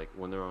movies. Like,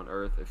 when they're on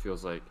Earth, it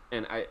feels like,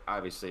 and I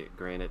obviously,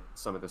 granted,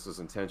 some of this is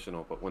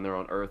intentional, but when they're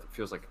on Earth, it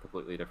feels like a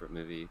completely different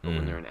movie. But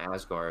when they're in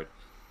Asgard,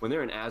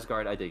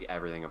 I dig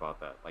everything about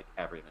that. Like,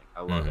 everything.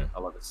 I love it.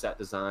 I love the set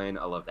design.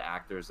 I love the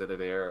actors that are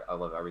there. I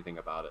love everything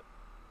about it.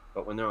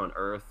 But when they're on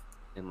Earth,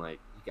 and, like,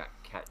 you got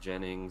Kat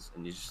Jennings,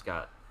 and you just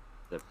got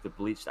the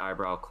bleached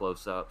eyebrow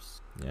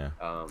close-ups. Yeah.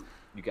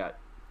 You got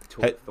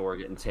Thor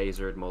getting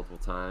tasered multiple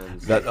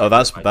times.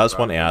 That's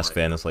one to ask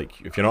then. It's like,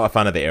 if you're not a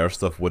fan of the Air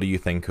stuff, what do you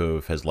think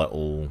of his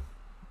little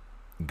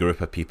group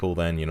of people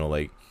then?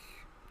 Like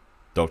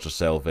Dr.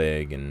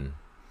 Selvig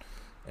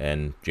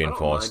and Jane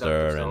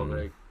Foster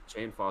and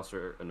Jane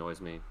Foster annoys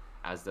me,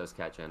 as does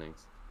Kat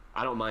Jennings.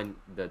 I don't mind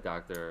the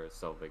Dr.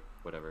 Selvig,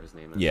 whatever his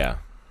name is. Yeah.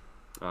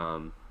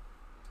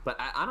 But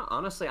I don't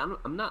honestly. I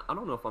don't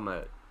know if I'm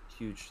a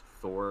huge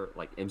Thor,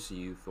 like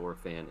MCU Thor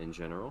fan in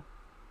general.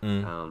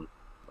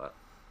 But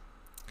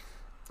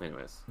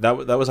anyways, that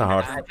was a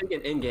hard. I think in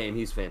Endgame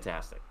he's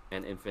fantastic,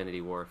 and Infinity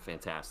War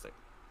fantastic.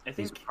 I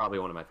think he's probably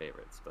one of my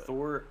favorites. But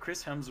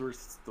Chris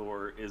Hemsworth's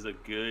Thor is a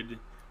good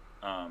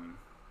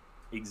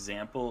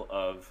example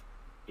of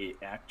a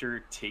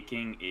actor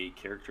taking a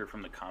character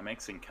from the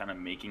comics and kind of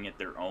making it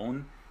their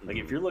own. Like,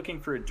 if you're looking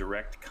for a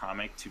direct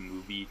comic to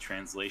movie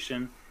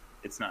translation,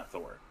 it's not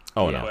Thor.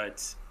 Oh no.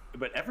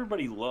 But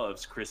everybody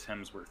loves Chris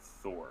Hemsworth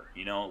Thor.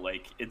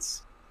 Like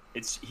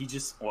he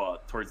just,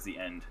 well, towards the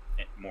end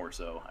more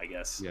so, I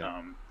guess.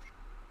 Yeah.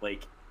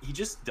 Like, he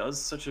just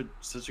does such a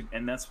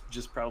and that's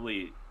just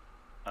probably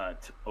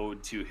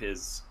owed to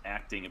his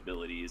acting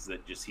abilities,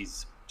 that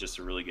he's just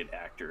a really good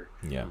actor.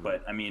 Yeah.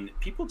 But I mean,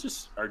 people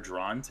just are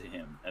drawn to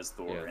him as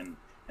Thor, and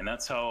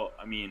that's how,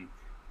 I mean,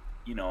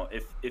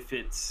 if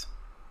it's,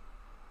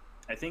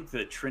 I think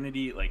the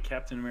Trinity, like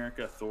Captain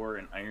America, Thor,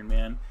 and Iron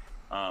Man,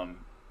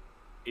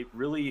 it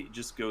really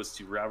just goes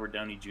to Robert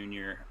Downey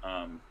Jr.,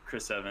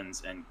 Chris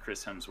Evans, and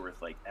Chris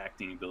Hemsworth, like,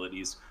 acting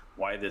abilities,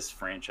 why this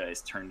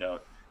franchise turned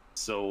out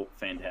so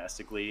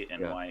fantastically,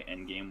 and why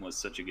Endgame was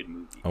such a good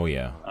movie. Oh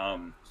yeah.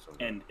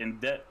 And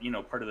that,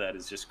 part of that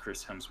is just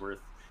Chris Hemsworth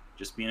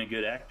just being a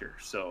good actor.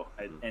 So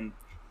and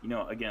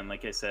again,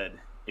 like I said,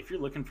 if you're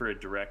looking for a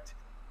direct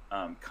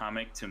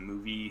comic to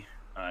movie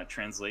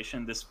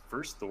translation, this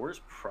first Thor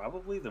is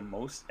probably the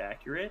most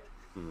accurate.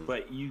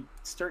 But you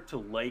start to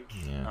like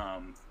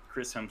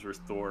Chris Hemsworth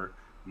Thor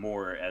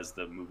more as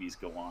the movies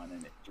go on,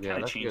 and it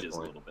kind of changes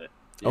a little bit.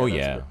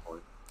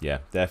 Yeah,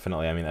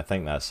 definitely. I mean, I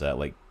think that's it.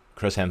 Like,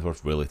 Chris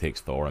Hemsworth really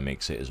takes Thor and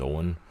makes it his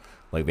own.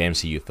 Like, the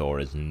MCU Thor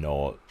is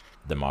not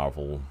the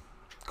Marvel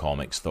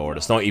Comics Thor.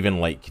 It's not even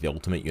like the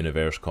Ultimate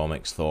Universe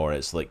Comics Thor.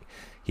 It's like,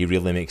 he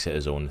really makes it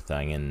his own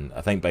thing. And I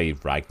think by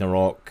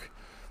Ragnarok,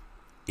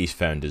 he's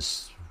found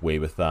his way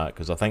with that.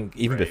 Because I think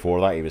even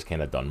before that, he was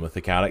kind of done with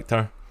the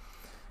character.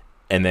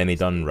 And then he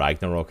done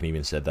Ragnarok and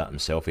even said that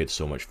himself. He had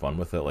so much fun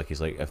with it. Like,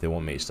 he's like, if they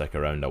want me to stick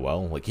around, I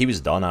will. Like, he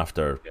was done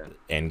after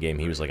Endgame.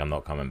 He was like, I'm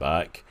not coming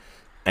back.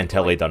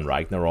 Until he done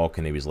Ragnarok,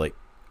 and he was like,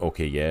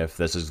 okay, yeah, if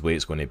this is the way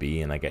it's going to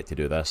be and I get to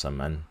do this,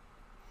 I'm in.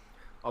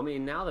 I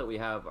mean, now that we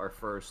have our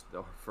first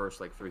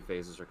like 3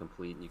 phases are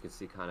complete, and you can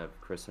see kind of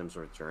Chris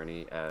Hemsworth's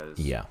journey as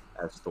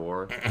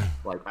Thor.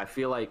 Like, I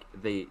feel like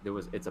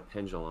it's a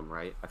pendulum,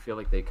 right? I feel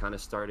like they kind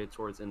of started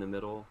towards in the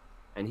middle.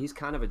 And he's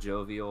kind of a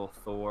jovial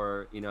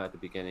Thor, at the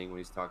beginning when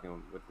he's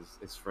talking with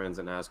his friends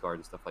in Asgard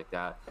and stuff like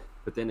that.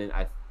 But then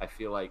I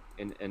feel like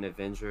in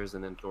Avengers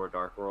and then Thor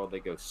Dark World, they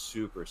go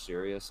super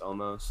serious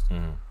almost.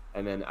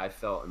 And then I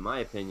felt, in my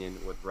opinion,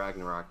 with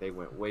Ragnarok, they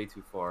went way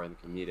too far in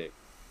the comedic,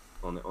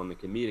 on the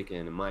comedic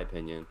end, in my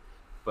opinion.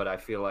 But I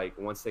feel like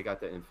once they got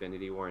the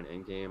Infinity War and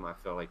Endgame, I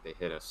feel like they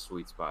hit a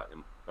sweet spot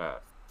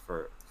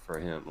for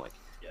him. Like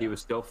he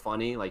was still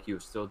funny, like he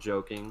was still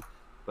joking,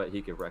 but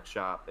he could wreck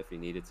shop if he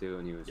needed to,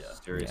 and he was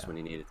serious when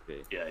he needed to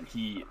be. Yeah, and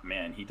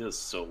he does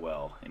so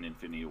well in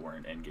Infinity War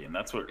and Endgame.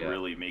 That's what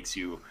really makes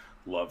you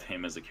love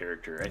him as a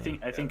character. I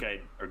think I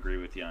agree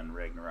with you on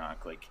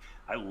Ragnarok. Like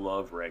I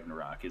love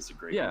Ragnarok. It's a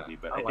great movie,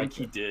 but I think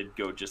he did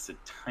go just a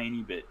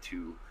tiny bit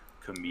too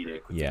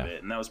comedic with the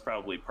bit, and that was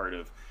probably part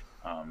of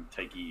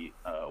Taika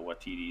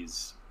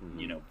Waititi's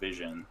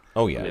vision.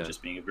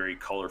 Just being a very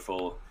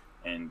colorful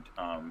and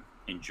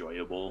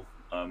enjoyable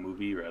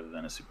movie rather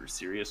than a super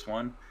serious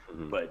one.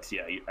 But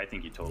yeah, I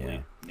think you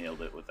totally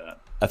nailed it with that.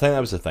 I think that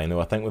was the thing though.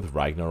 I think with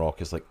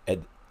Ragnarok is like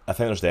I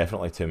think there's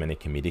definitely too many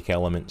comedic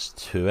elements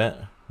to it.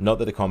 Not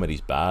that the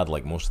comedy's bad,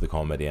 like most of the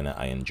comedy in it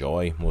I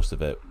enjoy. Most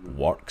of it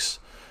works.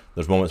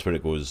 There's moments where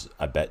it goes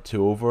a bit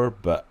too over,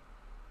 but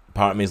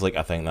part of me is like,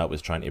 I think that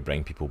was trying to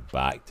bring people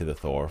back to the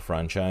Thor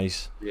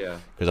franchise. Yeah.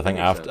 Because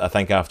I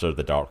think after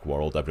the Dark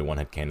World, everyone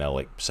had kind of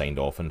like signed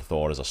off on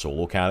Thor as a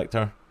solo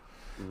character.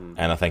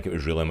 And I think it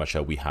was really much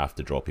a we have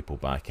to draw people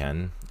back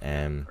in.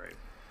 Right.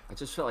 I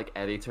just felt like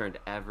Eddie turned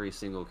every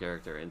single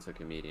character into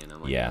comedian.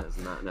 I'm like, that is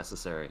not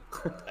necessary.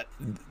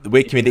 The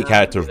way comedic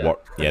characters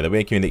work, the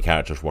way comedic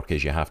characters work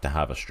is you have to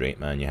have a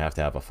straight man, you have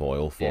to have a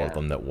foil for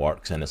them that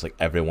works, and it's like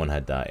everyone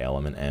had that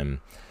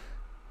element.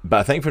 But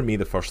I think for me,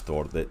 the first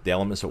Thor, the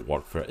elements that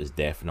work for it is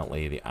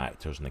definitely the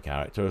actors and the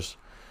characters.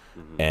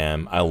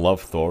 I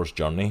love Thor's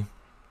journey.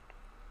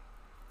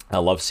 I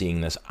love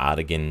seeing this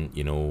arrogant,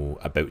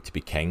 about to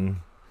be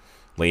king.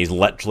 Like he's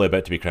literally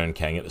about to be crowned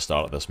king at the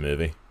start of this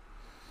movie.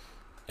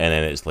 And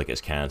then it's like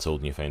it's cancelled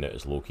and you find out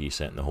it's Loki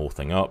setting the whole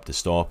thing up to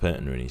stop it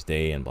and ruin his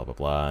day and blah blah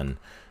blah, and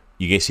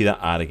you get to see that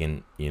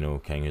arrogant,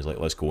 king who's like,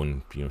 let's go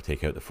and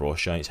take out the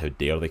frost giants, how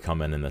dare they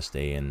come in this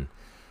day, and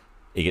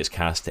he gets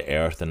cast to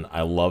earth. And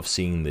I love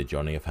seeing the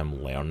journey of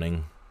him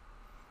learning,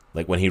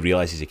 like when he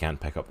realizes he can't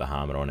pick up the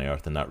hammer on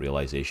earth, and that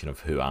realization of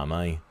who am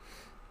I,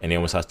 and he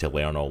almost has to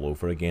learn all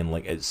over again.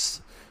 Like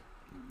it's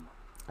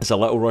a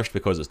little rushed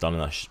because it's done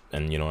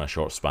in a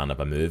short span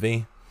of a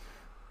movie.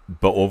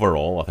 But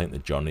overall, I think the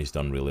journey's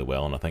done really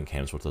well, and I think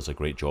Hemsworth does a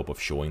great job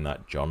of showing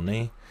that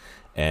journey.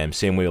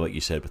 Same way, like you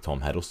said, with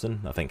Tom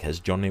Hiddleston, I think his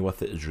journey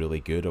with it is really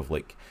good.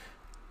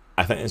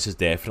 I think this is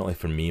definitely,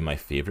 for me, my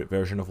favourite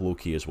version of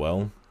Loki as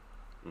well.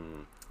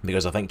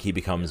 Because I think he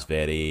becomes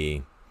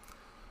very...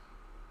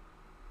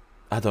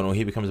 I don't know,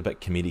 he becomes a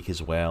bit comedic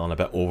as well, and a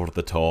bit over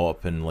the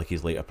top in like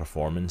his later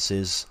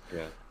performances.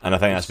 Yeah. And I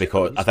think that's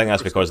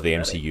because the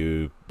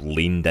MCU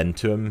leaned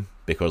into him,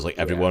 because like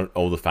everyone,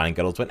 all the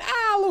fangirls went,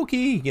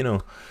 Loki,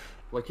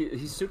 Like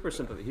he's super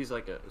sympathetic. He's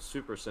like a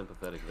super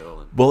sympathetic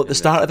villain. Well, at the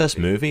start of this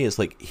movie, it's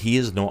like he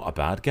is not a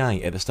bad guy.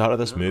 At the start of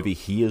this movie,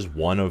 he is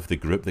one of the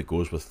group that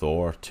goes with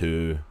Thor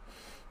to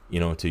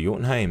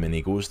Jotunheim, and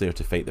he goes there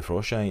to fight the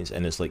Frost Giants,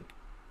 and it's like,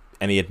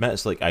 and he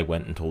admits, like, I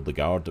went and told the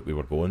guard that we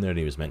were going there, and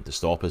he was meant to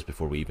stop us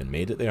before we even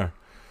made it there.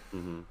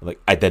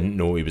 Like, I didn't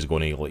know he was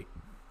going to, like,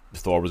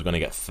 Thor was going to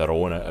get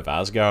thrown out of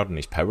Asgard and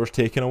his powers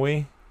taken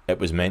away. It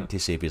was meant to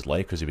save his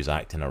life because he was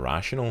acting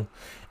irrational.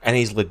 And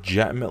he's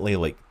legitimately,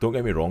 like, don't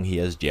get me wrong, he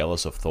is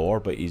jealous of Thor,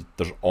 but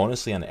there's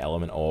honestly an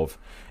element of,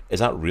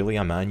 is that really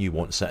a man you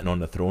want sitting on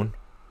the throne?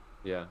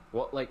 Yeah.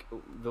 Well, like,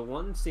 the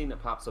one scene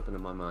that pops up into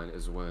my mind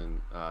is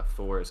when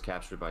Thor is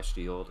captured by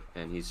S.H.I.E.L.D.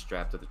 and he's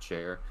strapped to the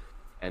chair.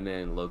 And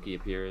then Loki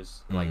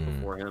appears, like,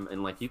 before him.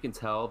 And, like, you can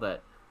tell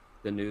that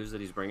the news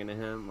that he's bringing to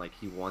him, like,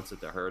 he wants it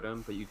to hurt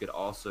him. But you could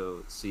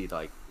also see,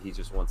 like, he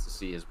just wants to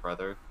see his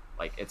brother.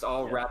 Like, it's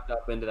all wrapped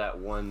up into that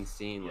one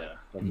scene. Like,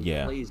 and he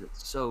plays it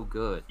so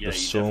good. Yeah,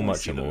 there's so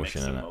much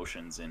emotion in it.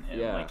 Emotions in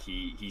him. Yeah. Like,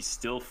 he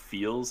still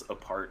feels a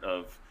part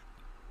of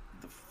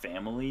the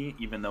family,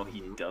 even though he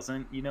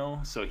doesn't,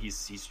 So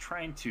he's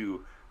trying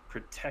to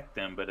protect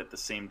them, but at the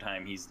same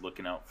time, he's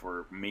looking out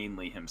for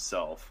mainly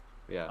himself.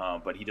 Yeah.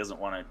 But he doesn't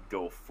want to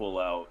go full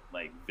out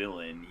like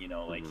villain,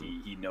 like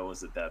he knows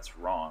that that's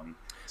wrong.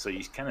 So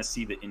you kind of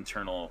see the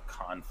internal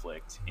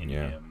conflict in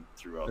him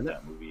throughout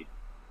that movie.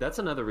 That's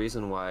another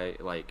reason why,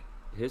 like,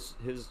 his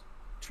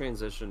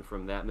transition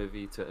from that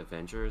movie to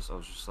Avengers, I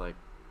was just like,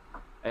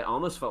 it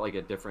almost felt like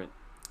a different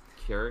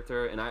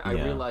character. And I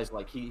realized,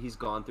 like, he's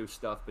gone through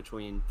stuff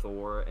between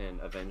Thor and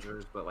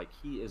Avengers, but like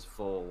he is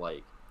full,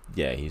 like,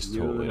 he's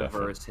totally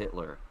universe different.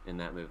 Hitler in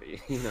that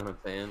movie. You know what I'm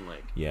saying?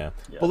 Like,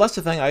 well, that's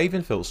the thing. I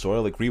even felt sorry,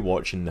 like,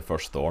 rewatching the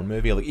first Thor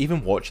movie, like,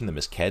 even watching them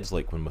as kids,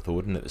 like, when with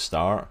Odin at the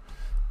start,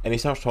 and he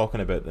starts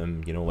talking about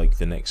them, like,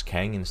 the next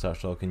king, and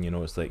starts talking,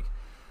 it's like,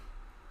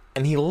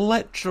 and he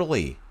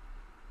literally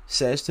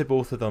says to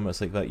both of them,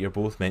 it's like that, you're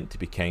both meant to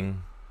be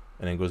king,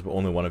 and then goes, but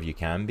only one of you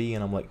can be,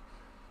 and I'm like,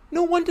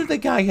 no wonder the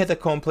guy had a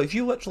complex.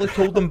 You literally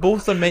told them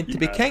both are meant to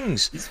be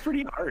kings. He's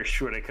pretty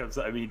harsh when it comes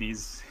to,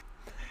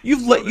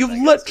 You've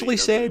literally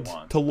said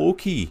to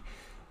Loki,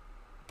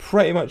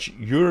 pretty much,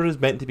 you're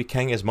meant to be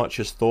king as much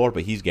as Thor,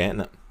 but he's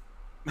getting it.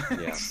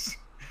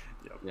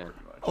 Yeah.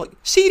 Like,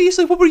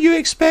 seriously, what were you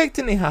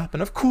expecting to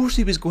happen? Of course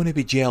he was going to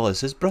be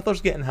jealous. His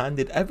brother's getting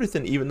handed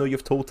everything, even though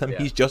you've told him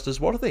he's just as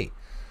worthy.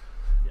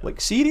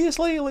 Like,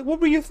 seriously? Like, what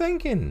were you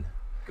thinking?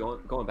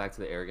 Going back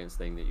to the arrogance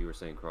thing that you were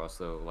saying, Cross,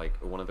 though, like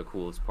one of the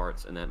coolest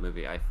parts in that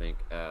movie, I think,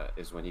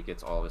 is when he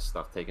gets all of his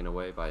stuff taken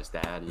away by his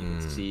dad, and you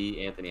can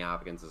see Anthony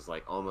Hopkins is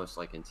like almost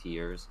like in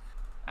tears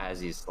as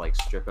he's like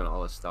stripping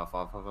all his stuff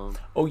off of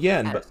him. Oh yeah,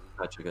 and but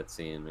such a good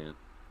scene, man.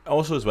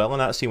 Also, as well in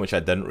that scene, which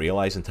I didn't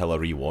realize until I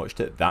rewatched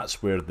it,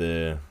 that's where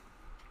the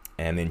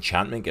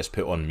enchantment gets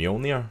put on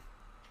Mjolnir.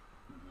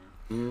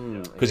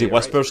 Because he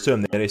whispers to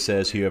him there, he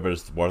says,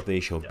 "Whoever's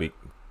worthy shall be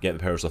get the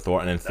powers of Thor,"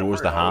 and then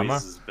throws the hammer.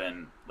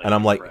 And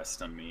I'm like,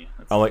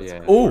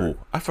 oh,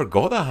 I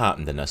forgot that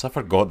happened in this. I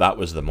forgot that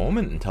was the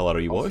moment until I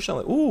rewatched it. I'm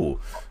like, oh.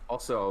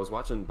 Also, I was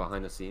watching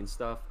behind the scenes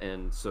stuff,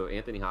 and so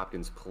Anthony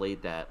Hopkins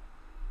played that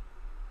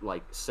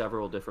like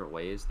several different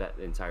ways, that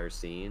entire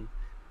scene,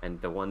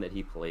 and the one that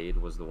he played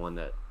was the one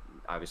that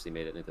obviously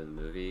made it into the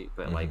movie.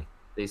 But like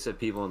they said,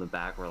 people in the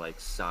back were like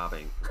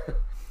sobbing.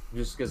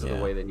 Just because of the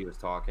way that he was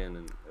talking,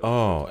 and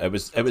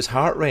it was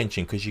heart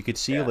wrenching because you could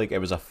see like it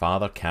was a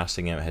father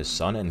casting out his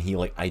son, and he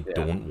like, I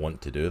don't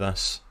want to do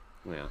this.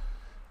 Yeah.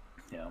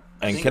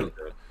 And can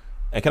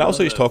I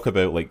also just talk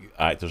about like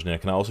actors now?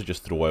 Can I also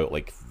just throw out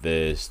like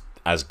the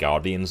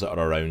Asgardians that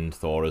are around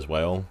Thor as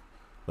well,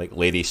 like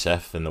Lady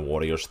Sif and the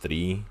Warriors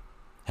 3,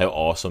 how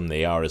awesome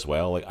they are as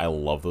well. Like I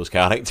love those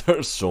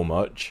characters so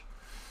much.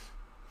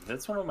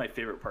 That's one of my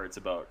favorite parts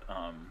about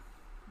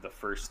the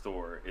first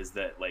Thor is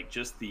that like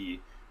just the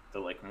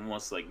like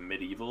almost like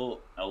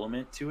medieval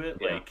element to it.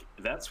 Like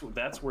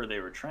that's where they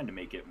were trying to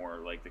make it more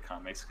like the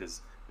comics, because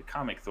the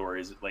comic Thor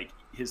is like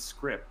his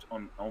script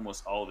on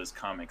almost all of his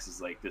comics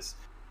is like this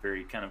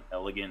very kind of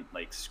elegant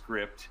like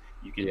script.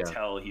 You can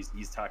tell he's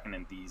talking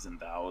in these and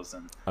thous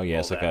and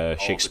it's like a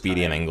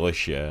Shakespearean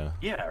English.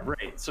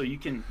 Right. So you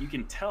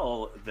can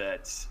tell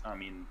that, I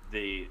mean,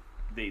 they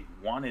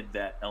wanted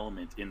that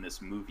element in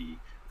this movie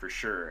for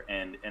sure,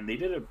 and they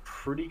did a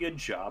pretty good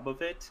job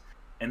of it.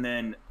 And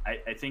then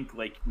I think,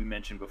 like we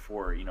mentioned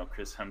before, you know,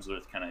 Chris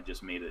Hemsworth kind of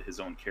just made it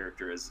his own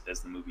character as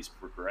the movies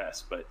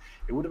progress. But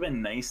it would have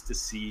been nice to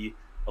see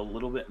a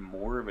little bit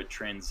more of a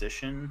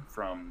transition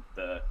from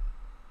the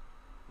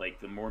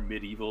more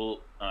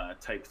medieval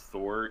type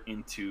Thor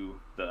into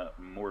the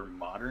more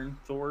modern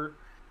Thor.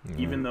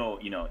 Even though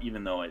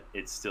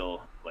it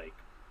still like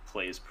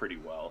plays pretty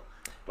well.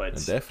 But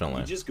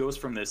definitely, he just goes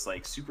from this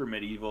like super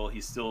medieval.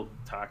 He's still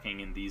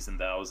talking in these and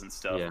thous and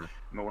stuff. Yeah.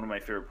 One of my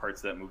favorite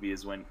parts of that movie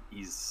is when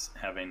he's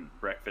having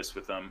breakfast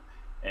with them,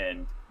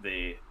 and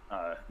he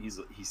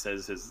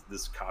says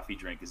this coffee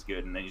drink is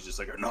good, and then he's just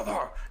like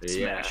another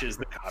smashes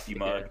the coffee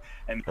mug,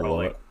 and they're all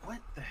like, "What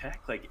the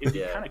heck?" Like it'd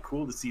be kind of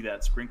cool to see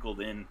that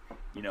sprinkled in,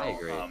 you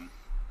know,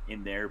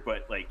 in there.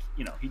 But like,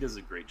 you know, he does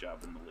a great job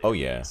in the later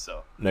movies,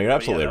 so no, you're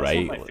absolutely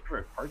right. One of my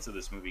favorite parts of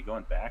this movie,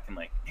 going back and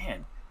like,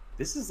 man,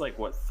 this is like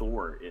what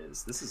Thor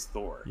is. This is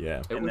Thor.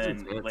 Yeah. And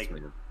then like,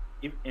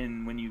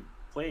 and when you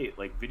play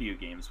like video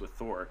games with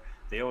Thor,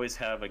 they always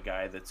have a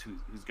guy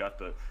who's got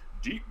the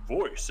deep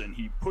voice, and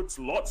he puts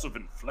lots of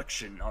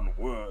inflection on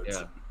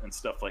words and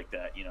stuff like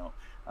that. You know,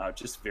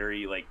 just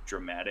very like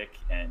dramatic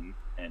and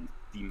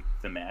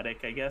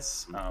thematic, I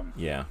guess.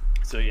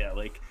 So yeah,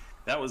 like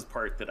that was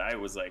part that I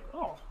was like,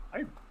 oh,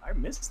 I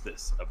missed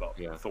this about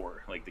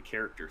Thor, like the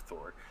character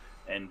Thor.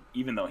 And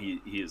even though he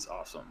is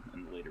awesome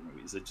in the later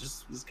movies, it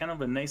just was kind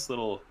of a nice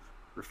little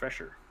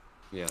refresher.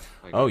 Yeah.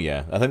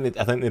 I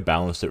think they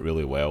balanced it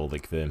really well,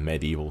 like the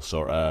medieval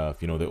sort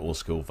of, you know, the old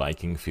school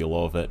Viking feel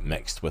of it,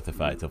 mixed with the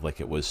fact of like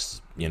it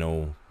was, you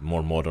know,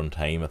 more modern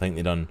time. I think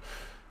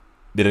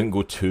they didn't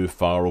go too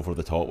far over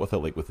the top with it,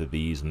 like with the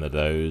these and the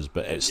thous,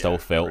 but it still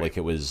felt like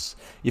it was.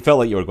 You felt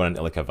like you were going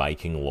into like a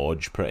Viking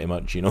lodge, pretty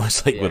much. You know,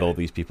 it's like with all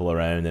these people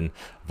around, and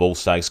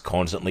Volstag's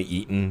constantly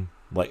eating.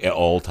 Like at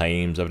all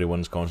times,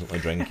 everyone's constantly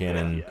drinking,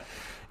 and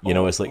you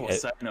know, it's like.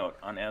 Side note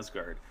on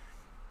Asgard,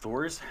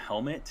 Thor's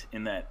helmet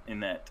in that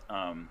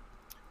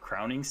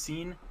crowning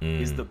scene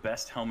is the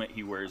best helmet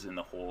he wears in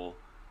the whole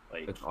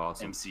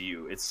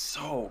MCU. It's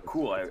so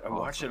cool. I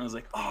watched it and I was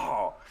like,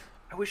 oh,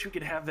 I wish we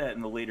could have that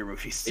in the later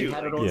movies too. He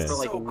had it on for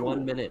like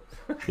 1 minute.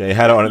 Yeah, he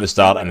had it on at the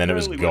start and then it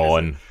was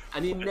gone.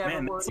 And he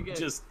never wore it again.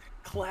 Just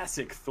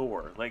classic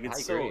Thor. Like it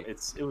was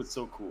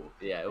so cool.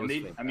 Yeah, it was.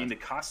 I mean, the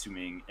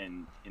costuming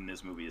in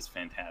this movie is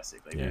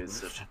fantastic. Like it is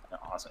such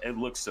awesome. It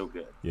looks so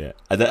good. Yeah,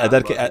 I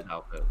did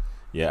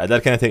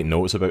kind of take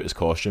notes about his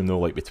costume though,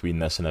 like between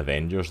this and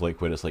Avengers,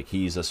 like where it's like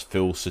he's this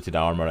full suited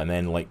armor, and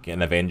then like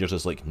in Avengers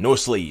it's like no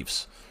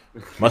sleeves.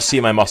 Must see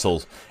my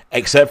muscles.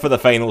 Except for the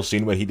final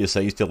scene where he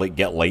decides to like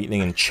get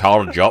lightning and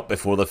charge up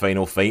before the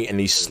final fight, and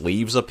these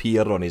sleeves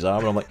appear on his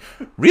armor. I'm like,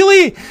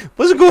 really?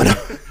 What's going on?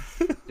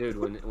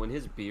 Dude, when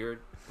his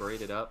beard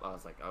braided up, I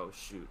was like, oh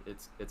shoot,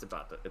 it's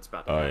about to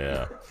oh happen.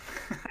 Yeah.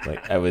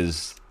 Like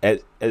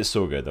it's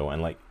so good though,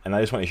 and I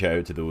just want to shout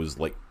out to those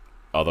like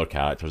other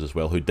characters as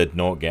well who did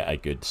not get a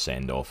good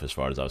send off as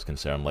far as I was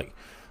concerned. Like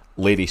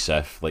Lady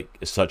Sif, like,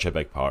 is such a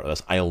big part of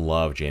this. I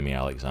love Jamie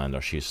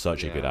Alexander. She's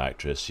such a good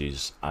actress.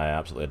 I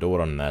absolutely adore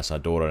her in this. I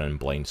adore her in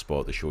Blind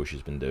Spot, the show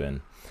she's been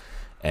doing.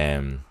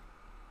 But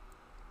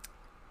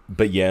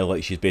yeah,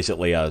 like she's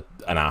basically an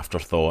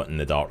afterthought in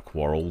the Dark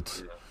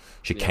World.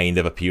 She kind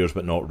of appears,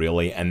 but not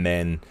really. And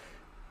then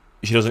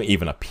she doesn't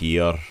even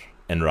appear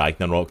in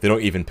Ragnarok. They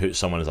don't even put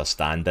someone as a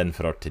stand-in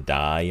for her to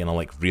die. And I'm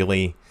like,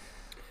 really?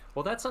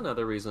 Well, that's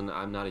another reason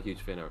I'm not a huge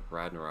fan of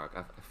Ragnarok.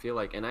 I feel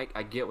like, and I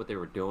get what they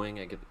were doing.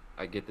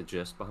 I get the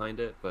gist behind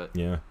it, but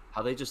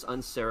how they just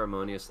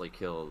unceremoniously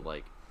killed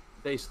like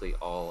basically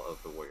all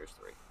of the Warriors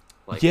 3.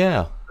 Like,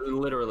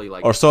 literally,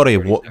 like. Or sorry,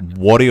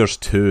 Warriors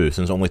 2,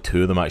 since only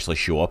 2 of them actually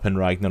show up in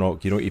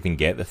Ragnarok. You don't even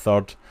get the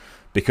third.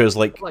 Because,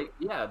 like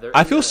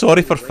I feel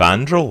sorry for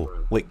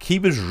Fandral. Like, he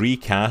was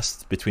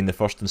recast between the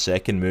first and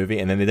second movie,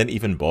 and then they didn't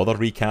even bother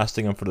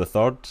recasting him for the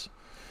third.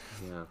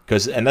 Yeah.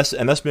 Because in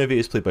this movie,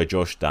 he's played by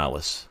Josh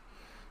Dallas,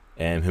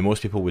 who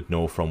most people would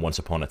know from Once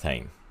Upon a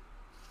Time,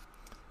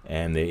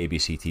 and the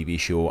ABC TV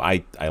show.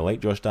 I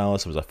like Josh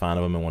Dallas. I was a fan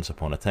of him in Once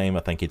Upon a Time.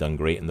 I think he done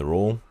great in the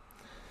role.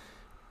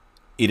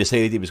 He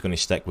decided he was going to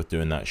stick with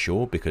doing that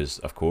show because,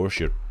 of course,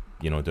 you're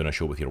doing a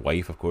show with your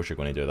wife. Of course, you're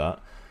going to do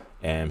that.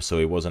 So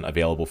he wasn't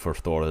available for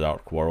Thor: The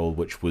Dark World,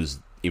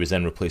 he was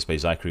then replaced by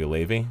Zachary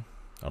Levi,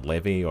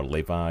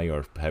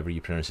 or however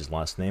you pronounce his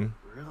last name.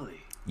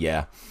 Really?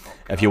 Yeah. Oh,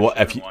 if you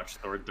watched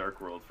Thor: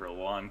 Dark World for a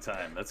long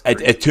time, that's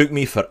crazy. It took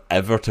me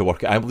forever to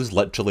work. I was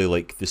literally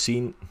like the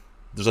scene.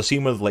 There's a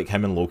scene with like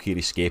him and Loki are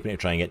escaping to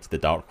try and get to the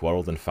Dark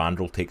World, and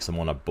Fandral takes them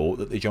on a boat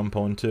that they jump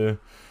onto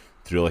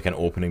through like an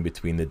opening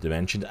between the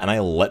dimensions, and I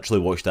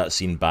literally watched that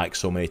scene back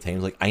so many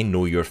times. Like, I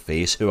know your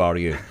face. Who are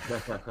you?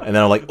 And then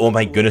I'm like, oh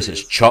my goodness,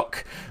 it's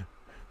Chuck.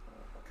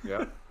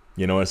 Yeah.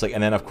 It's like,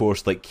 and then of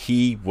course, like,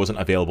 he wasn't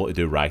available to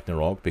do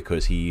Ragnarok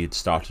because he had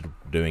started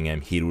doing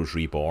Heroes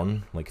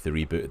Reborn, like the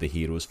reboot of the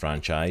Heroes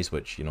franchise,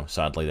 which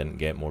sadly didn't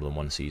get more than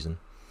one season.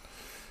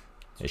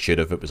 It should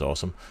have. It was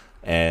awesome.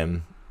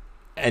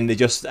 And they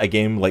just,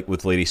 again, like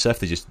with Lady Sif,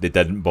 they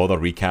didn't bother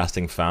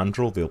recasting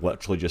Fandral. They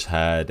literally just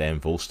had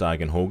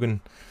Volstagg and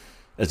Hogan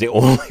as the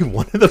only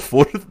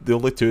the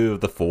only 2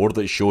 of the 4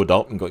 that showed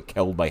up and got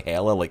killed by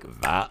Hela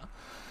like that.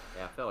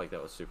 Yeah, I felt like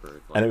that was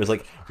super. And it was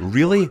like,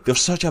 really? They're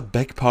such a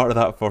big part of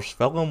that first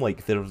film.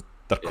 Like, they're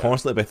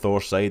constantly by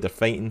Thor's side. They're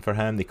fighting for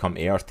him. They come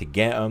to Earth to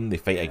get him. They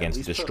fight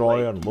against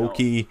Destroyer and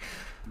Loki.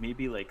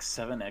 Maybe like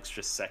 7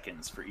 extra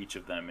seconds for each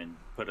of them, and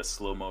put a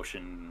slow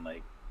motion,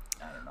 like,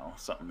 I don't know,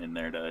 something in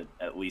there to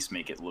at least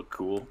make it look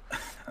cool.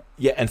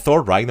 Yeah, and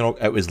Thor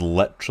Ragnarok, it was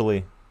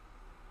literally...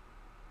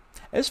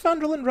 Is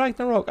Fandral in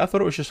Ragnarok? I thought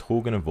it was just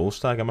Hogan and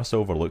Volstagg. I must have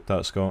overlooked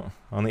that, Scott.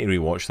 I'll need to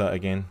rewatch that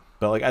again.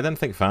 But like, I didn't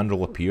think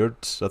Fandral appeared.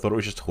 I thought it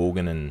was just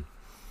Hogan and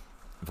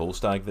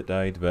Volstagg that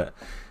died. But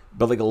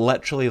like,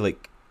 literally,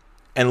 like...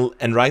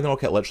 In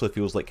Ragnarok, it literally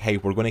feels like, hey,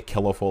 we're going to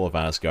kill off all of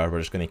Asgard.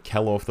 We're just going to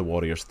kill off the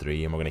Warriors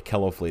 3, and we're going to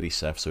kill off Lady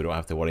Sif, so we don't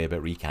have to worry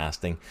about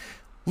recasting.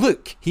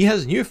 Look, he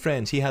has new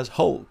friends. He has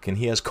Hulk, and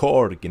he has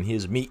Korg, and he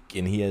has Meek,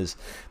 and he has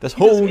this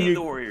whole new...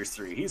 the Warriors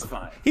 3. He's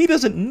fine. He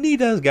doesn't need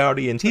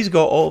Asgardians. He's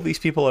got all these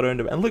people around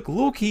him. And look,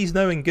 Loki's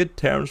now in good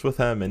terms with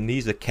him, and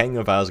he's the king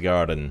of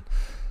Asgard. And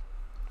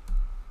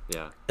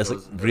yeah, it's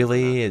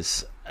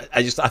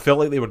I felt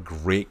like they were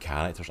great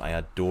characters. I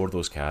adore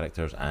those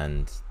characters,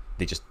 and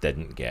they just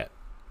didn't get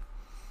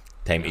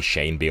time to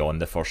shine beyond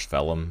the first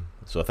film.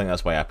 So I think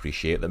that's why I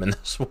appreciate them in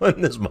this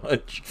one as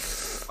much.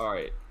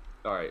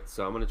 All right,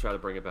 so I'm going to try to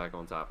bring it back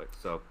on topic.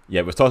 So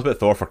yeah, we've talked about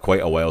Thor for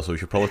quite a while, so we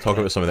should probably talk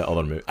about some of the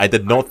other movies. I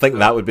did not think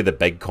that would be the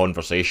big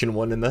conversation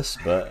one in this,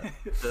 but...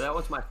 So that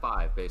was my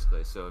 5,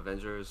 basically. So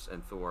Avengers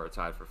and Thor are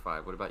tied for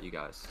 5. What about you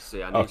guys?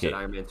 See, I know you said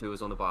Iron Man 2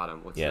 is on the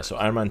bottom. What's next? So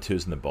Iron Man 2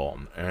 is in the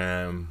bottom.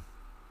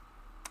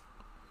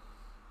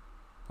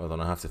 Hold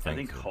on, I have to think. I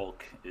think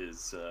Hulk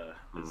is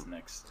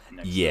next.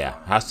 Yeah,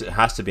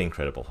 has to be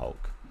Incredible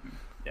Hulk.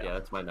 Yeah,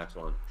 that's my next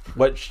one.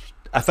 Which,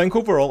 I think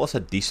overall it's a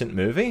decent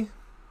movie.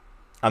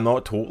 I'm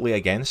not totally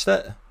against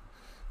it.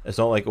 It's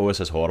not like, oh, this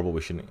is horrible, we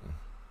shouldn't...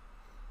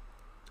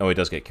 Oh, he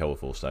does get killed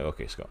with Volstagg.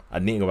 Okay, Scott.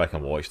 I'd need to go back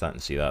and watch that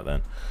and see that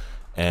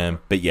then.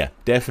 But yeah,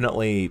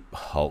 definitely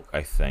Hulk,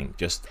 I think.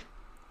 Just...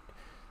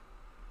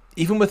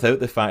 Even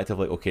without the fact of,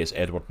 like, okay, it's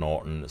Edward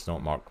Norton, it's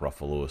not Mark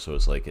Ruffalo, so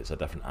it's like, it's a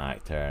different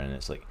actor, and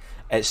it's like...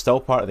 It's still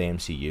part of the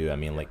MCU. I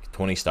mean, like,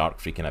 Tony Stark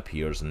freaking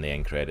appears in the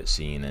end credit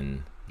scene,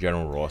 and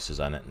General Ross is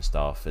in it and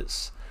stuff.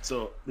 It's...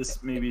 So,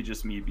 this may be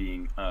just me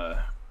being...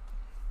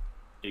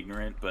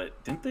 ignorant,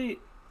 but didn't they,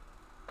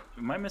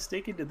 am I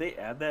mistaken, did they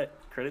add that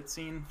credit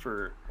scene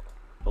for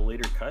a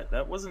later cut?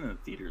 That wasn't in the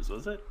theaters,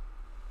 was it?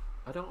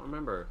 I don't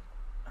remember.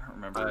 I don't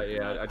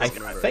remember. I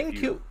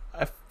think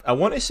I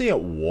want to say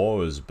it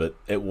was, but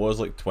it was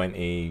like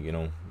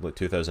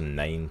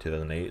 2009,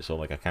 2008, so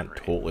like I can't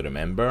totally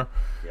remember.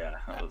 Yeah,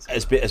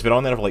 it's been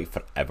on there for like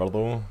forever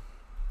though.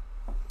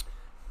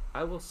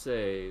 I will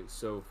say,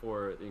 so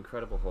for The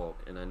Incredible Hulk,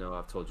 and I know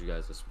I've told you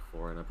guys this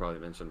before, and I probably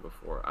mentioned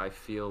before, I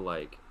feel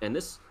like, and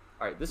this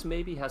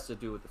maybe has to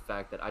do with the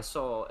fact that I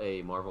saw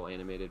a Marvel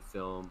animated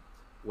film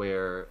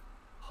where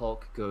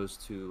Hulk goes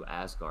to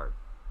Asgard,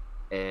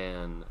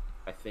 and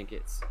I think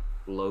it's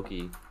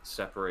Loki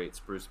separates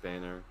Bruce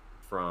Banner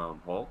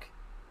from Hulk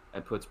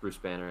and puts Bruce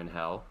Banner in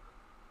hell,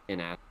 in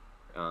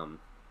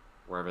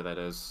wherever that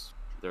is,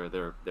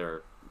 their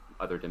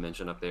other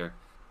dimension up there.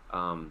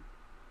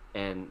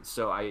 And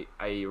so I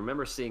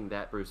remember seeing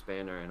that Bruce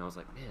Banner, and I was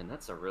like, man,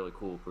 that's a really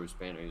cool Bruce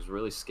Banner. He was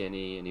really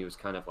skinny, and he was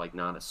kind of like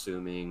not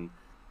assuming.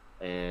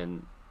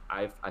 And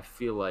I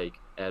feel like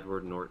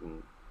Edward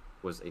Norton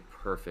was a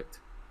perfect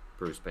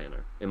Bruce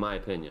Banner, in my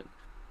opinion.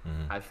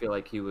 I feel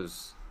like he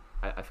was.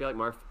 I feel like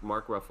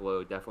Mark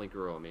Ruffalo definitely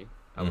grew on me.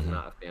 I was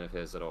not a fan of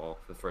his at all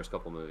for the first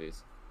couple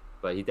movies,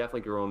 but he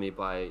definitely grew on me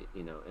by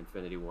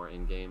Infinity War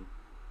Endgame.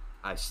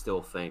 I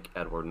still think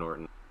Edward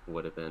Norton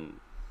would have been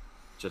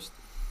just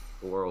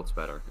worlds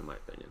better, in my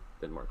opinion,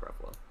 than Mark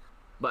Ruffalo.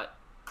 But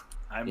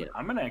I'm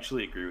gonna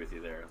actually agree with you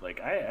there.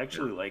 Like, I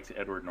actually liked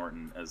Edward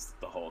Norton as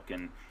the Hulk,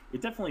 and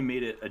it definitely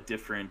made it a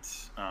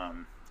different.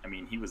 I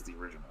mean, he was the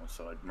original,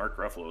 so Mark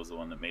Ruffalo was the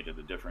one that made it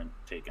a different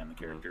take on the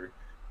character.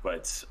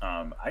 But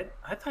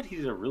I thought he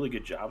did a really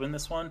good job in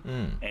this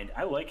one, and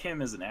I like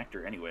him as an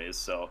actor, anyways.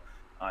 So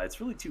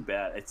it's really too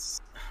bad.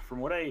 It's from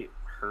what I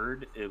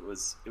heard, it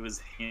was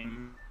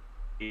him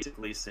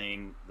basically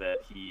saying that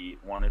he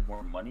wanted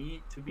more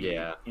money to be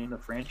in the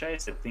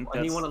franchise. I think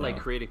he wanted like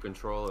creative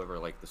control over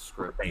like the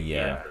script.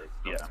 Yeah,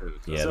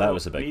 so that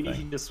was a big maybe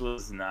thing. he just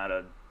was not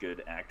a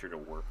good actor to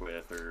work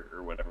with,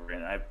 or whatever.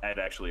 And I'd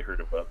actually heard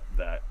about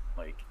that,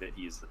 like that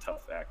he's a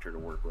tough actor to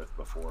work with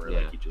before.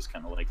 Like he just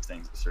kind of likes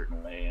things a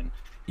certain way, and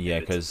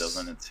because it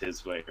doesn't, it's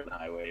his way or the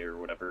highway or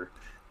whatever.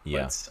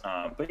 Yeah,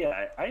 but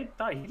yeah, I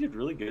thought he did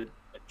really good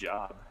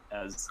job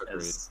as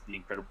the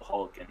Incredible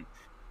Hulk, and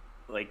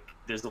like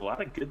there's a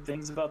lot of good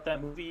things about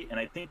that movie, and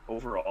I think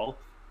overall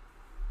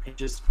it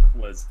just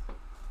was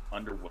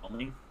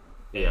underwhelming.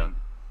 And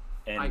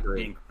the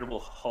Incredible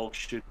Hulk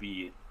should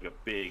be like a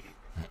big,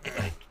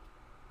 like,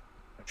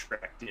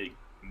 attractive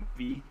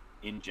movie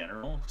in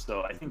general.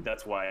 So I think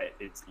that's why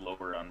it's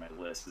lower on my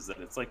list, is that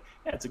it's like,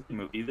 yeah, it's a good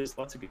movie, there's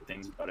lots of good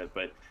things about it,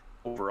 but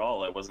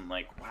overall I wasn't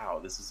like, wow,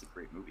 this is a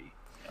great movie.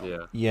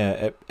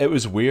 It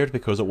was weird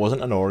because it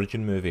wasn't an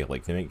origin movie.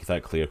 Like, they make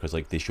that clear, because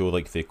like they show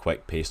like the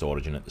quick paced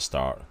origin at the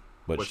start,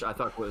 which I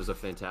thought was a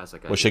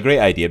fantastic idea. Which is a great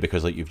idea,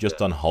 because like you've just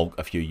done Hulk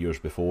a few years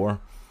before.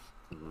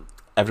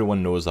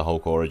 Everyone knows the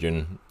Hulk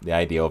origin, the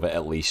idea of it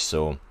at least,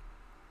 so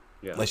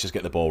let's just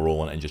get the ball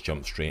rolling and just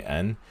jump straight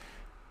in.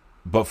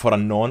 But for a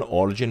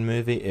non-origin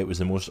movie, it was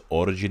the most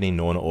origin-y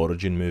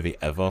non-origin movie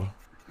ever.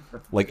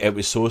 Like, it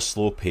was so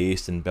slow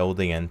paced and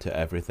building into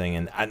everything,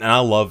 and I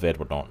love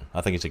Edward Norton.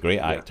 I think he's a great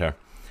actor.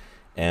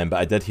 But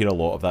I did hear a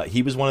lot of that.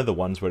 He was one of the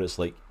ones where it's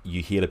like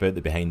you hear about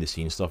the behind the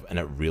scenes stuff, and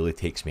it really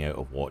takes me out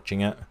of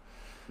watching it,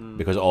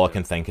 because all I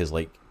can think is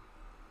like,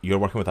 you're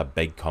working with a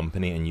big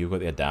company and you've got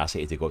the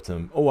audacity to go to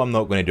them, oh, I'm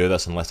not going to do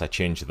this unless I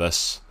change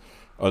this,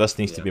 or this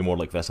needs to be more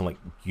like this. I'm like,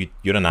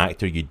 you're an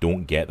actor, you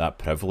don't get that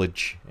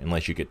privilege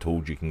unless you get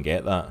told you can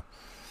get that.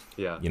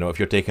 If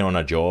you're taking on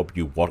a job,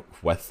 you work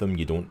with them,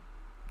 you don't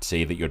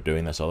say that you're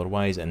doing this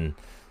otherwise. And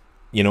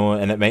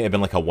and it might have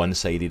been like a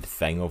one-sided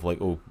thing of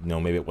like, oh,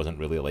 maybe it wasn't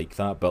really like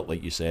that, but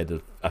like you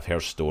said, I've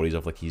heard stories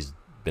of like he's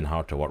been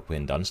hard to work with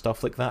and done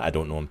stuff like that. I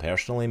don't know him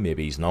personally,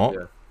 maybe he's not,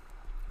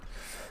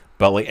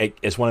 but like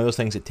it's one of those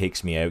things that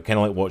takes me out, kind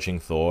of like watching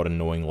Thor and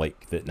knowing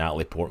like that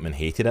Natalie Portman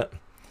hated it.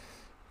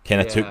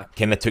 Kind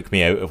of took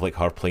me out of like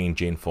her playing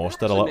Jane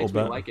Foster a little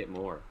bit. Me like it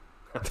more.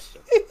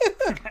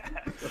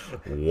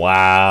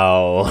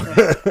 Wow.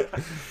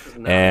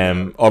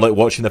 Or like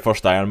watching the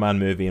first Iron Man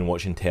movie and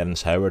watching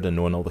Terrence Howard and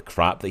knowing all the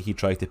crap that he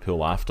tried to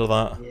pull after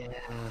that.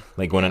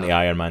 Like going into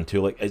Iron Man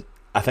 2, like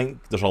I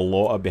think there's a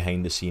lot of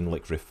behind the scene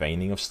like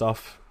refining of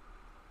stuff.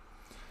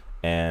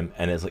 And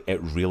it's like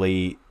it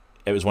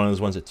was one of those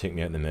ones that took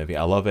me out of the movie.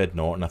 I love Ed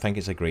Norton. I think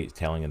it's a great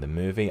telling of the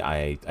movie.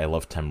 I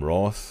love Tim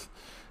Roth,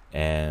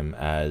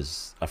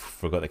 as I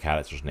forgot the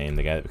character's name,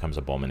 the guy that becomes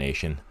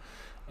Abomination.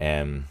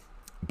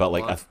 But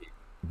like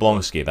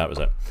Blonsky, that was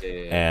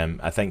it.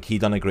 I think he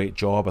done a great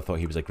job. I thought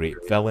he was a great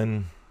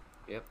villain.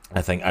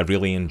 I think I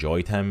really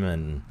enjoyed him,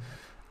 and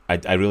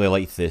I really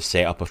liked the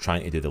setup of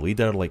trying to do the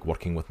leader, like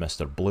working with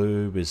Mr.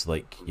 Blue was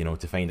like,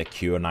 to find a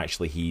cure, and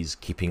actually he's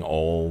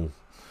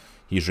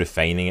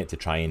refining it to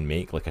try and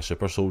make like a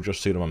super soldier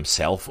serum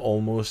himself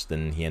almost,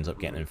 and he ends up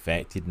getting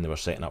infected, and they were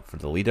setting up for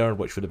the leader,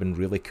 which would have been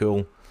really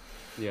cool.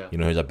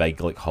 Who's a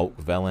big like Hulk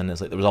villain.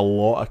 It's like there was a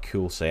lot of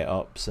cool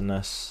setups in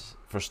this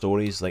for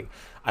stories. Like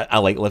I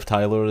like Liv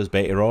Tyler as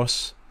Betty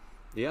Ross.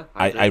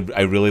 I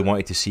really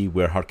wanted to see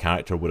where her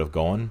character would have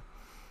gone.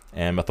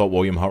 I thought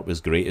William Hurt was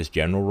great as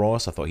General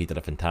Ross. I thought he did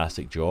a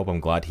fantastic job. I'm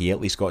glad he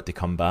at least got to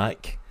come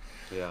back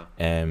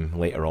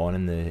later on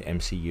in the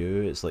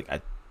MCU. It's like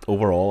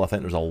overall I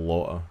think there's a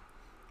lot of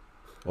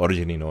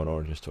origin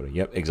non-origin story.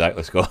 Yep,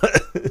 exactly, Scott.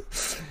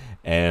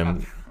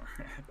 I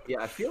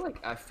feel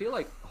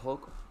like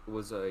Hulk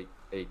was a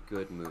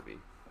good movie.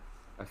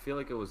 I feel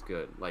like it was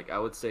good. Like I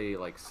would say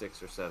like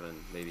 6 or 7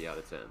 maybe out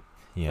of 10.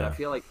 But I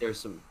feel like there's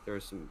some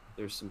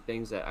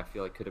things that I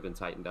feel like could have been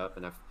tightened up,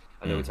 and I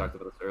know we talked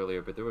about this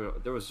earlier, but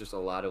there was just a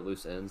lot of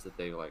loose ends that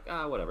they were like,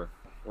 whatever,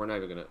 we're not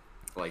even gonna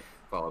like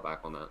follow back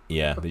on that.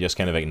 Yeah, they just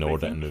kind of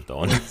ignored it and moved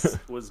on.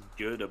 was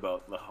good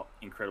about the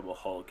Incredible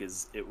Hulk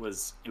is it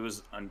was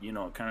you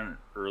know, kind of an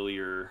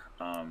earlier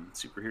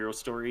superhero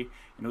story,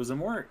 and it was a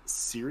more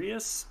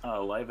serious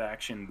live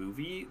action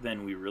movie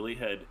than we really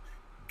had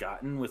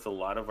gotten with a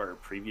lot of our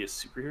previous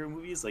superhero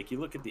movies. Like you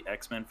look at the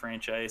X-Men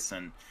franchise,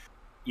 and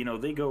you know,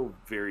 they go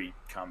very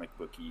comic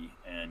booky,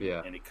 and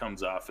it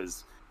comes off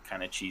as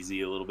kind of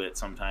cheesy a little bit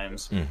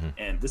sometimes.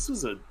 And this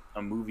was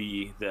a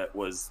movie that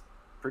was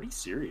pretty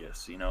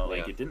serious, you know,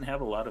 like it didn't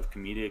have a lot of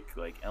comedic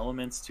like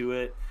elements to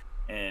it,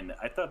 and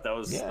I thought that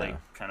was like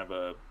kind of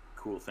a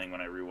cool thing when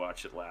I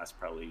rewatched it last.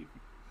 Probably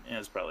it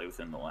was probably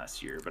within the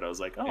last year, but I was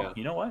like, oh,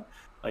 you know what,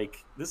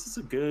 like this is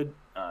a good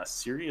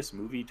serious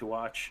movie to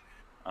watch,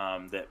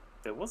 that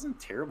wasn't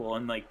terrible.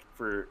 And like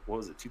for what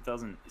was it,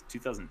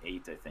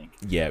 2008 I think.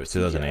 Yeah, it was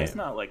 2008. Yeah, it's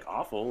not like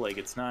awful, like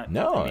it's not,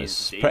 no,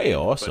 it's pretty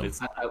awesome,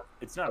 but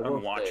it's not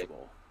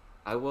unwatchable.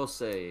 I will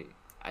say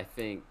I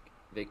think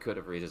they could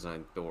have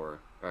redesigned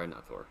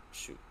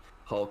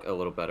Hulk a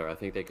little better. I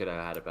think they could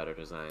have had a better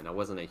design. I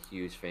wasn't a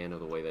huge fan of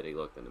the way that he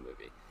looked in the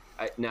movie.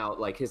 Now,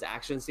 like his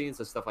action scenes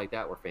and stuff like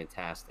that were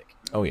fantastic.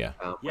 Oh yeah,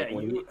 like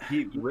when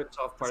he rips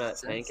off part of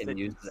that tank and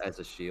uses it as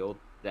a shield,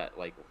 that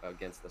like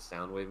against the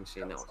sound wave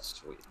machine, that was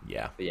sweet.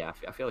 Yeah, but yeah,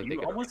 I feel like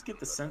you almost get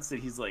the sense that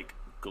he's like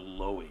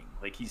glowing,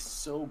 like he's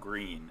so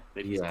green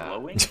that he's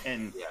glowing,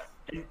 and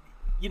and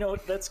you know,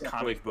 that's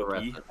comic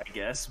booky, I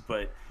guess,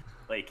 but.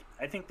 Like,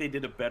 I think they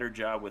did a better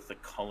job with the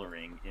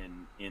coloring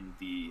in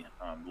the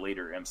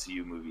later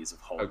MCU movies of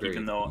Hulk. Agreed.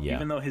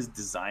 Even though his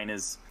design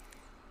is,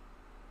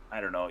 I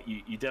don't know,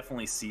 you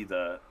definitely see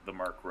the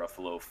Mark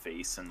Ruffalo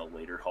face in the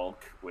later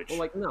Hulk, which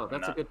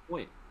a good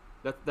point.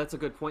 That's a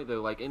good point though.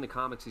 Like in the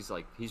comics,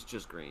 he's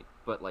just green,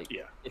 but like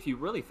if you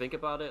really think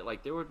about it,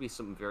 like there would be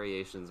some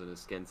variations in his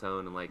skin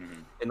tone, and like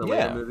in the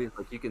later movies,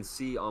 like you can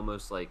see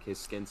almost like his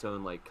skin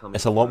tone like coming.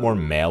 It's a lot more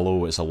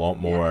mellow. It's a lot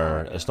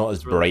more. It's not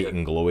as bright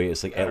and glowy.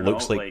 It's like it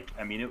looks like.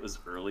 I mean, it was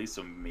early,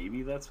 so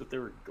maybe that's what they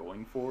were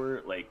going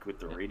for, like with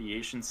the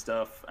radiation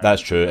stuff.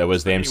 That's true. It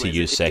was the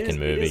MCU's second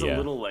movie. It is a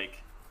little like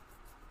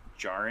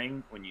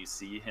jarring when you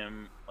see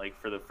him like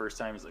for the first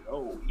time. He's like,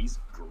 oh, he's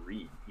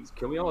green.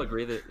 Can we all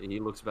agree that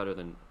he looks better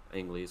than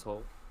Ang Lee's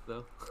Hulk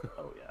though?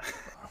 Oh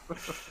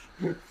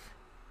yeah.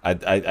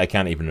 I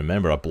can't even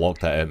remember. I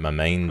blocked that out in my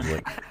mind.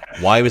 Like,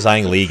 why was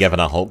Ang Lee given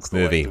a Hulk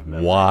movie?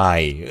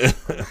 Why?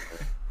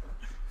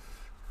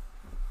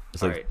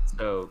 It's like,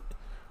 so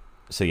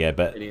yeah,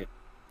 but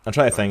I'm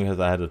trying to think, because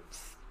I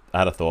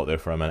had a thought there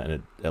for a minute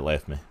and it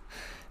left me.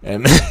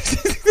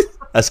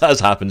 As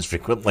happens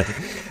frequently.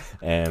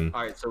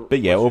 But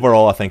yeah,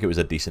 overall I think it was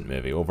a decent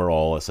movie.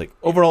 Overall it's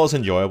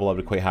enjoyable. I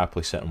would quite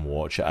happily sit and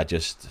watch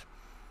it.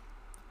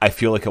 I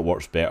feel like it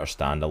works better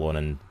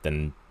standalone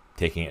than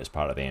taking it as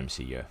part of the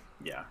MCU.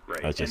 Yeah,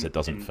 right. It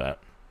doesn't fit.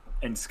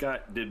 And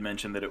Scott did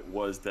mention that it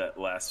was that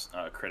last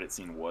credit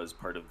scene was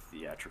part of the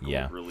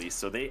theatrical release.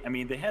 So they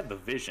had the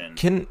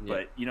vision,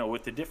 but you know,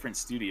 with the different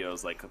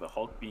studios, like the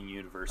Hulk being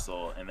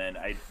Universal, and then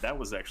that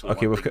was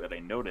actually one thing that I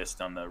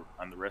noticed on the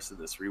rest of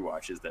this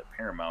rewatch is that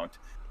Paramount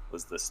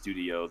was the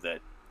studio that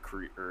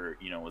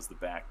was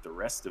the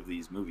rest of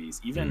these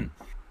movies. Even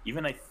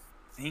I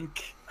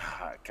think,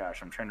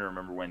 I'm trying to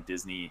remember when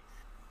Disney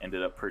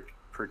ended up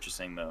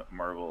purchasing the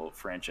Marvel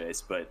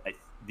franchise, but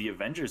the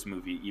Avengers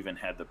movie even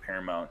had the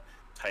Paramount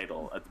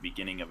title at the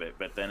beginning of it,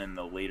 but then in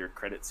the later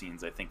credit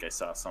scenes I think I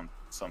saw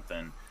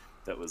something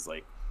that was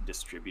like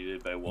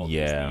distributed by Walt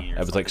Disney. It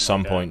was like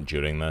some point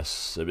during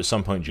this. It was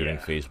some point during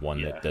phase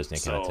 1 that Disney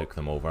kind of took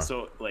them over.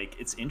 So like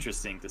it's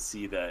interesting to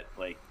see that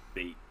like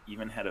they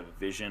even had a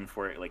vision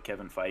for it. Like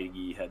Kevin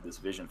Feige had this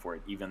vision for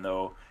it, even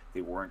though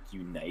they weren't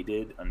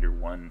united under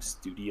one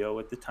studio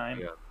at the time.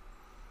 Yeah.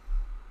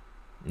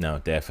 No,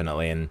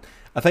 definitely, and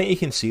I think you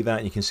can see that.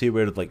 And you can see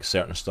where like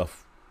certain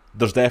stuff.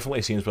 There's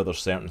definitely scenes where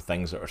there's certain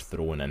things that are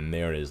thrown in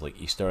there as like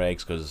Easter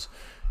eggs, because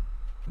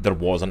there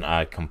wasn't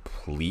a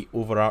complete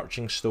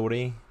overarching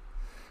story.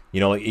 You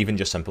know, like even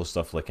just simple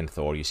stuff like in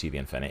Thor, you see the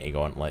Infinity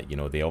Gauntlet. You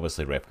know, they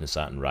obviously reference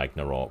that in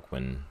Ragnarok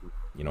when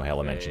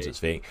Hela mentions it's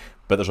fake.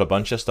 But there's a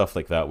bunch of stuff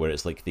like that where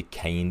it's like they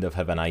kind of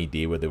have an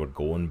idea where they were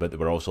going, but they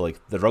were also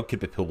like the rug could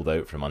be pulled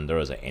out from under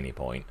us at any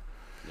point.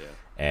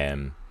 Yeah.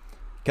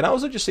 Can I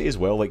also just say as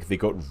well, like they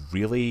got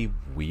really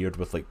weird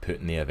with like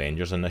putting the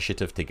Avengers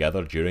Initiative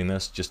together during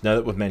this. Just now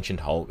that we've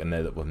mentioned Hulk and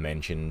now that we've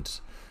mentioned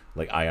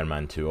like Iron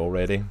Man 2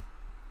 already.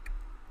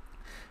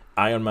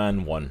 Iron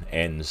Man 1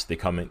 ends, they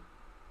come in,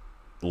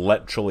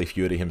 literally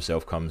Fury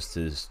himself comes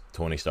to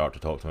Tony Stark to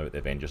talk to him about the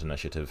Avengers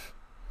Initiative.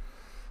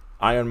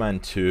 Iron Man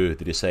 2,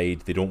 they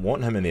decide they don't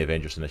want him in the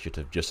Avengers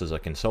Initiative just as a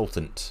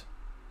consultant.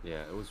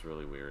 Yeah, it was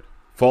really weird.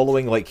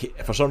 Following,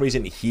 like, for some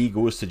reason, he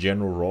goes to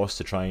General Ross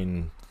to try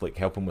and, like,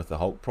 help him with the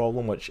Hulk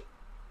problem, which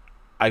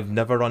I've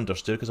never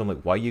understood, because I'm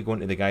like, why are you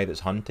going to the guy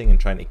that's hunting and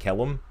trying to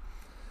kill him?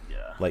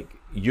 Yeah. Like,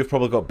 you've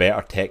probably got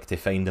better tech to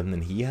find him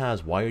than he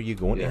has. Why are you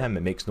going to him?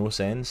 It makes no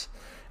sense.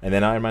 And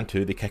then Iron Man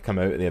 2, they kick him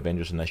out of the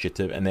Avengers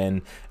Initiative, and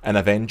then in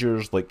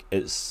Avengers, like,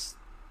 it's,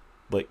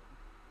 like,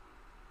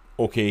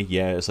 okay,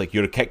 yeah, it's like,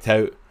 you're kicked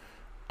out,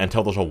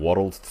 until there's a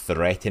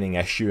world-threatening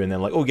issue, and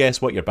then like, oh,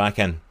 guess what, you're back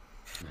in.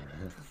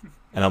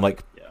 And I'm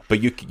like, Yeah.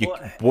 but you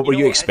Well, what were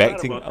you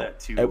expecting? I thought about that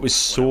too It was when I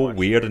so watched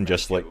weird Iron and Man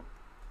just like,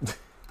 2.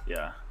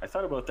 Yeah, I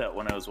thought about that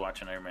when I was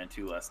watching Iron Man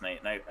 2 last night,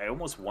 and I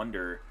almost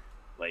wonder,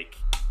 like,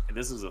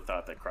 this is a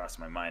thought that crossed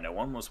my mind. I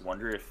almost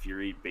wonder if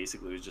Fury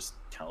basically was just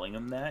telling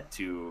him that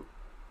to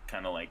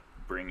kind of like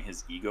bring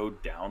his ego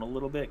down a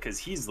little bit, because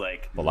he's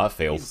like, well, that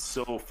failed. he's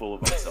so full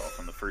of himself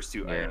in the first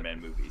two Yeah. Iron Man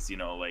movies, you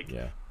know, like,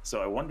 Yeah.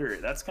 so I wonder,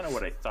 that's kind of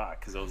what I thought,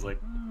 because I was like,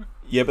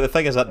 Yeah, but the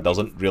thing is that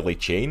doesn't really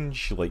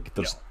change. Like,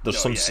 there's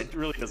some. yeah, it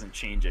really doesn't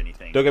change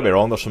anything. Don't get me but-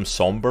 wrong. There's some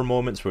somber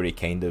moments where he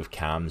kind of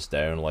calms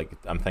down. Like,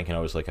 I'm thinking, I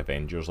was like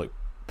Avengers. Like,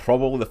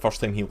 probably the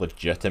first time he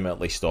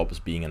legitimately stops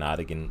being an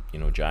arrogant,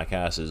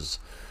 jackass is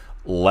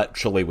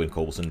literally when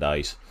Coulson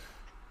dies.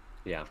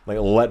 Yeah. Like,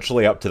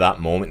 literally up to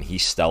that moment,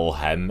 he's still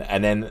him,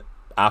 and then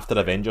after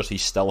Avengers,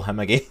 he's still him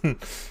again.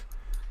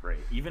 Right,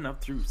 even up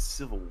through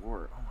Civil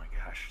War. Oh my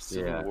gosh,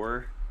 Civil Yeah.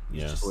 War.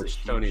 He's Yeah. just a Which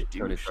huge Tony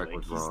douche. Stark Like,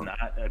 was he's wrong.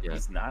 not.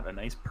 He's not a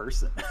nice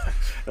person.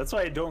 That's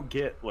why I don't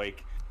get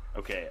like.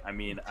 Okay, I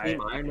mean,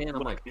 Team Iron Man, I'm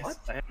look, like, what?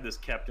 I have this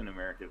Captain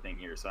America thing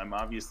here, so I'm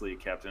obviously a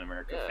Captain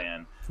America Yeah.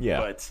 fan. Yeah.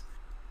 But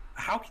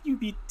how can you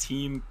be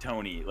Team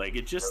Tony? Like,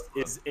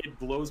 it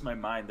blows my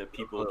mind that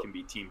people can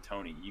be Team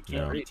Tony. You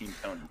can't No. be Team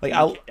Tony. Like,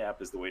 Team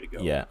Cap is the way to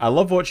go. Yeah, I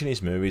love watching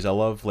his movies. I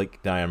love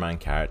like the Iron Man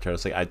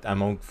characters. Like,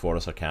 I'm all for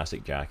a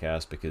sarcastic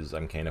jackass because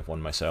I'm kind of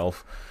one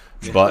myself.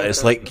 But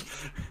it's like,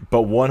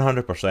 but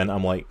 100%,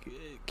 I'm like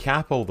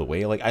Cap all the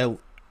way. Like,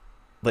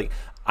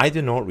 I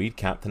do not read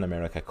Captain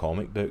America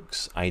comic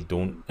books. I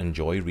don't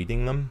enjoy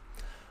reading them.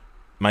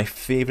 My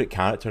favorite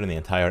character in the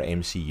entire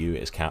MCU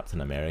is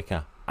Captain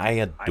America. I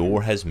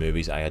adore his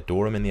movies. I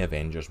adore him in the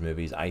Avengers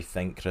movies. I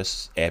think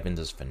Chris Evans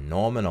is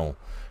phenomenal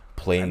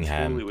playing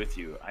I'm totally him. with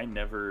you. I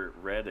never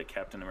read a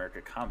Captain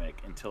America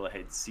comic until I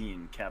had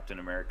seen Captain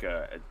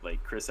America,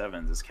 like Chris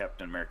Evans as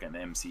Captain America in the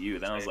MCU.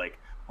 Then I was like,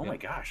 oh my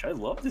gosh, I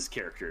love this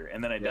character.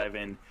 And then I dive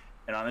in,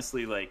 and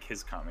honestly, like,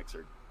 his comics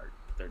are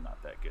they're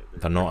not that good.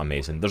 They're not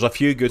amazing. There's a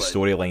few good But-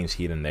 storylines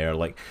here and there,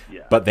 like,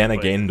 Yeah, but then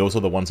again, those are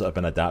the ones that have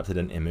been adapted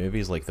into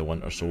movies, like the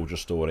Winter Soldier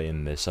story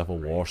and the Civil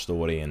War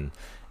story, and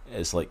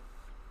it's like,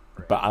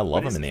 but I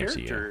love But him in the his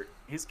MCU. character-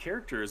 His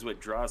character is what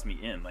draws me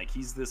in. Like,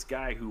 he's this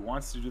guy who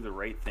wants to do the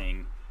right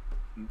thing,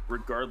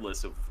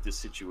 regardless of the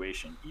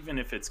situation, even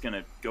if it's going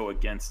to go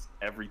against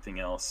everything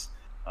else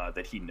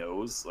that he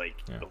knows, like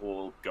the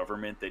whole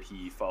government that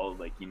he followed,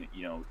 like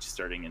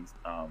starting in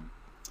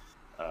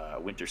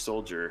Winter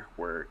Soldier,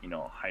 where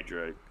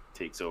Hydra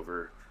takes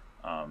over.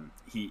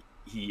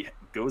 He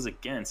goes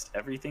against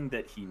everything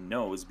that he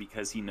knows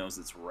because he knows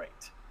it's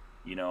right.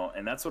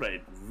 And that's what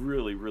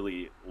really,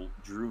 really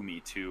drew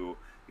me to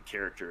the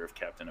character of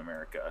Captain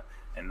America,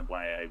 and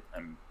why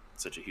I'm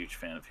such a huge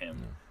fan of him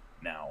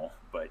now.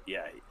 But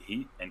yeah,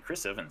 he and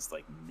Chris Evans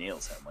like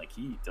nails him. Like,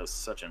 he does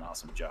such an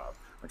awesome job,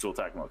 which we'll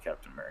talk about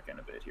Captain America in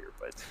a bit here.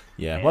 But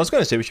Yeah, well, I was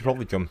going to say we should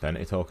probably jump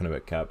into talking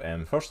about Cap.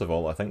 First of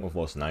all, I think we've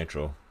lost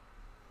Nitro.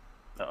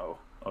 oh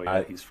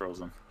yeah, he's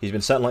frozen. He's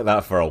been sitting like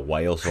that for a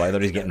while, so either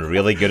he's getting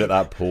really good at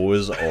that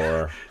pose,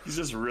 or He's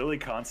just really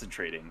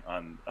concentrating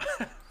on.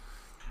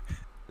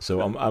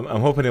 so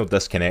I'm hoping he'll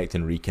disconnect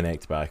and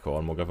reconnect back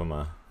on. We'll give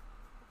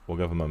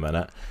him a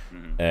minute.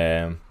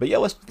 But yeah,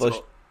 let's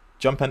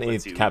jump into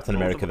Let's see, Captain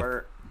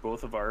America.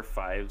 Both of our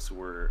fives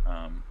were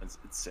it's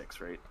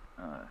six, right?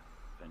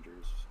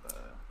 Avengers.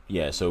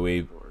 Yeah, so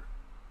we. Or,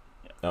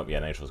 Oh yeah,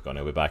 Nitro's gone.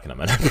 He'll be back in a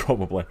minute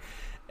probably.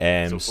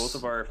 so both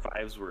of our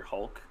fives were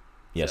Hulk.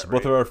 Yes, that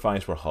both right? of our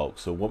fives were Hulk.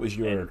 So what was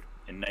your?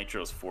 And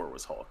Nitro's 4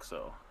 was Hulk.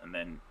 So, and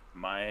then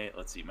my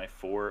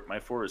 4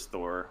 is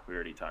Thor. We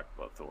already talked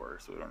about Thor,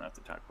 so we don't have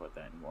to talk about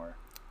that anymore.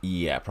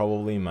 Yeah,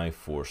 probably my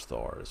 4's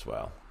Thor as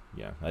well.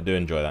 Yeah, I do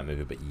enjoy that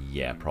movie, but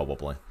yeah,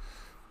 probably.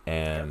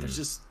 There's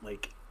just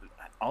like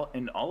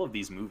all of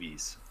these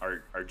movies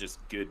are just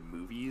good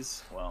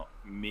movies. Well,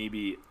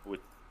 maybe with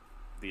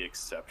the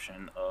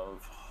exception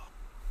of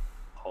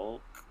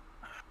Hulk.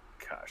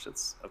 Gosh,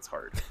 that's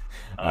hard.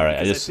 All right,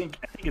 I think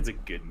it's a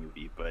good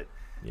movie, but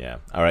yeah.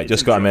 All right,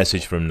 just got a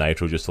message from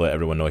Nitro just to let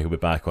everyone know he'll be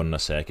back on in a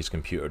sec. His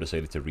computer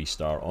decided to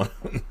restart on.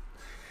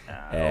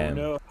 Oh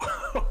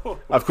no!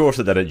 Of course,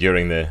 it did it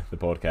during the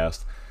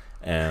podcast.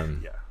 Yeah,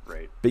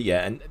 right. But yeah,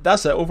 and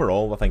that's it.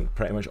 Overall, I think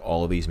pretty much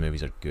all of these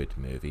movies are good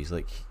movies.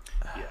 Like,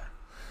 Yeah.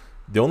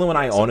 the only one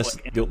I've I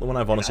honestly got.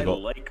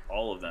 like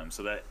all of them,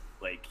 so that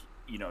like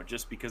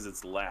just because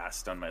it's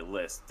last on my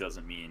list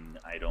doesn't mean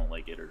I don't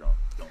like it or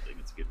don't think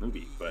it's a good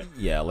movie. But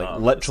Yeah, like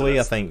literally,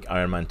 I think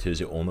Iron Man 2 is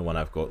the only one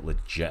I've got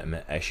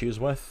legitimate issues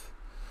with.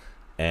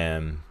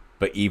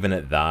 But even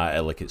at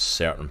that, like, it's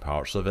certain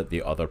parts of it,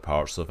 the other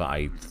parts of it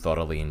I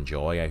thoroughly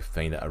enjoy. I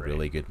find it a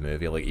really good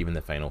movie. Like, even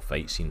the final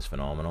fight scene's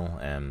phenomenal.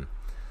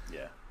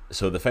 yeah,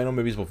 So the final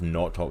movies we've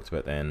not talked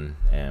about then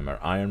are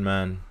Iron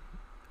Man,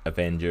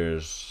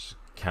 Avengers,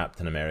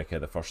 Captain America,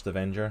 the first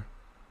Avenger.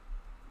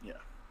 yeah.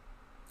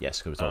 Yes,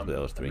 because we talked about the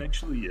other three. I'm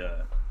actually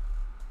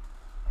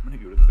I'm gonna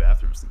go to the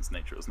bathroom since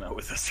Nitro's not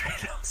with us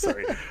right now.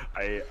 Sorry,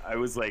 I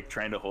was like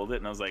trying to hold it,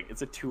 and I was like,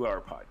 it's a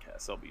 2-hour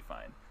podcast, I'll be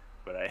fine.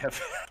 but I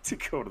have to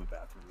go to the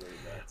bathroom really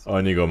bad. So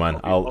On you go, man.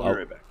 I'll be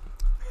right back.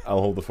 I'll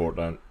hold the fort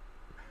down.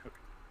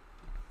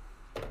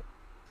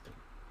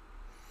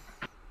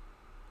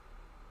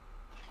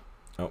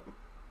 Oh,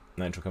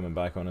 Nitro coming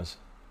back on us.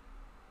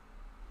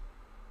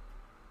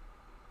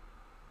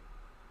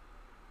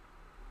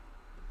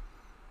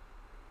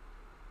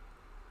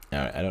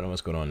 Alright, I don't know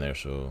what's going on there,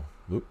 so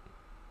whoop.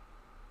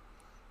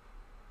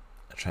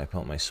 I try to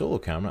pull out my solo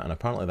camera, and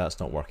apparently that's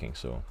not working,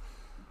 so...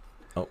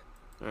 Oh.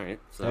 Alright,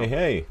 so...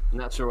 Hey!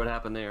 Not sure what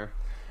happened there.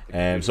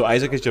 So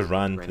Isaac has just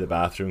ran to the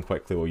bathroom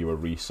quickly while you were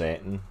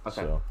resetting.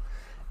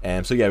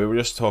 Okay. So yeah, we were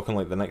just talking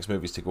like the next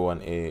movies to go on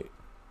to,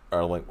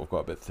 or like we've got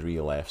about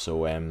 3 left.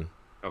 So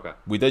okay.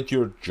 We did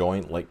your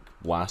joint like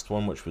last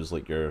one, which was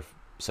like your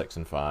 6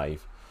 and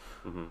 5.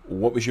 Mm-hmm.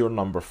 What was your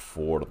number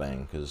 4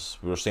 then? Because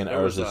we were saying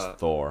ours is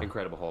Thor.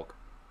 Incredible Hulk.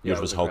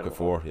 Yours was Hulk at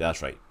 4. Yeah,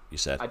 that's right. You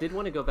said. I did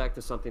want to go back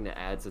to something that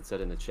Ads had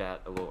said in the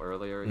chat a little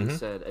earlier. He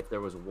said if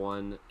there was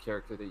one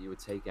character that you would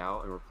take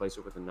out and replace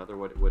it with another,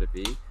 what would it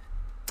be?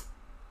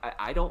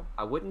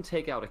 I wouldn't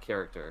take out a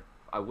character.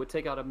 I would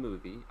take out a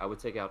movie. I would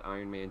take out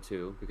Iron Man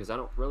 2 because I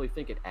don't really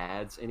think it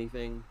adds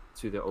anything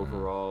to the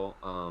overall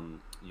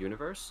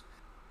universe.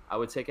 I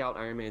would take out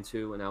Iron Man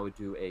 2 and I would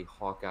do a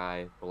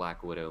Hawkeye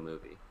Black Widow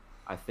movie.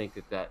 I think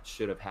that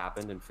should have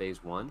happened in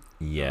Phase 1.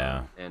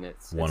 Yeah. And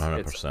it's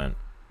 100%.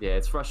 Yeah,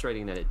 it's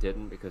frustrating that it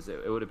didn't because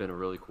it would have been a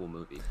really cool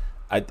movie.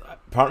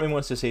 Part of me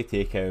wants to say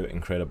take out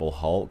Incredible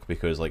Hulk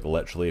because like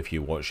literally if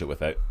you watch it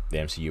without the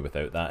MCU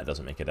without that, it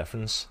doesn't make a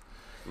difference.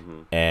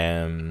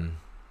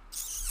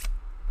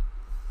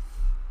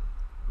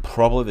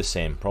 Probably the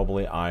same.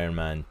 Probably Iron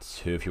Man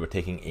 2 if you were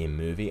taking a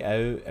movie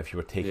out. If you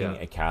were taking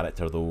a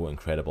character though,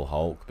 Incredible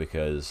Hulk,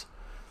 because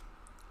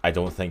I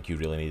don't think you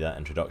really need that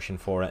introduction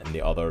for it, and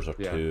the others are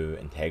too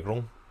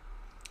integral.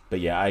 But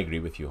yeah, I agree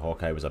with you.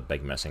 Hawkeye was a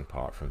big missing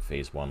part from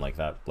Phase 1, like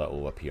that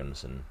little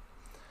appearance. And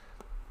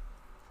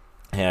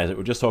yeah,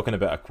 we're just talking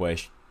about a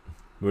question.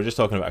 We were just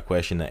talking about a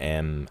question that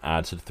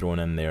Ads had thrown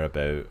in there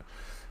about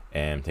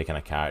taking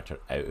a character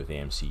out of the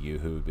MCU.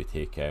 Who would we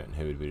take out and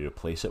who would we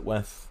replace it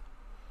with?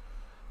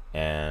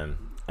 And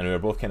we were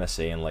both kind of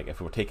saying like if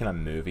we were taking a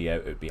movie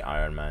out, it would be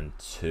Iron Man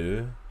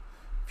 2.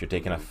 If you're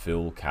taking a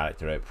full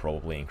character out,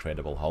 probably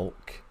Incredible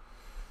Hulk.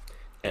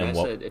 And I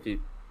said if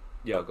you,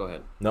 go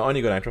ahead. No, on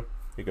you go, Nitro.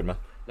 You're good, man.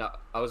 Now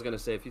I was gonna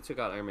say if you took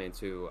out Iron Man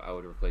 2, I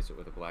would replace it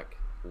with a Black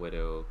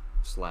Widow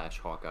 /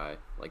 Hawkeye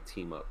like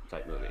team up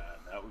type movie.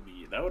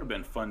 That would have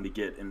been fun to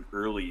get an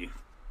early,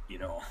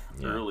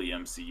 early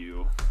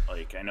MCU.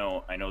 Like I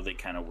know they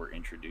kind of were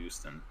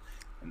introduced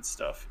and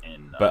stuff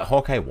in. But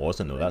Hawkeye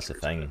wasn't though. That's the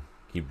thing.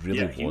 He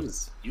really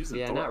was. He was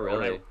in Thor. Not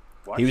really.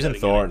 He was in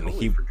Thor, and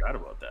he forgot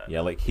about that.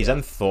 Yeah, like he's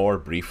in Thor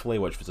briefly,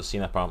 which was a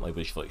scene apparently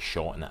which like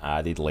shot and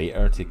added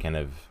later to kind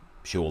of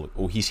show like,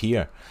 oh, he's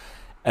here.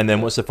 And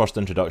then what's the first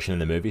introduction in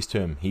the movies to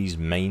him? He's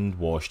mind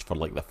washed for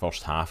like the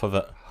first half of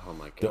it. Oh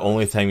my god! The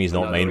only time he's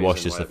not mind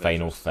washed is the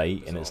final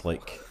fight, and it's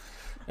like,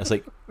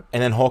 and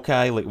then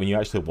Hawkeye. Like when you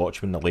actually watch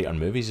him in the later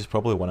movies, he's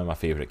probably one of my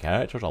favorite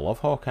characters. I love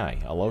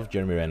Hawkeye. I love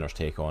Jeremy Renner's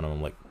take on him.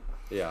 I'm like,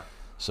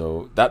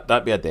 so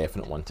that'd be a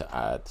definite one to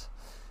add.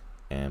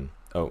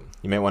 Oh,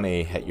 you might want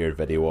to hit your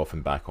video off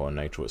and back on,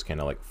 Nitro. It's kind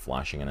of like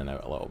flashing in and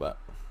out a little bit.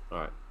 All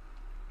right.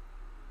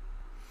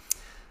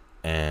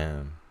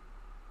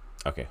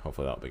 Okay,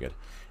 hopefully that'll be good.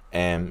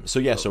 So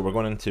we're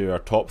going into our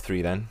top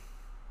 3 then,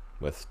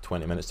 with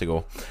 20 minutes to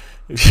go.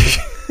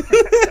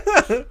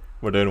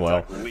 We're doing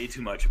well. Talk way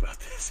too much about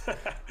this.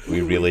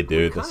 We really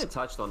do. We kind of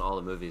touched on all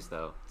the movies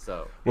though,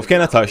 so we've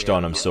kind of touched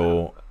on them.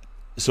 So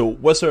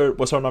what's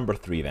our number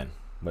 3 then?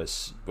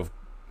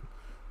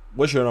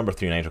 What's your number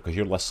 3, Nigel? Because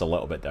your list's a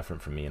little bit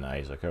different from me and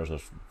Isaac. Ours are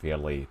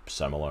fairly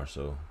similar.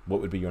 So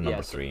what would be your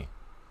number 3?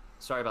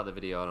 Sorry about the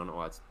video. I don't know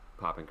why it's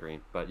popping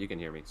green, but you can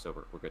hear me, so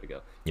we're good to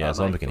go. Yeah, as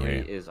long as we can hear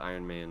you. Is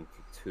Iron Man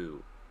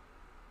 2.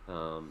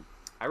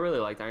 I really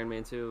liked Iron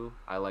Man 2.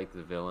 I liked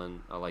the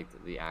villain. I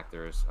liked the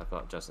actors. I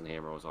thought Justin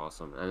Hammer was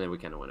awesome. And then we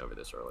kind of went over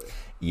this earlier.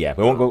 Yeah,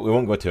 we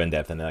won't go too in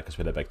depth into that because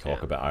we had a big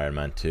talk about Iron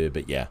Man 2.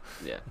 But yeah,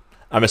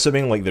 I'm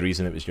assuming like the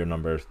reason it was your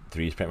number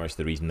 3 is pretty much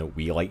the reason that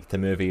we liked the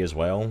movie as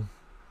well.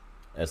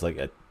 It's like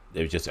it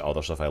was just the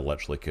other stuff I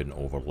literally couldn't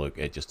overlook.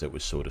 It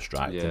was so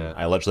distracting. Yeah.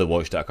 I literally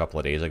watched it a couple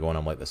of days ago and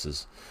I'm like, this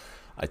is.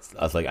 I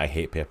was like, I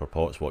hate Pepper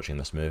Potts watching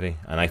this movie,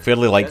 and I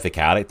fairly like the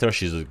character.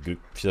 She's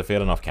a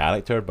fair enough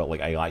character, but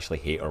like I actually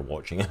hate her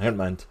watching Iron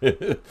Man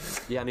 2.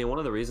 Yeah, I mean, one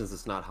of the reasons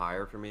it's not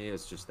higher for me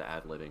is just the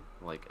ad-libbing.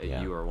 Like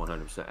you are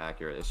 100%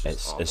 accurate. It's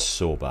just awful. It's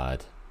so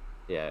bad.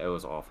 Yeah, it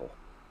was awful.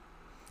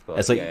 But,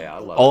 it's like I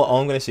love all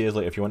I'm gonna say is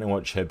like if you want to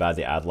watch how bad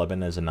the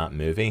ad-libbing is in that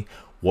movie,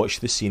 watch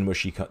the scene where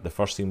the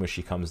first scene where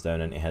she comes down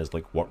into his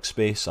like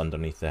workspace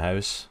underneath the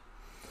house.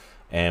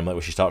 Like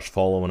when she starts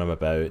following him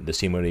about, the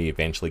scene where he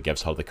eventually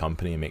gives her the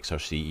company and makes her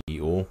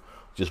CEO.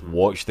 Just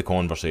watch the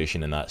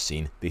conversation in that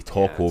scene. They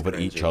talk over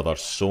each other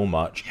so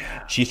much.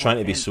 She's trying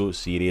to be so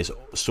serious,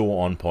 so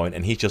on point,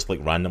 and he's just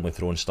like randomly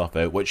throwing stuff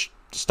out, which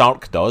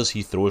Stark does.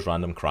 He throws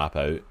random crap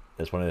out.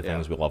 That's one of the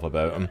things we love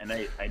about him.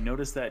 And I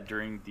noticed that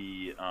during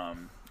the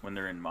when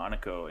they're in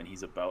Monaco and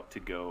he's about to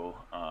go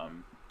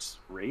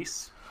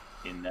race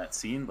in that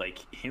scene, like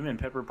him and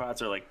Pepper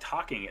Potts are like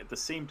talking at the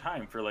same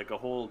time for like a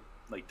whole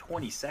like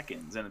 20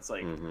 seconds, and it's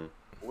like,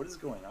 what is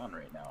going on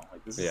right now?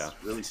 Like this is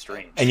really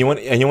strange. And you want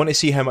to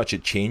see how much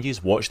it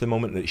changes. Watch the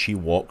moment that she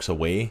walks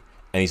away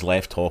and he's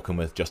left talking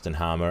with Justin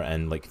Hammer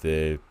and like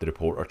the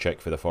reporter chick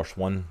for the first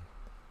one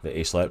that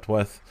he slept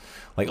with.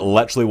 Like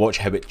literally watch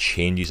how it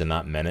changes in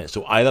that minute.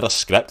 So either a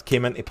script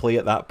came into play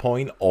at that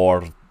point,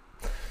 or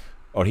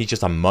he's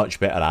just a much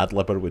better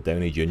ad-libber with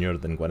Downey Jr.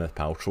 than Gwyneth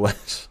Paltrow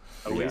is.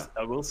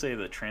 I will say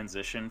the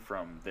transition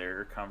from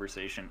their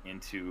conversation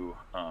into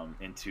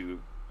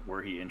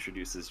where he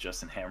introduces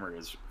Justin Hammer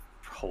is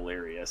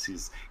hilarious.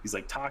 He's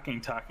like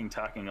talking.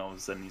 All of a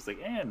sudden, he's like,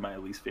 "And my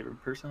least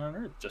favorite person on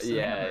earth, Justin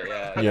Hammer."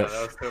 Yeah, that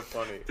was so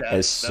funny.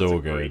 It's so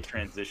good. Great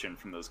transition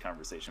from those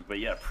conversations. But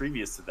yeah,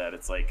 previous to that,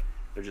 it's like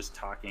they're just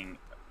talking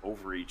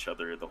over each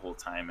other the whole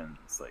time, and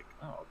it's like,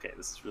 oh, okay,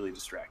 this is really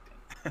distracting.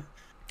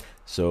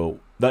 So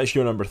that's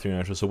your number 3,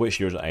 Nitro. So what's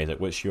yours, Isaac?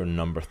 What's your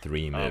number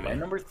 3 movie? My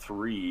number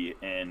 3,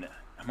 and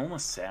I'm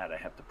almost sad I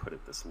have to put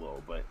it this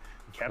low, but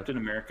Captain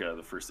America: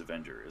 The First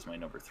Avenger is my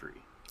number 3.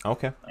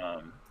 Okay.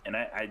 And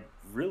I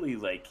really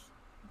like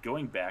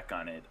going back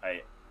on it.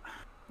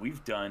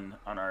 We've done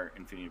on our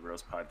Infinity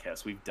Bros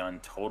podcast, we've done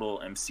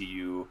total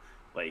MCU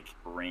like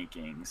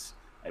rankings,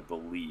 I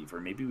believe,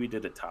 or maybe we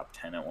did a top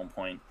 10 at one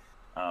point.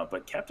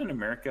 But Captain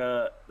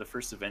America: The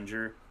First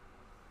Avenger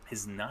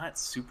is not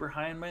super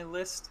high on my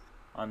list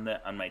on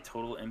my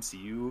total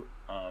MCU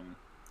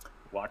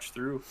watch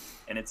through,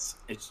 and it's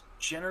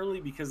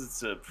generally because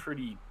it's a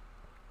pretty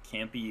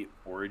campy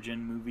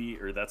origin movie,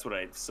 or that's what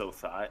I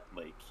thought,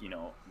 like, you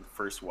know,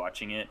 first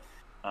watching it.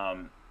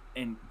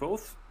 And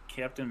both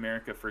Captain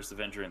America: First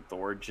Avenger and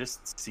Thor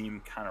just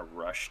seem kind of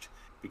rushed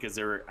because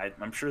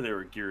I'm sure they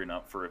were gearing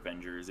up for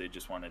Avengers. They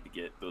just wanted to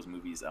get those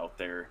movies out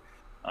there.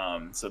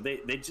 So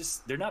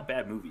they're not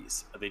bad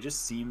movies. They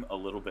just seem a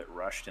little bit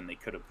rushed, and they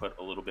could have put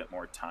a little bit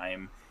more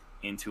time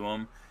into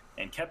them.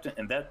 And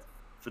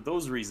for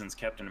those reasons,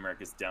 Captain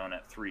America's down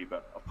at 3.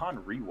 But upon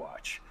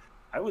rewatch,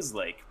 I was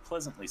like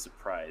pleasantly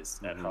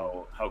surprised at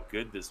how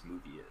good this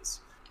movie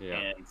is. Yeah.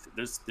 And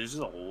there's just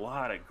a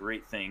lot of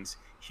great things.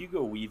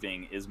 Hugo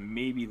Weaving is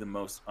maybe the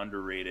most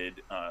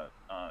underrated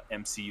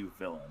MCU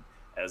villain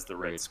as the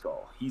Red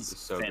Skull. He's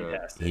so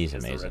fantastic. Good. He's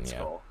amazing. The Red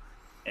Skull.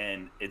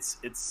 And it's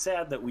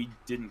sad that we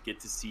didn't get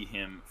to see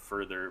him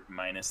further,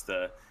 minus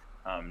the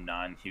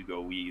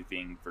non-Hugo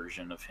Weaving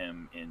version of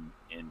him in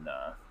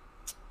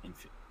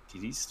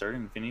did he start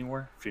in Infinity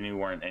War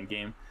and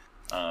Endgame?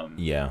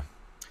 Yeah.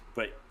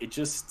 But it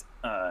just,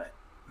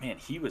 man,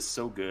 he was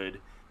so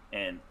good.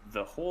 And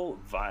the whole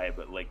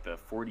vibe, like the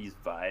 40s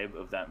vibe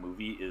of that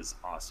movie is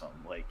awesome.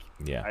 Like,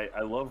 yeah,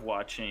 I love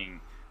watching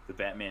the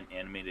Batman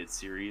animated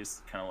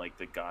series, kind of like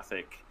the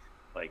gothic,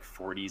 like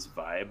 40s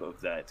vibe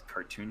of that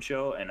cartoon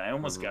show. And I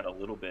almost got a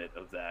little bit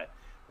of that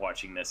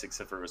watching this,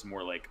 except for it was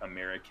more like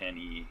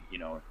American-y, you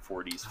know,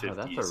 40s, 50s. Oh,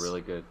 that's a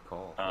really good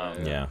call.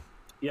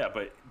 Yeah,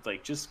 but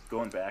like just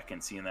going back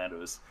and seeing that, it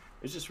was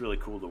just really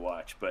cool to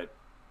watch. But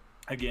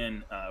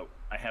again, I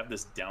have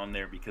this down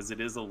there because it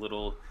is a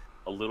little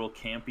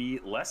campy,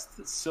 less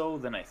so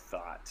than I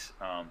thought.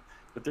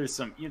 But there's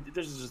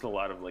there's just a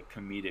lot of like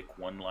comedic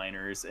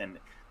one-liners, and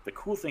the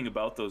cool thing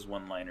about those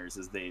one-liners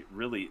is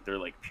they're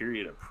like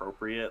period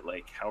appropriate.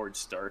 Like Howard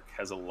Stark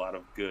has a lot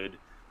of good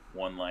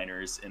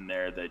one-liners in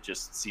there that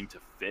just seem to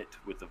fit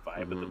with the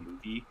vibe of the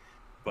movie.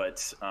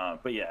 But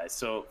yeah,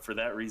 so for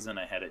that reason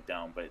I had it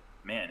down. But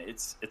man,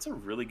 it's a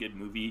really good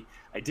movie.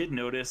 I did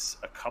notice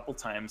a couple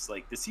times,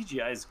 like, the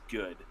CGI is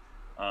good,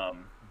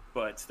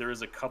 but there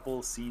was a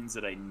couple scenes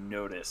that I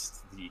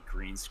noticed the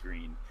green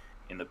screen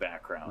in the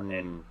background,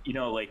 and you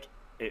know, like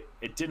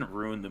it didn't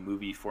ruin the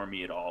movie for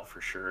me at all,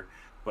 for sure.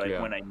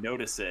 But when I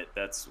notice it,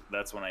 that's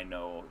when I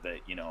know that,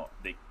 you know,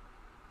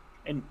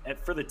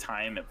 for the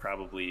time it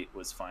probably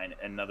was fine.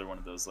 Another one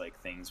of those like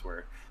things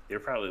where they're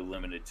probably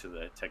limited to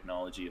the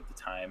technology of the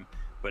time,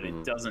 but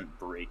it doesn't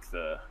break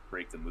the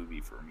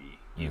movie for me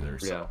either.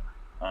 So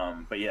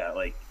but yeah,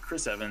 like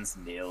Chris Evans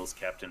nails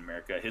Captain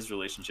America. His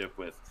relationship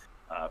with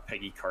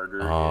Peggy Carter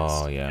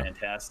is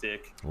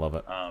fantastic. Love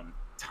it.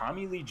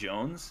 Tommy Lee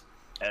Jones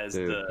as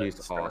the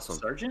awesome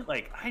sergeant,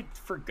 like I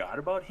forgot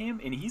about him,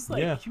 and he's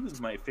like he was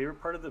my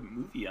favorite part of the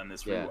movie on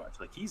this rewatch.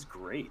 Like he's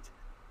great.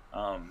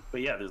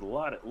 But yeah, there's a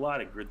lot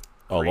of good.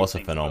 Lots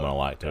of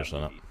phenomenal actors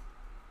in it.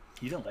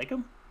 You don't like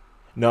him?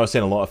 No, I was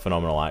saying a lot of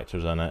phenomenal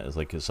actors in it.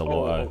 It's a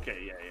lot of.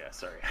 Okay, yeah,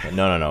 sorry.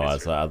 No.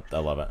 I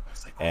love it.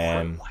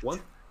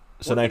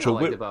 So Nitro,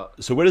 where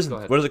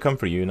does it come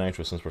for you,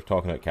 Nitro? Since we're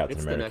talking about Captain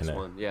America, the next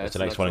one. Yeah, it's the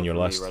next one on your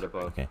list. Right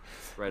above, okay,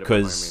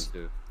 because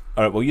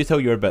all right. Well, you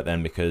tell your bit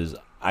then, because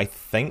I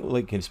think,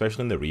 like,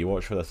 especially in the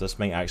rewatch for this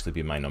might actually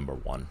be my number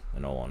 1.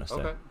 In all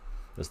honesty,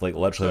 it's like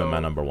literally my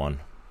number 1.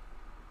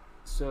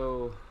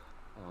 So,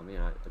 oh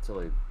man, I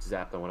totally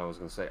zapped on what I was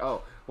going to say.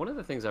 Oh, one of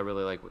the things I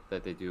really like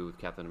that they do with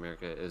Captain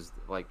America is,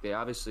 like, they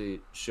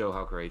obviously show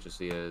how courageous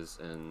he is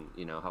and,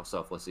 you know, how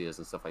selfless he is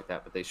and stuff like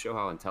that, but they show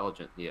how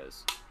intelligent he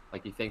is.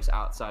 Like, he thinks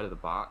outside of the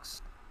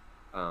box,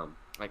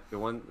 Like the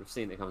one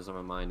scene that comes to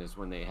my mind is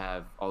when they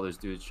have all those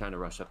dudes trying to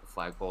rush up the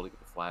flagpole to get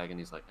the flag, and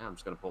he's like, I'm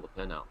just gonna pull the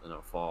pin out and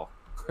it'll fall.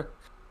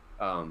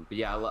 But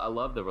yeah, I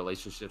love the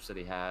relationships that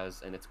he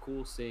has, and it's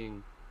cool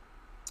seeing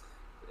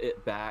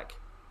it back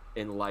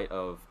in light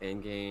of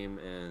Endgame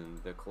and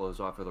the close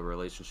off of the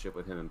relationship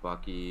with him and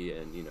Bucky,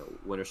 and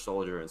Winter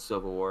Soldier and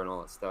Civil War and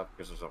all that stuff,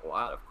 because there's a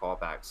lot of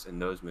callbacks in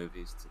those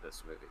movies to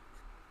this movie.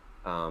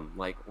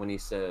 Like when he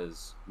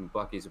says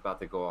Bucky's about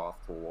to go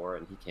off to war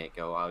and he can't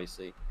go,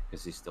 obviously,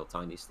 because he's still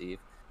Tiny Steve,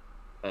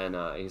 and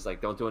he's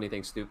like, don't do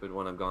anything stupid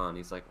when I'm gone.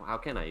 He's like, well, how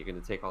can I? You're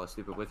gonna take all the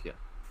stupid with you.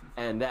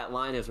 And that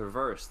line is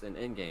reversed in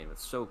Endgame.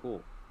 It's so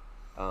cool.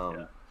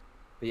 But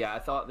yeah, I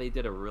thought they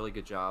did a really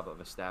good job of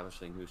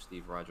establishing who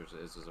Steve Rogers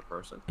is as a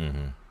person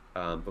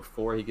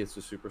before he gets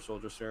the super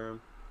soldier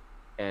serum.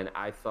 And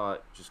I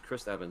thought just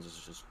Chris Evans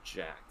is just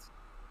jacked,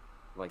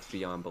 like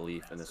beyond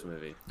belief in this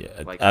movie.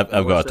 Yeah, like,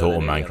 I've got a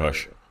total man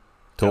crush.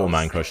 Total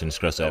man crush in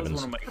Chris that Evans.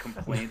 Was one of my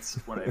complaints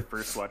when I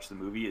first watched the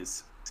movie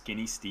is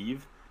Skinny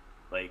Steve.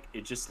 Like,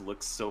 it just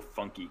looks so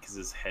funky because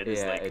his head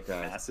is like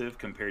massive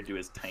compared to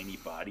his tiny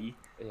body.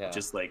 Yeah. It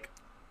just like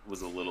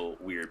was a little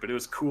weird, but it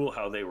was cool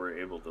how they were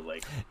able to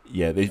like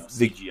they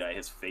CGI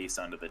his face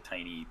onto the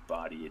tiny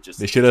body.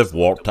 They should have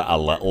warped it a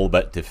little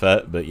bit to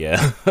fit, but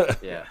yeah.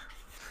 Yeah.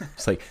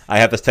 It's like, I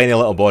have this tiny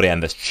little body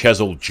and this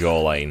chiseled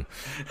jawline.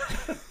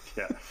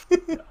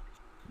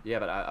 Yeah,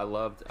 but I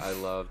loved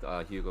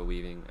Hugo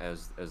Weaving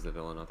as the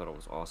villain. I thought it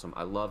was awesome.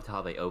 I loved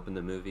how they opened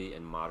the movie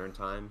in modern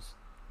times.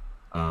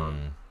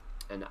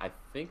 And I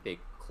think they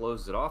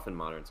closed it off in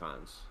modern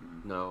times.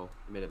 No,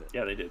 made it.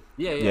 Yeah, they did.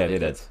 Yeah, they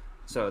did.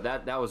 So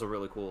that was a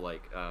really cool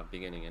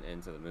beginning and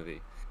end to the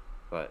movie.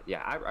 But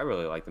yeah, I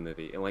really liked the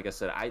movie. And like I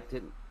said, I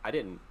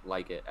didn't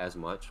like it as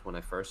much when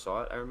I first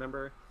saw it, I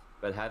remember.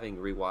 But having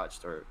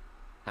rewatched or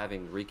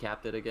having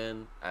recapped it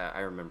again, I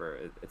remember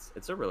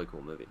it's a really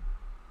cool movie.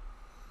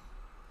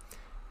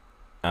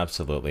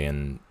 Absolutely,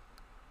 and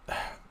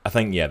I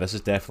think this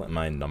is definitely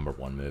my number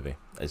one movie.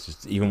 It's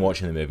just, even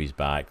watching the movies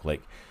back,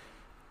 like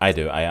I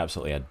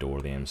absolutely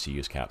adore the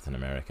MCU's Captain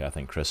America. I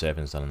think Chris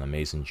Evans done an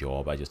amazing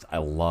job. I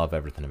love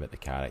everything about the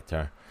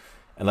character,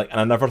 and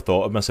I never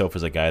thought of myself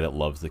as a guy that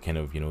loves the kind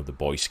of the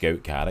Boy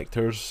Scout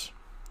characters.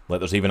 Like,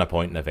 there's even a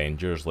point in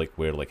Avengers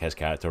where his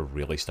character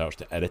really starts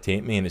to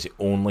irritate me, and it's the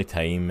only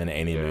time in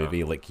any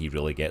movie he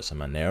really gets on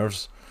my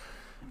nerves.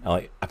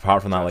 And,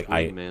 apart from that,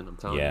 man, I'm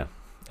telling you.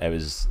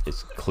 It's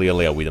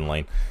clearly a Whedon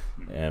line.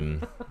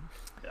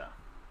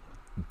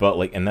 But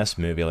in this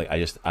movie,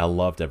 I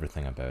loved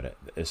everything about it.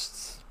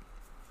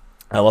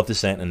 I love the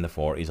setting in the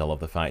 40s. I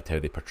love the fact how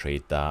they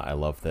portrayed that. I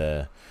love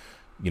the,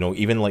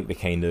 even the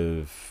kind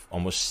of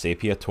almost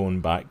sepia tone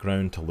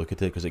background to look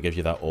at it, because it gives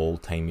you that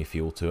old timey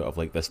feel to it of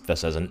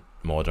this isn't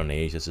modern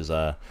age. This is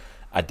a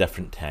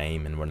different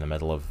time, and we're in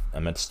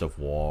the midst of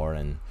war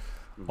and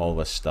all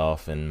this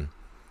stuff. And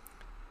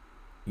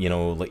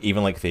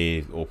even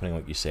the opening,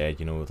 like you said,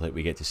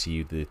 we get to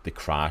see the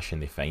crash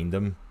and they find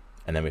him,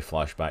 and then we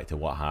flash back to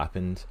what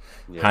happened.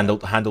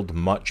 Handled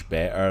much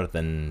better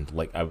than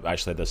I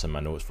actually had this in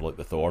my notes for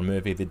the Thor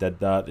movie. They did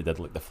that. They did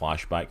the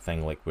flashback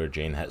thing, where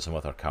Jane hits him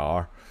with her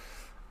car,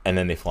 and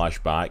then they flash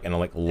back, and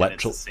literally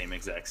it's the same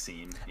exact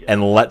scene. Yeah.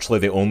 And literally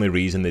the only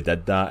reason they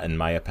did that, in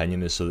my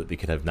opinion, is so that they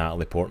could have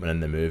Natalie Portman in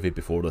the movie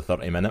before the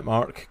 30-minute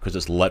mark, because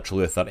it's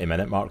literally the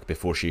 30-minute mark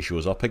before she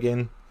shows up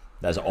again.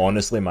 That's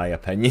honestly my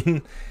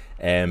opinion.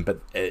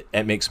 But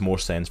it makes more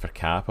sense for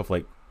Cap of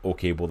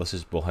okay,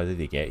 how did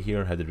they get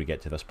here? How did we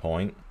get to this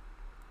point?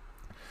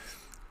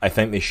 I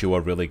think they show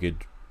a really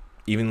good,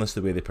 even just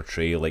the way they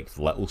portray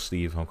Little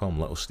Steve. I'll call him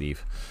Little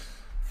Steve.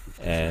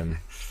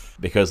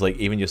 Because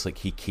even just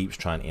he keeps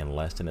trying to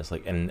enlist, and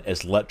and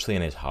it's literally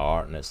in his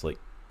heart, and it's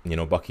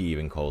Bucky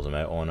even calls him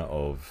out on it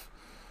of,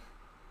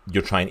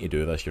 you're trying to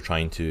do this, you're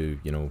trying to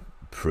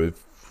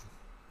prove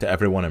to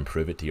everyone and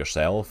prove it to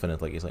yourself. And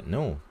he's like,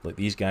 no,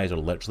 these guys are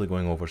literally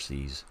going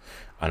overseas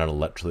and are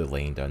literally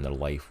laying down their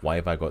life.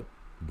 Why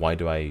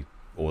do I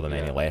owe them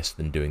any less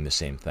than doing the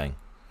same thing?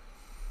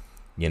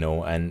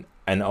 And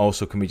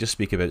also, can we just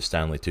speak about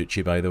Stanley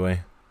Tucci, by the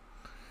way,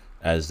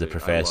 as the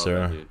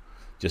professor?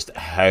 Just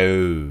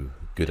how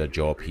good a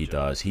job he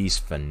does. He's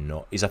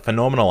a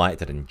phenomenal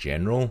actor in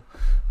general,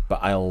 but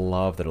I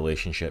love the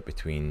relationship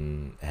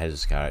between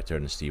his character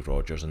and Steve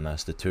Rogers in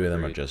this. The two of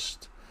them are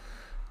just,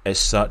 it's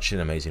such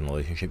an amazing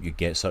relationship. You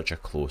get such a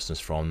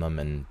closeness from them,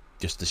 and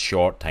just the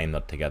short time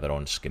they're together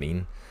on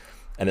screen,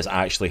 and it's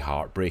actually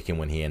heartbreaking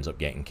when he ends up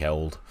getting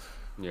killed.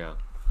 Yeah,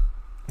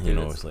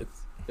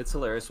 it's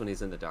hilarious when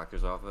he's in the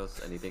doctor's office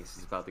and he thinks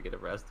he's about to get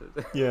arrested.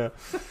 Yeah.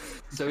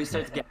 So he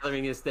starts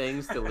gathering his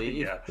things to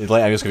leave. He's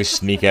like, I'm just going to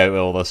sneak out with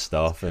all this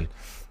stuff. And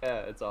yeah,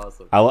 it's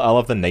awesome. I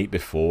love the night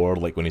before,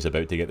 when he's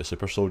about to get the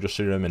super soldier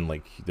serum,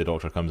 and the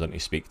doctor comes in to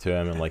speak to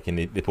him, and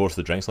they pours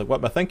the drinks. What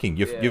am I thinking?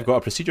 You've got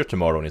a procedure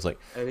tomorrow, and he's like,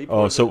 and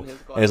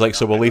he's like,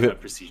 so we'll leave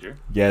it. Procedure.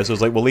 Yeah, so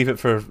it's we'll leave it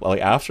for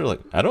after.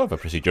 I don't have a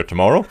procedure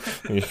tomorrow.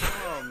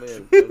 Oh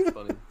man, that's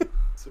funny.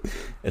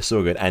 It's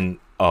so good, and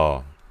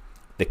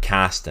the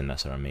cast in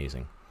this are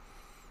amazing.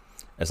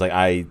 It's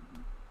I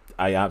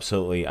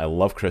I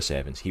love Chris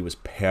Evans. He was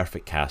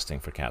perfect casting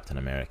for Captain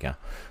America.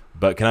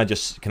 But can I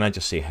just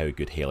say how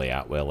good Haley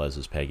Atwell is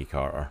as Peggy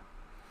Carter?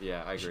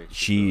 Yeah, I agree.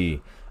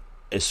 She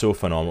is so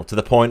phenomenal, to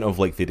the point of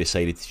like they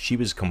decided she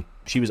was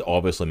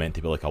obviously meant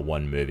to be like a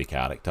one movie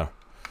character.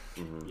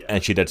 Yeah.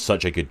 And she did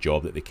such a good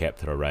job that they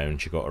kept her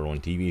around. She got her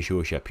own TV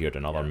show. She appeared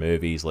in other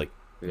movies. Like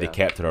they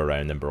kept her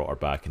around and brought her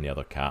back in the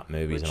other Cap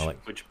movies.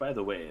 Which, by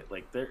the way,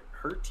 like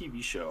her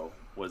TV show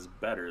was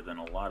better than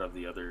a lot of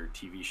the other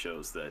TV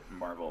shows that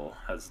Marvel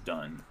has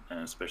done, and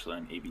especially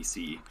on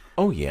ABC.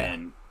 Oh yeah,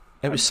 and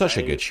it was such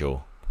a good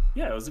show.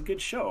 Yeah, it was a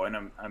good show,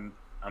 and I'm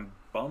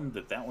bummed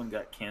that one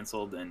got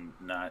canceled and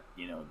not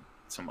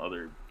some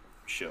other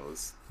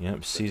shows. Yeah,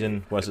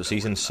 season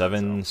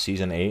 7,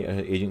 season 8,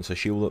 Agents of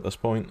S.H.I.E.L.D. at this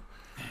point.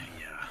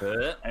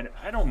 Yeah, and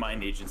I don't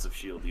mind Agents of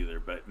S.H.I.E.L.D. either,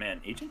 but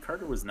man, Agent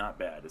Carter was not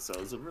bad, so it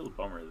was a real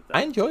bummer that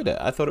I enjoyed it.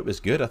 I thought it was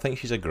good. I think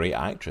she's a great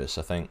actress.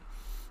 I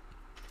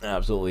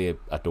absolutely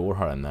adore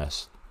her in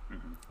this.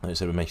 Like I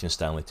said, we mentioned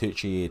Stanley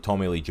Tucci,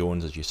 Tommy Lee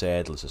Jones, as you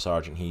said, Lisa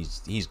Sargent.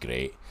 He's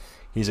great.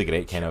 He's a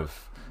great kind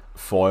of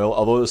foil.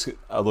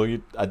 Although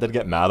I did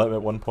get mad at him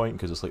at one point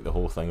because it's like the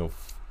whole thing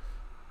of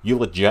you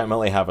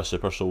legitimately have a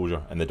super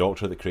soldier and the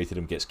doctor that created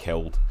him gets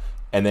killed,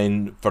 and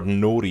then for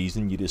no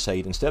reason you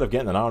decide, instead of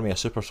getting an army of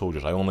super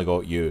soldiers, I only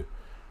got you,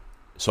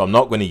 so I'm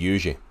not going to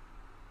use you.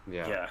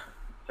 Yeah,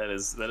 that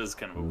is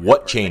kind of a weird what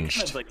part. changed. I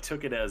kind of like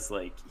took it as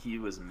like he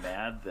was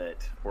mad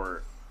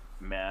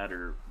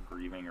or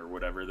grieving or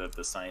whatever that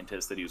the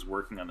scientist that he was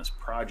working on this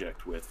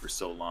project with for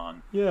so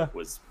long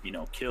was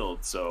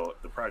killed, so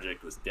the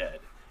project was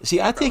dead. See,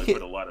 I take it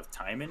put a lot of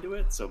time into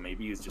it, so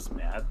maybe he was just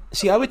mad.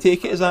 See, I would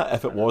take it as that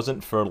if it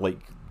wasn't for like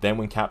then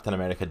when Captain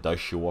America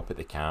does show up at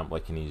the camp,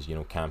 like in his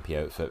campy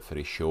outfit for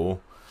his show,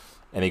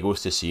 and he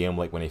goes to see him,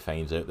 like when he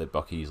finds out that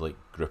Bucky's like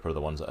group are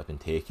the ones that have been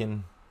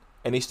taken,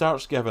 and he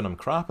starts giving him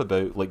crap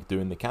about like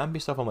doing the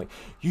campy stuff. I'm like,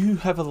 you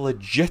have a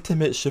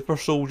legitimate super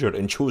soldier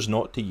and chose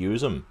not to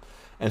use him,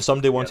 and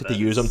somebody wanted to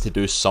use him to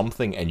do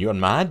something, and you're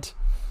mad.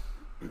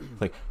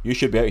 Like you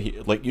should be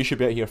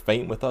out here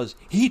fighting with us.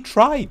 He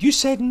tried. You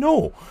said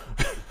no.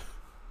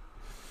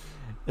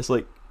 It's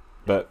like,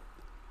 but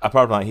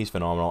apart from that, he's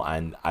phenomenal,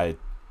 and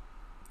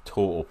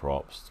total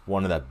props.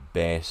 One of the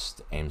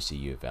best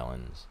MCU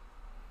villains.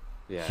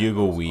 Yeah,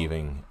 Hugo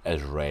Weaving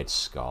as Red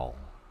Skull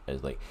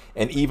is like,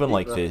 and even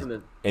like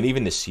the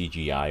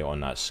CGI on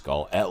that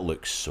skull, it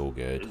looks so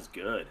good. It's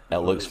good. It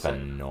looks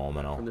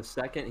phenomenal. From the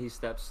second he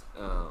steps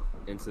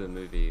into the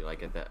movie,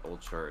 like at that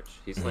old church,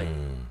 he's like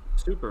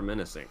super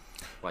menacing.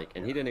 Like,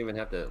 and he didn't even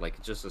have to,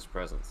 like, just his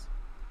presence.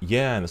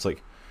 Yeah, and it's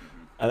like,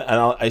 and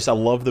I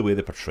love the way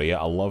they portray it.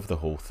 I love the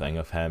whole thing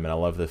of him, and I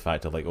love the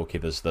fact of like, okay,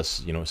 there's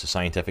this, it's a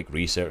scientific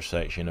research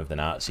section of the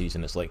Nazis,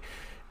 and it's like,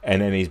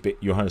 and then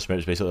Johannes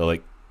Schmidt's basically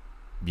like,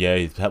 yeah,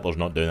 Hitler's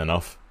not doing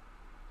enough.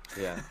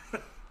 Yeah.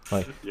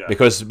 Like,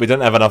 because we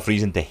didn't have enough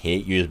reason to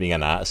hate you as being a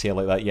Nazi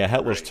like that. Yeah,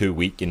 Hitler's too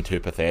weak and too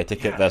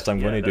pathetic at this. I'm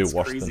going to do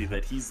worse. It's crazy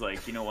that he's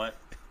like, you know what?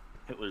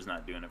 Hitler's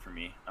not doing it for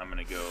me. I'm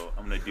gonna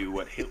do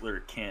what Hitler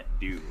can't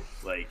do.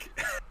 Like,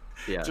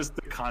 just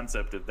the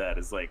concept of that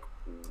is like,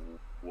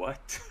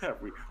 what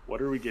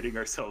are we getting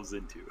ourselves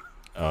into?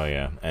 Oh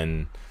yeah,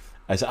 and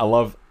I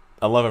love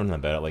everything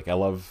about it. Like I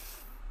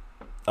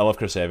love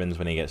Chris Evans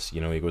when he gets,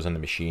 he goes in the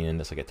machine and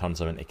it's like it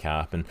turns him into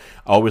Cap, and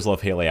I always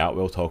love Haley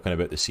Atwell talking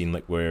about the scene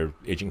like where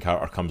Agent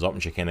Carter comes up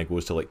and she kind of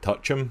goes to like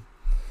touch him.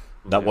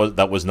 That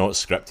was not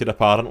scripted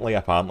apparently.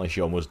 Apparently she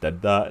almost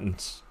did that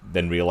and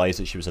then realised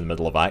that she was in the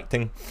middle of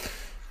acting.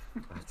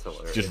 That's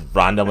hilarious. Just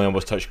randomly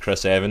almost touched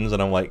Chris Evans, and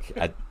I'm like,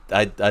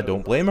 I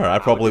don't blame her. I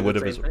probably would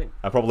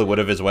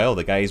have as well.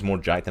 The guy's more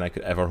jacked than I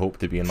could ever hope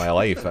to be in my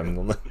life.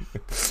 I'm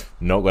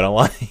not gonna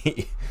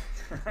lie.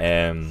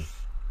 And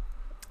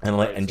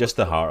just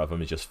the heart of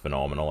him is just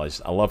phenomenal.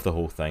 I love the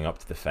whole thing up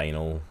to the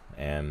final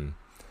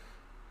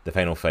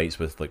fights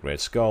with like Red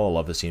Skull. I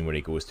love the scene where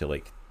he goes to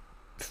like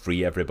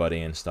free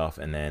everybody and stuff,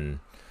 and then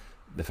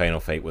the final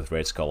fight with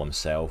Red Skull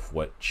himself,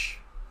 which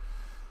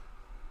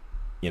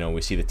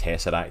we see the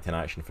Tesseract in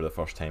action for the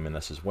first time in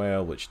this as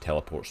well, which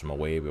teleports him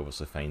away. We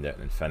obviously find out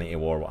in Infinity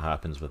War what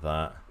happens with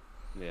that.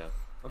 Yeah,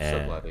 I'm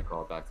so glad they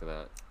called back to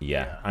that.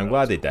 Yeah, I'm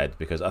glad they did,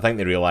 because I think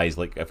they realised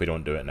like if we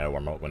don't do it now, we're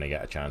not going to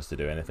get a chance to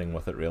do anything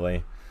with it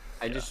really.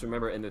 I just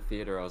remember in the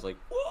theater I was like,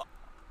 whoa!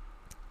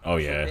 Oh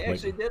yeah, they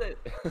actually did it.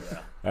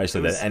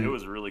 It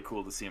was really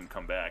cool to see him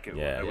come back.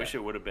 I wish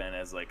it would have been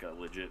as like a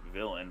legit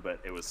villain,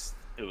 but it was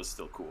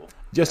still cool.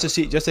 Just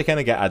to kind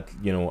of get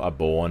a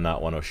bow on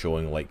that one of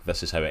showing like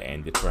this is how it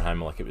ended for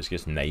him. Like it was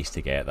just nice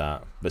to get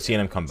that, but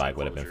seeing him come back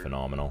would have been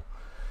phenomenal.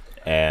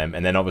 And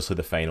then obviously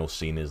the final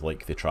scene is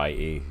like they try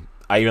to.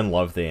 I even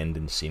love the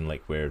ending scene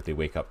like where they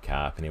wake up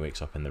Cap and he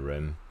wakes up in the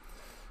room,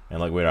 and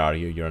like, where are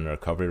you? You're in the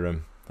recovery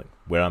room. Like,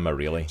 where am I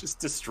really? Just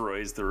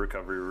destroys the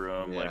recovery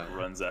room,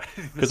 runs out.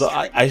 Because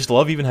I just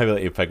love even how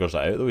he figures it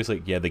out though. He's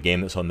like, yeah, the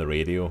game that's on the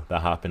radio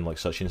that happened like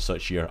such and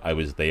such year, I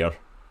was there.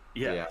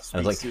 Yeah. And it's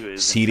speaks to like,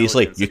 his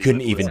seriously, intelligence you that he couldn't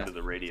would listen even to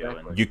the radio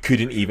Exactly. and you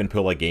couldn't even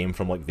pull a game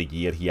from like the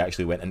year he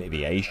actually went into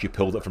the ice. You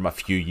pulled it from a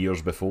few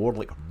years before.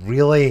 Like,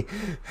 really?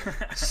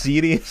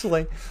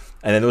 Seriously?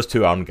 And then those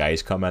two armed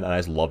guys come in, and I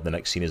just love the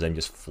next scene is him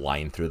just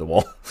flying through the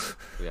wall.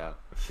 Yeah.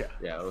 yeah,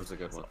 Yeah, it was a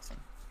good that's one. awesome.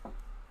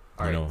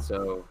 All right, know.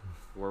 so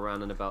we're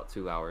running about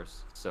 2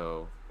 hours.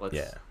 So let's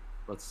Yeah.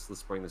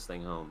 let's bring this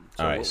thing home.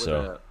 So All right, what were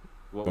so- the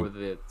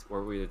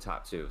what were the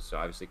top two? So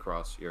obviously,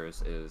 Cross,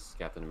 yours is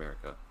Captain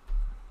America.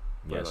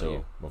 What Yeah, about so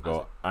you? we've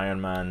got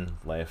Iron Man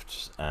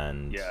left,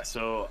 and Yeah,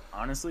 so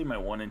honestly, my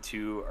 1 and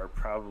 2 are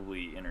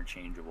probably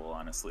interchangeable.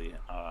 Honestly,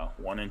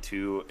 1 and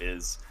 2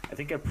 is I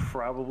think I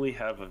probably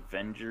have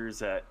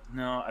Avengers at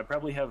I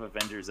probably have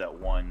Avengers at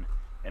 1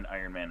 and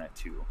Iron Man at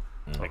 2.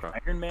 Like Okay.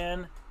 Iron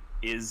Man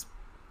is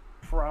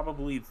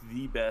probably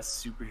the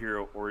best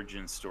superhero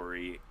origin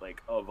story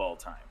like of all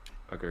time.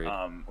 Agreed.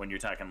 When you're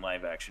talking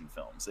live action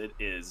films, it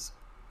is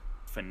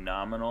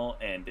phenomenal,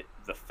 and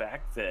the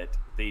fact that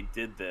they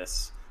did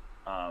this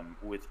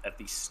with at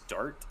the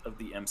start of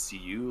the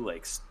MCU,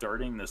 like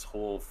starting this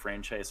whole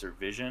franchise or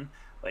vision,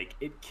 like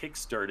it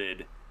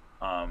kickstarted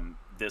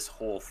this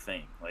whole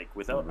thing. Like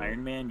without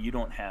Iron Man, you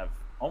don't have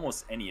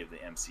almost any of the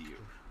MCU.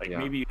 Like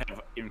maybe you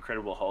have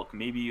Incredible Hulk,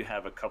 maybe you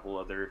have a couple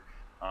other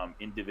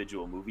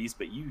individual movies,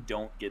 but you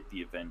don't get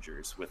the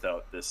Avengers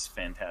without this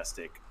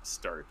fantastic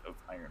start of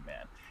Iron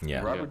Man. Yeah.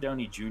 And Robert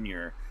Downey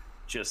Jr.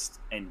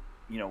 and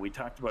we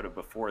talked about it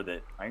before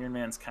that Iron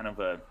Man's kind of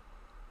a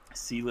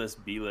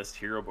C-list, B-list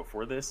hero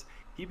before this.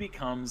 He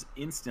becomes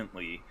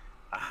instantly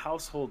a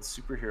household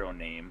superhero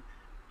name.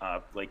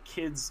 Like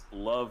kids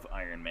love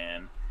Iron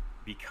Man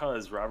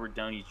because Robert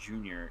Downey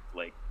Jr.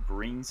 like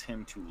brings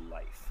him to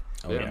life.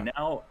 Oh,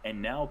 yeah.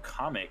 And now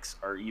comics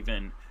are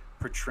even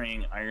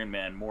portraying Iron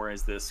Man more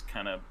as this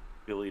kind of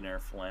billionaire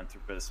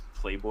philanthropist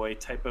playboy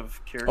type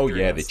of character. Oh,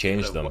 yeah, they instead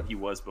changed of them. what he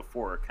was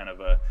before, kind of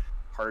a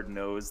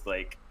hard-nosed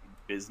like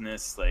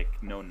business, like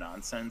no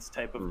nonsense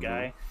type of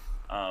guy.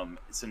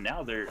 So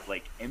now they're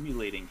like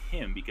emulating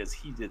him because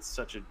he did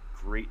such a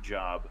great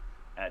job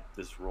at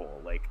this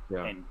role. Like,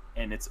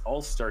 and it's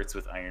all starts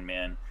with Iron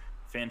Man.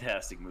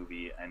 Fantastic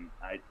movie, and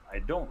I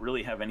don't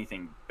really have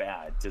anything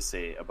bad to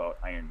say about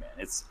Iron Man.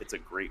 It's a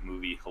great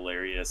movie,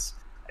 hilarious.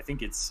 I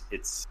think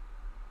it's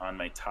on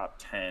my top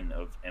 10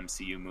 of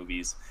MCU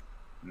movies.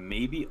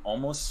 Maybe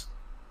almost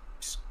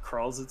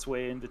crawls its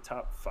way into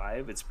top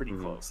 5. It's pretty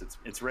close.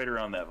 It's right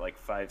around that, like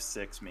 5,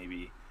 6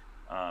 maybe,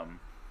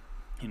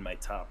 in my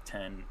top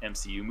 10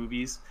 MCU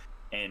movies.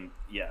 And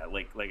yeah,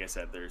 like I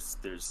said,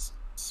 there's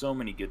so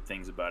many good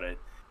things about it.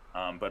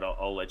 But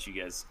I'll let you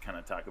guys kind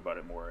of talk about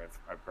it more.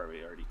 I've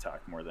probably already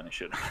talked more than I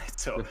should on it.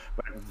 So,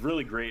 but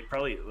really great,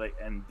 probably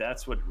and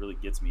that's what really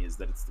gets me is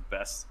that it's the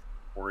best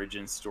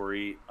origin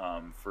story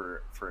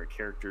for a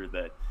character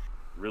that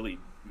really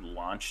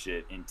launched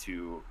it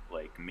into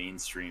like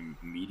mainstream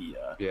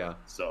media. Yeah.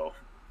 So,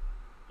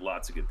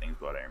 lots of good things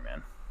about Iron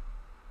Man.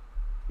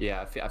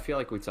 Yeah, I feel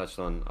like we touched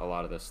on a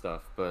lot of this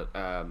stuff, but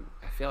I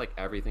feel like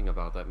everything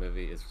about that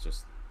movie is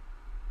just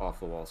off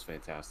the walls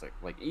fantastic.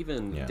 Like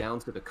even down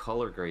to the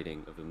color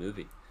grading of the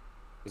movie,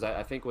 because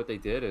I think what they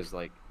did is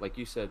like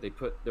you said,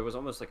 there was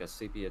almost like a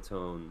sepia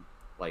tone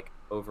like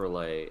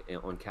overlay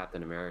on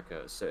Captain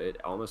America, so it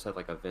almost had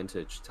like a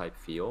vintage type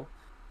feel.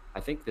 I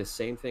think the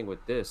same thing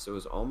with this. It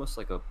was almost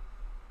like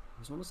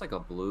a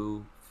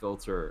blue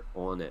filter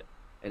on it,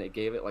 and it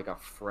gave it like a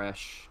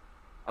fresh.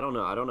 I don't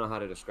know how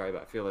to describe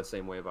it. I feel the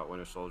same way about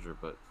Winter Soldier,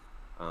 but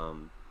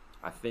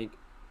I think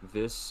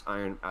this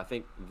Iron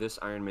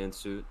Man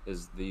suit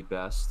is the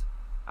best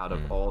out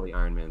of all the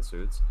Iron Man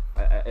suits.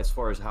 As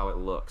far as how it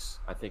looks,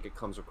 I think it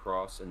comes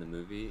across in the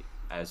movie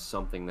as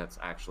something that's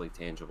actually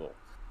tangible.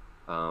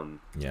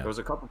 There was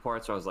a couple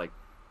parts where I was like,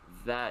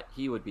 that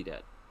he would be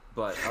dead,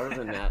 but other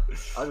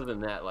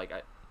than that, like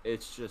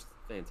it's just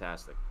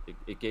fantastic.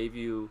 It gave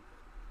you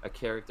a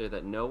character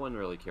that no one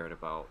really cared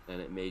about, and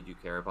it made you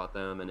care about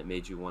them, and it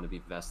made you want to be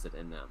vested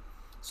in them.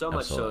 So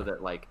much so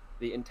that like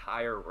the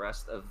entire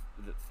rest of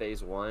the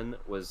phase 1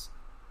 was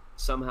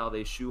somehow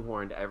they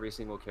shoehorned every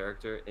single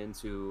character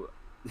into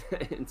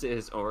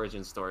his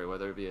origin story,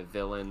 whether it be a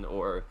villain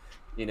or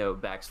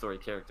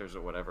backstory characters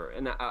or whatever.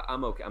 And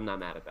I'm okay. I'm not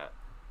mad at that.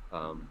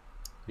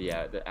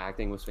 Yeah, the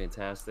acting was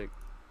fantastic.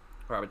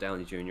 Robert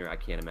Downey Jr. I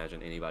can't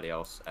imagine anybody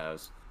else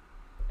as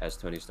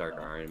Tony Stark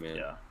or Iron Man.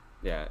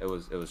 Yeah, it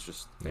was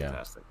just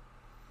fantastic.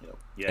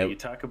 Yeah, you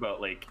talk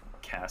about like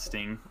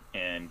casting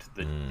and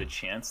the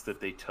chance that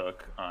they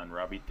took on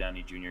Robert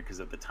Downey Jr. because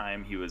at the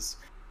time he was,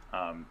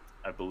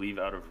 I believe,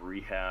 out of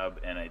rehab,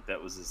 and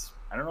that was his.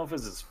 I don't know if it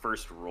was his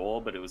first role,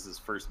 but it was his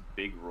first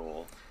big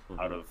role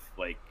out of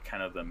like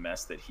kind of the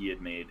mess that he had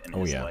made in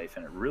his life,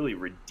 and it really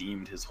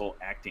redeemed his whole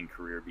acting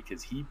career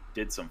because he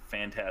did some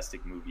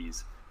fantastic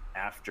movies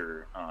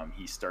after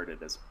he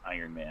started as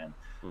Iron Man.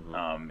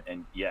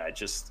 And yeah, it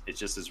just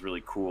is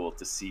really cool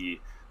to see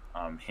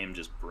him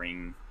just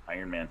bring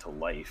Iron Man to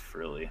life,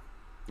 really.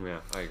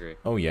 Yeah, I agree.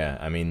 Oh yeah,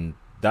 I mean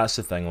that's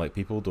the thing, like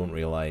people don't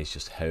realize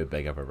just how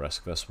big of a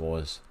risk this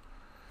was.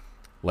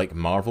 Like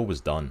Marvel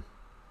was done.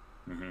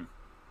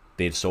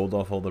 They'd sold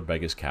off all their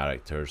biggest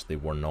characters. They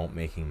were not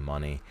making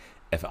money.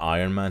 If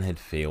Iron Man had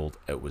failed,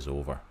 it was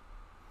over.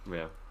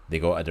 Yeah. They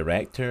got a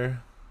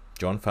director,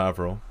 Jon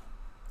Favreau,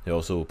 who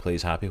also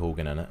plays Happy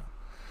Hogan in it.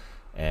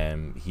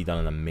 He done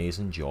an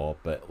amazing job,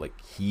 but like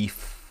he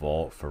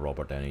fought for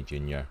Robert Downey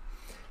Jr.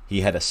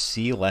 He had a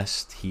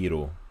C-list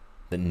hero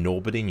that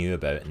nobody knew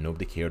about and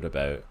nobody cared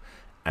about,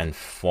 and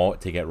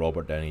fought to get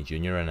Robert Downey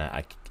Jr. in it,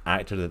 an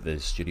actor that the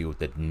studio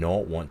did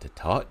not want to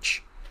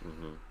touch.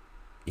 Mm-hmm.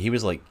 He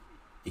was like,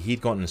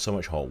 he'd gotten in so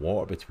much hot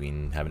water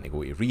between having to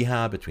go to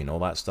rehab, between all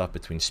that stuff,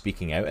 between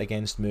speaking out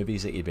against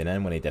movies that he'd been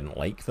in when he didn't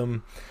like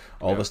them,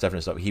 all this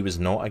different stuff. He was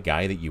not a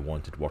guy that you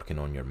wanted working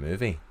on your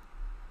movie.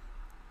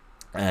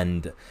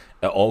 And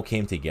it all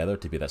came together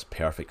to be this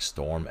perfect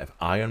storm. If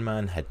Iron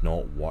Man had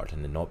not worked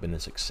and had not been the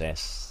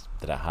success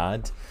that it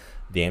had,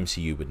 the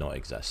MCU would not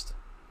exist.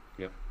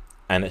 Yep.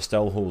 And it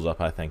still holds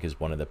up, I think, as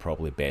one of the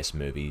probably best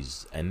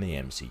movies in the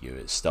MCU.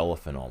 It's still a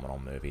phenomenal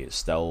movie. It's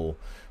still,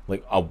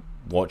 like,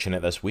 watching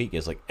it this week,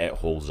 is like, it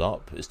holds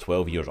up. It's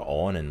 12 years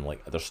on, and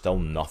like, there's still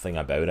nothing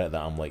about it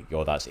that I'm like,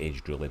 yo, that's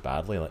aged really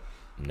badly. Like,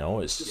 no,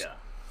 it's... Yeah.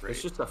 Right.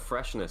 It's just a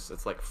freshness.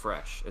 It's like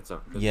fresh.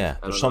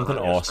 There's something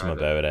awesome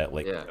about it.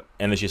 Like, yeah.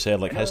 And as you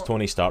said, like, his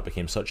Tony Stark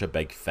became such a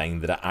big thing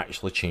that it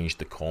actually changed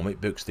the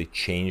comic books. They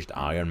changed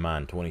Iron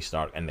Man, Tony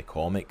Stark in the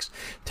comics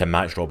to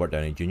match Robert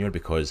Downey Jr.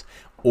 because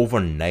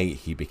overnight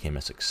he became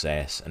a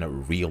success, and it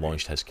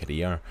relaunched his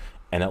career,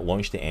 and it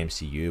launched the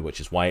MCU, which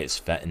is why it's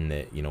fitting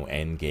that, you know,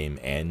 Endgame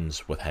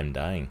ends with him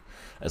dying.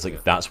 It's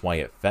like, that's why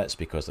it fits,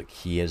 because like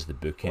he is the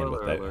bookend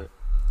without.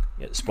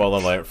 Yeah, spoiler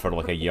alert for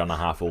like a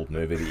 1.5-year old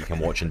movie that you can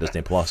watch on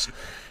Disney Plus.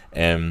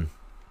 You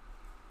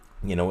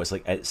know, it's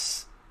like,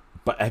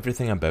 but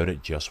everything about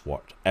it just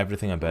worked.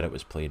 Everything about it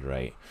was played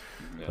right.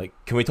 Yeah.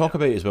 Like, can we talk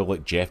about as well,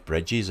 like, Jeff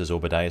Bridges as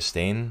Obadiah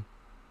Stane?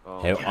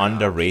 How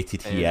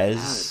underrated he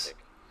is.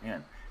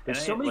 Man,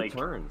 there's so many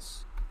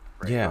turns.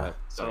 Right? Yeah.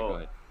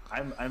 So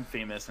I'm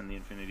famous in the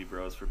Infinity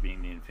Bros for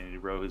being the Infinity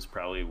Bro who's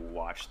probably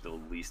watched the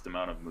least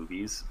amount of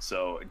movies.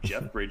 So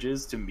Jeff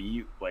Bridges, to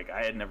me, like,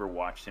 I had never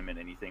watched him in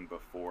anything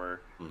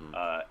before.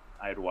 I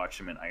had watched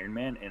him in Iron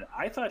Man, and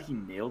I thought he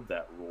nailed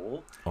that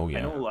role. Oh yeah.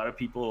 I know a lot of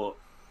people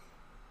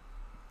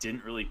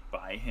didn't really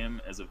buy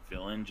him as a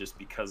villain just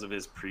because of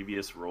his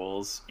previous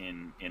roles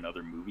in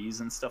other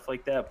movies and stuff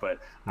like that, but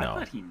I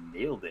thought he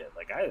nailed it.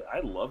 Like, I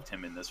loved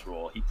him in this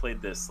role. He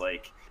played this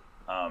like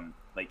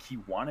he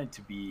wanted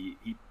to be,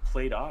 he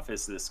played off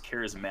as this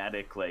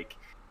charismatic like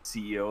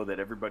CEO that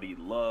everybody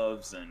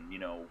loves, and, you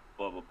know,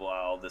 blah blah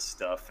blah, all this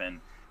stuff, and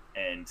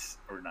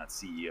or not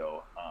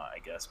CEO, I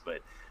guess,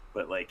 but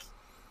like,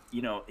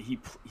 you know, he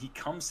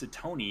comes to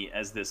Tony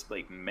as this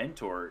like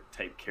mentor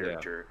type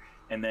character,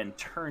 and then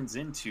turns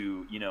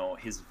into, you know,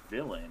 his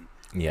villain.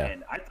 Yeah.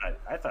 And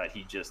I thought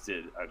he just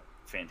did a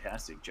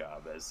fantastic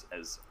job as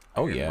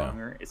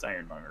Ironmonger. It's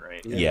Ironmonger,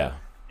 right? Yeah.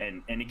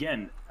 And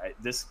again,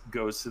 this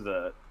goes to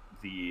the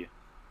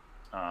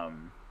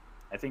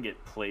I think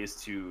it plays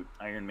to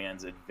Iron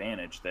Man's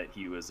advantage that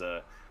he was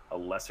a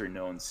lesser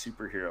known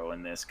superhero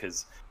in this,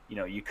 because, you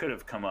know, you could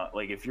have come out,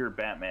 like, if you're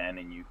Batman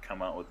and you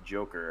come out with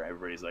Joker,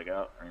 everybody's like,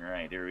 oh, all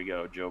right, here we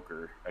go,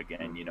 Joker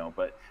again, you know,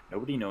 but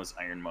nobody knows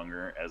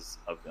Ironmonger as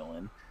a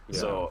villain.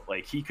 So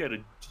like, he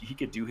could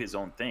do his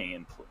own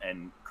thing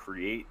and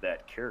create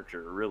that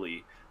character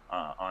really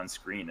on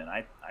screen, and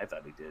I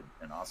thought he did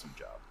an awesome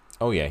job.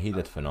 Oh yeah, he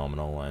did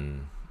phenomenal,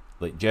 and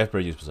like, Jeff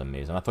Bridges was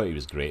amazing. I thought he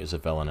was great as a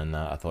villain in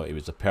that. I thought he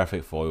was a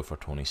perfect foil for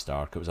Tony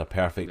Stark. It was a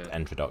perfect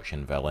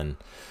introduction villain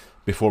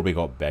before we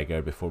got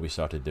bigger, before we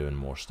started doing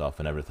more stuff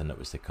and everything that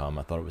was to come.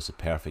 I thought it was a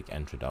perfect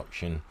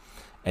introduction,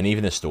 and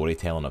even the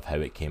storytelling of how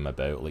it came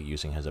about, like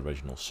using his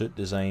original suit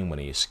design when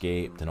he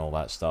escaped and all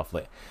that stuff.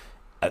 Like,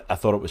 I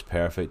thought it was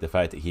perfect. The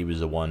fact that he was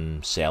the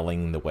one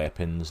selling the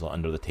weapons, like,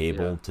 under the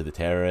table to the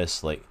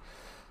terrorists, like,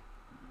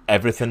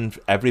 everything,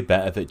 every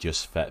bit of it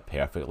just fit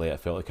perfectly. It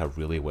felt like a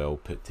really well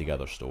put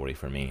together story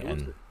for me.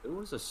 It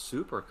was a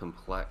super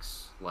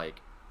complex,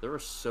 like, there were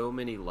so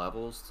many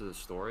levels to the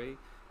story.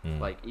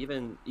 Like,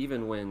 even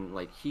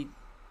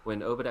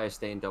when Obadiah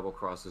Stane double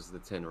crosses the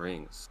 10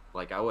 rings,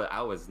 like,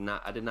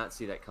 I did not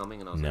see that coming,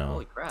 and I was like,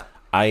 holy crap.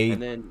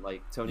 And then,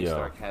 like, Tony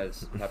Stark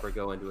has Pepper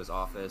go into his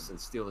office and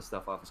steal the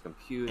stuff off his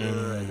computer,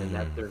 and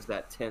then there's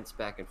that tense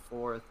back and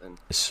forth, and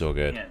it's so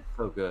good. Man,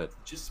 so good.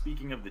 Just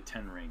speaking of the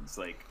 10 rings,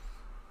 like,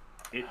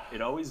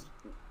 it always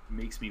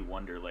makes me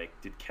wonder, like,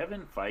 did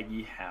Kevin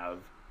Feige have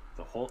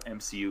the whole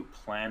MCU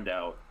planned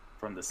out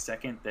from the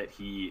second that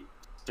he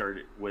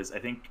started? I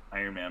think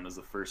Iron Man was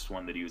the first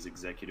one that he was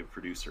executive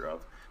producer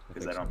of,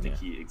 because I don't think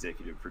he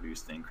executive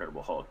produced the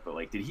Incredible Hulk, but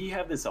like, did he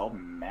have this all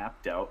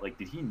mapped out? Like,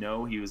 did he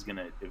know he was going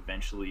to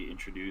eventually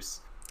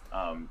introduce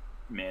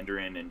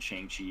Mandarin and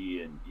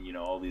Shang-Chi and, you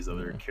know, all these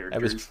other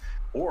characters,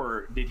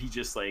 or did he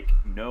just like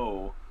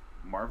know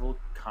Marvel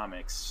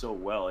Comics so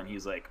well, and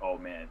he's like, oh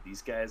man,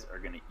 these guys are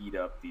gonna eat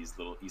up these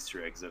little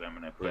Easter eggs that I'm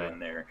gonna put in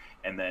there,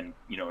 and then,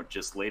 you know,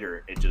 just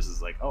later it just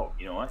is like, oh,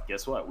 you know what,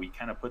 guess what, we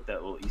kind of put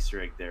that little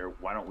Easter egg there,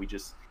 why don't we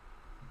just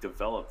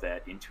develop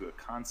that into a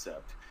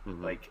concept?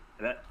 Like,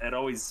 that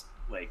always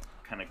like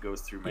kind of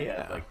goes through my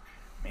head. Like,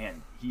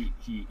 man, he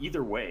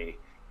either way,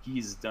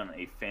 he's done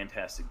a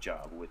fantastic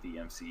job with the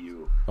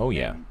MCU. Oh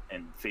yeah.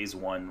 And Phase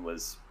 1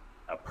 was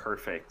a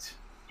perfect,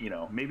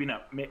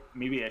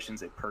 maybe I shouldn't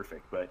say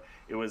perfect, but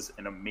it was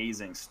an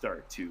amazing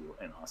start to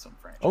an awesome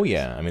franchise. Oh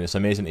yeah, I mean, it's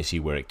amazing to see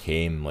where it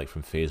came, like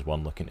from Phase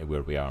 1 looking to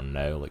where we are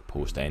now, like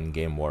post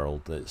Endgame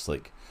world. It's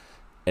like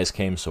it's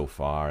came so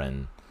far,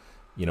 and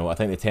I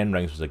think the Ten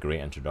Rings was a great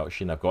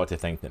introduction. I've got to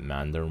think that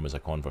Mandarin was a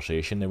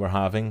conversation they were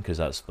having, because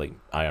that's like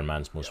Iron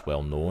Man's most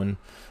well known,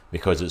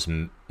 because it's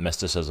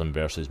mysticism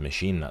versus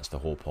machine. That's the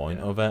whole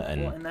point of it.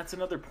 And that's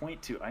another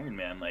point to Iron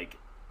Man. Like,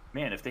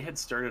 man, if they had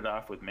started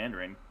off with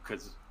Mandarin,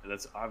 because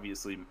that's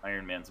obviously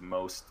Iron Man's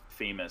most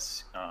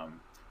famous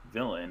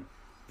villain,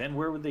 then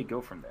where would they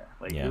go from there?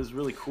 Like, it was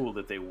really cool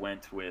that they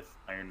went with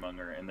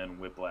Ironmonger and then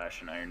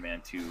Whiplash and Iron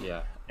Man 2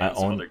 and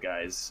some other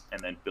guys,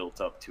 and then built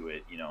up to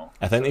it,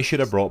 I think they should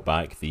have brought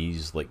back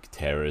these, like,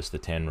 terrorists, the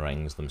Ten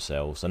Rings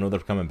themselves. I know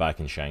they're coming back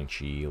in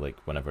Shang-Chi, like,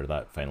 whenever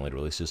that finally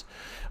releases.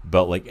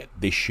 But, like,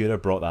 they should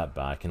have brought that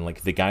back. And,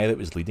 like, the guy that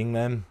was leading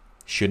them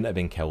shouldn't have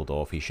been killed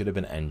off. He should have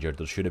been injured.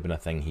 There should have been a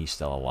thing he's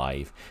still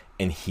alive.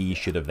 And he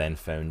should have then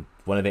found...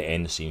 One of the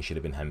end scenes should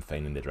have been him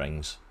finding the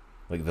rings.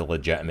 Like, the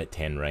legitimate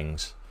 10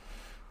 rings.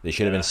 They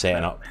should have been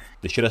setting up.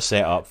 They should have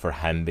set up for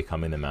him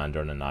becoming the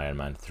Mandarin in Iron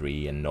Man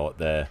 3, and not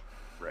the.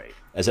 Right.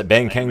 Is it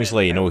Ben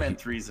Kingsley? Iron Man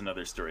 3 is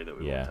another story that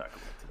we won't talk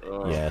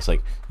about today. Yeah, it's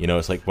like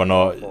it's like we're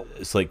not.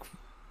 It's like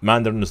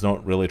Mandarin is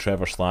not really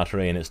Trevor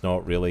Slattery, and it's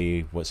not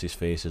really what's his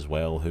face as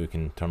well, who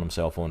can turn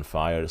himself on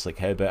fire. It's like,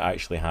 how about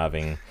actually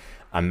having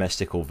a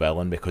mystical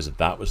villain, because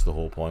that was the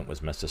whole point,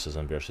 was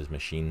mysticism versus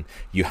machine.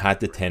 You had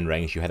the 10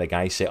 rings. You had a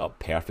guy set up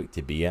perfect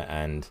to be it,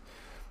 and.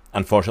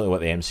 Unfortunately,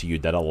 what the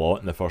MCU did a lot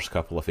in the first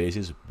couple of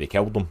phases, they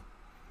killed them.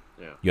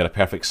 Yeah. You had a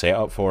perfect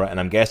setup for it, and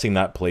I'm guessing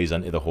that plays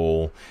into the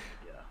whole,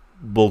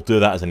 we'll do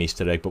that as an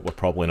Easter egg, but we're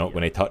probably not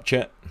going to touch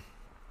it.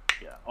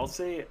 Yeah, I'll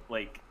say,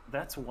 like,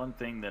 that's one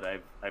thing that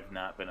I've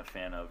not been a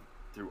fan of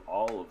through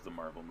all of the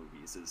Marvel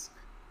movies, is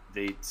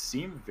they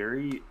seem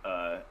very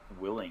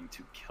willing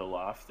to kill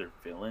off their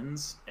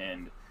villains,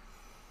 and,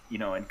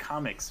 in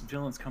comics,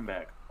 villains come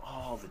back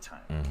all the time.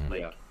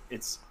 Mm-hmm.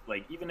 It's,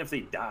 like, even if they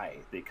die,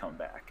 they come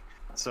back.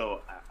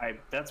 So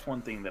that's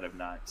one thing that I've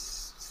not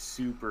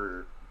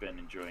super been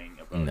enjoying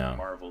about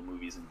Marvel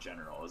movies in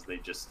general, is they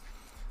just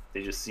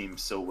seem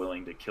so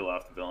willing to kill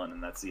off the villain,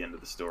 and that's the end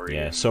of the story.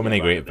 Yeah, so many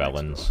great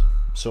villains.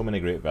 So many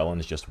great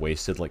villains just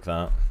wasted like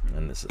that.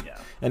 And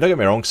and don't get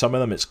me wrong, some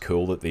of them it's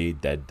cool that they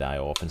did die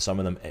off, and some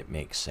of them it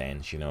makes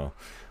sense,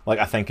 Like,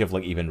 I think of,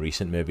 like, even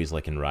recent movies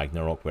like in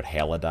Ragnarok where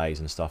Hela dies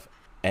and stuff.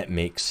 It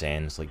makes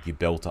sense. Like, you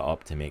built it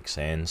up to make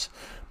sense.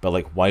 But,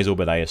 like, why is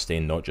Obadiah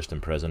Stane not just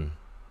in prison?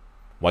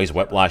 Why is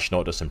Whiplash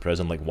not just in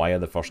prison? Like, why are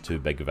the first two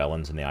big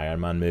villains in the Iron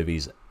Man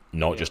movies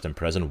not just in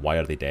prison? Why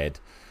are they dead?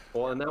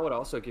 Well, and that would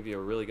also give you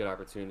a really good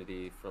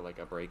opportunity for, like,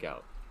 a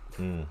breakout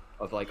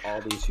of, like,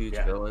 all these huge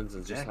villains,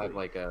 and just have,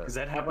 like, a... Because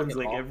that happens,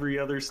 like, every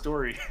other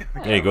story.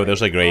 There you go.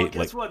 There's a great...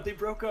 guess what? They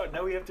broke out.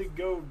 Now we have to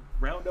go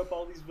round up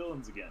all these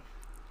villains again.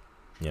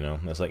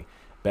 It's like...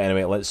 But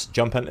anyway, let's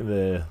jump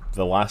into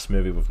the last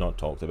movie we've not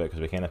talked about,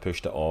 because we kind of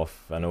pushed it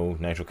off. I know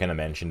Nigel kind of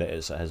mentioned it.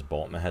 It's at his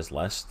bottom of his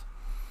list.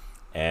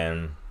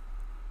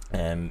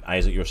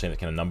 Isaac, you were saying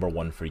it's kind of number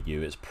one for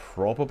you. It's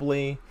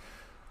probably,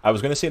 I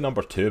was going to say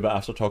number 2, but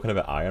after talking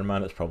about Iron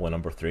Man, it's probably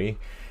number 3.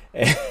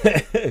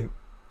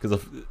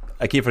 Because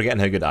I keep forgetting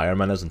how good Iron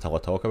Man is until I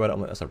talk about it. I'm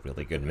like, that's a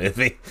really good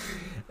movie.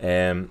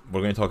 We're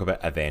going to talk about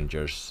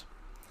Avengers.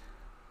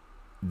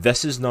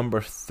 This is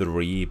number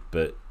 3,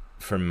 but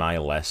for my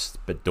list,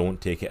 but don't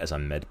take it as a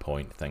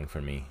midpoint thing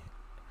for me.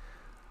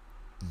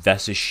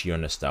 This is sheer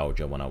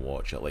nostalgia when I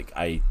watch it. Like,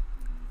 I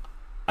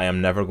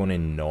am never going to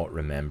not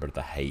remember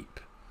the hype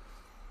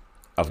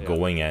of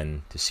going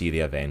in to see the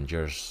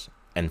Avengers,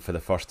 and for the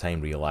first time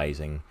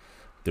realizing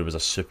there was a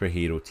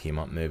superhero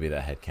team-up movie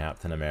that had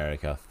Captain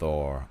America,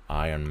 Thor,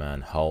 Iron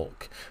Man,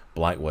 Hulk,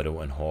 Black Widow,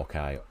 and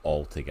Hawkeye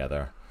all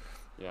together.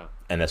 Yeah.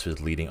 And this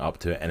was leading up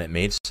to it, and it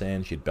made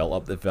sense. You'd built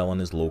up the villain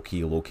as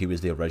Loki. Loki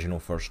was the original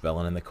first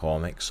villain in the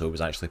comics, so it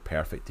was actually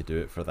perfect to do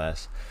it for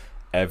this.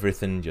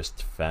 Everything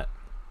just fit.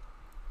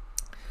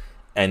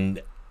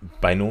 And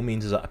by no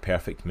means is it a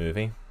perfect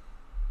movie.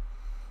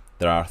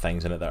 There are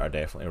things in it that are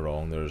definitely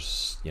wrong.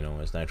 There's,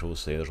 as Nigel will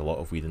say, there's a lot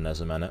of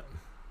Whedonism in it.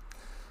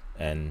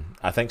 And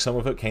I think some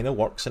of it kind of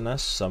works in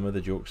this. Some of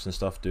the jokes and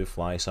stuff do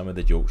fly. Some of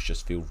the jokes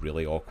just feel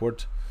really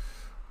awkward.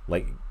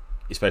 Like,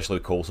 especially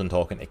with Coulson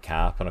talking to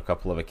Cap on a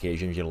couple of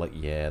occasions, you're like,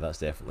 yeah, that's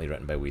definitely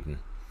written by Whedon.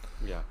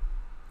 Yeah.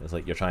 It's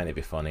like you're trying to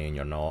be funny and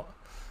you're not.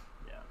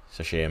 Yeah. It's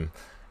a shame.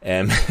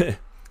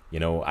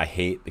 I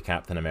hate the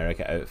Captain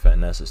America outfit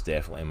in this. It's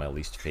definitely my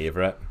least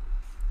favourite.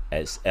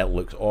 It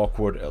looks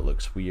awkward. It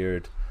looks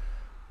weird.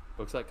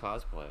 Looks like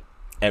cosplay.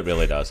 It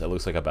really does. It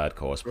looks like a bad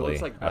cosplay. It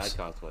looks like bad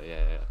cosplay.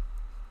 Yeah.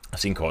 I've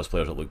seen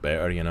cosplayers that look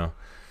better,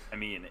 I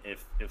mean,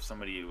 if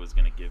somebody was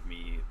gonna give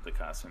me the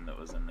costume that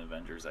was in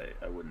Avengers,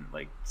 I wouldn't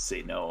like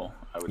say no.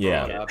 I would.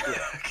 Yeah. Take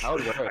it. I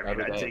would wear it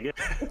every I'd day. take it.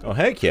 Oh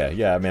heck yeah,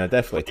 yeah. I mean, I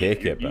definitely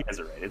take it. You But guys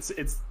are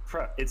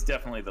right. It's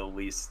definitely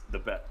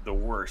the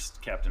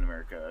worst Captain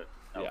America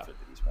outfit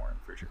that he's worn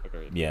for sure.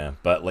 Agreed. yeah,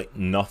 but like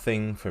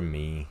nothing for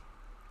me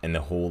in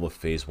the whole of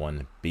Phase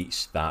 1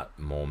 beats that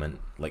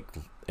moment. Like,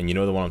 and you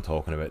know the one I'm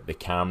talking about, the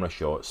camera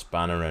shot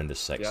spanning around the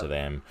six of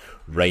them,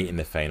 right in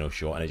the final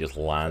shot, and it just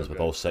lands with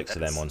all six of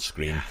them on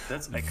screen.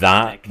 That's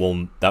That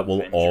will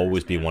Avengers,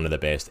 always be man. one of the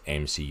best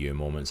MCU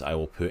moments. I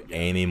will put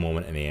any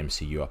moment in the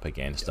MCU up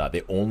against that.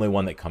 The only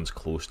one that comes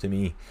close to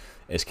me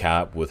is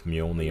Cap with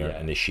Mjolnir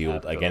and the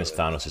shield against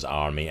Thanos'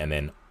 army, and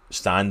then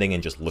standing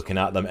and just looking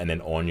at them, and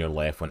then on your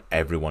left when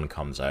everyone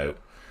comes out.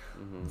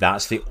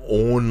 That's the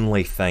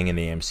only thing in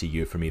the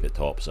MCU for me that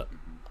tops it.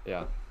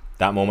 Yeah.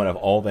 That moment of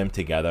all them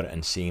together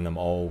and seeing them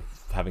all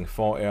having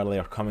fought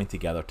earlier coming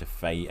together to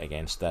fight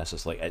against this,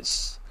 it's like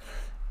it's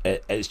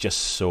just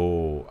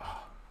so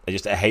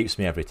it hypes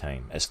me every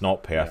time. It's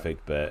not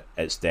perfect, but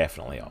it's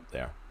definitely up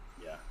there.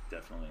 Yeah,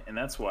 definitely. And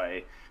that's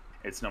why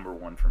it's number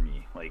one for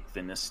me. Like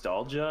the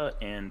nostalgia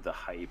and the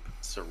hype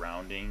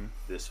surrounding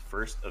this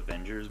first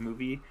Avengers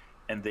movie.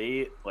 And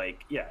they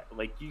like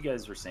you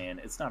guys were saying,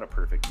 it's not a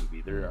perfect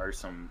movie. There are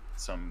some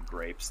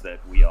gripes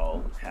that we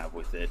all have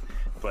with it,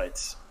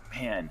 but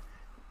man,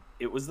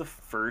 it was the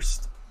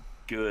first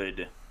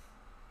good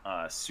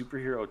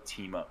superhero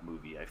team up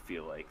movie. I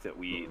feel like that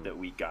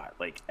we got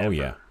like ever. Oh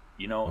yeah,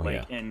 you know,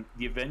 and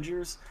the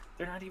Avengers,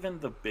 they're not even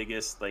the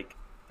biggest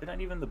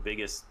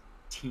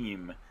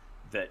team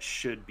that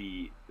should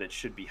be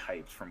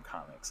hyped from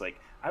comics. Like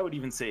I would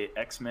even say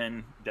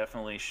X-Men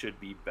definitely should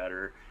be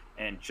better.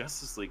 And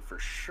Justice League for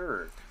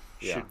sure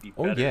should be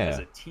better as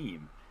a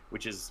team,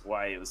 which is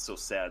why it was so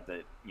sad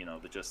that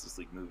the Justice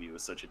League movie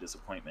was such a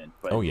disappointment.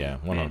 But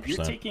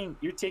 100%.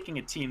 You're taking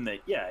a team that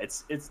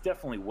it's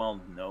definitely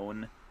well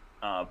known,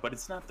 but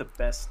it's not the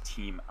best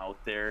team out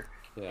there.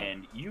 Yeah.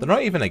 And they're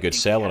not even a good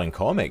seller in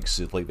comics.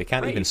 It's like they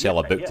can't even sell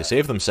a book to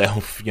save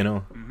themselves.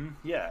 Mm-hmm.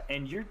 Yeah,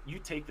 and you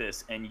take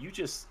this and you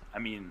just, I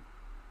mean,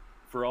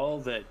 for all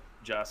that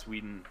Joss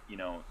Whedon,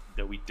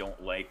 that we don't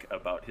like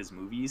about his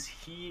movies,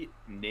 he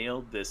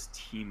nailed this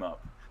team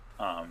up,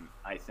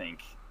 I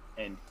think,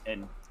 and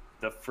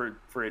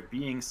for it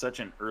being such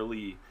an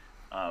early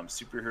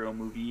superhero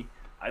movie,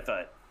 I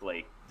thought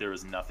like there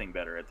was nothing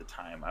better at the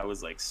time. I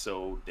was like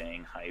so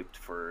dang hyped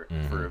for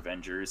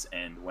Avengers,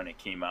 and when it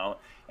came out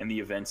and the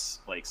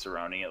events like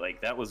surrounding it, like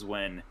that was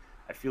when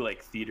I feel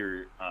like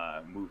theater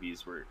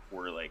movies were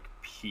like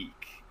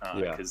peak,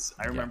 because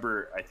I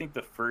remember I think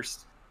the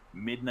first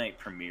midnight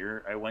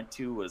premiere I went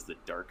to was The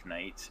Dark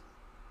Knight.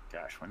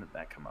 Gosh, when did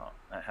that come out?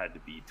 That had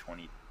to be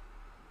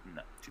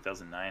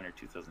 2009 or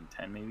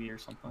 2010 maybe, or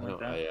something like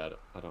that.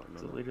 I don't remember.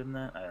 Was it later than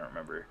that? I don't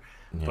remember.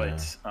 Yeah.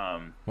 But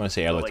I want to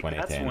say early like,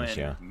 2010s. That's when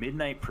yeah.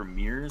 midnight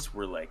premieres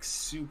were like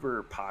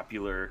super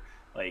popular.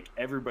 Like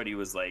everybody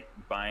was like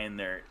buying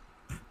their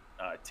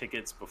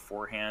tickets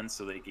beforehand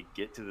so they could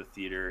get to the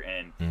theater,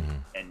 and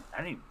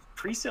I mean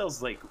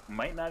pre-sales like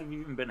might not have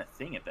even been a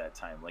thing at that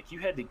time. Like you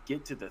had to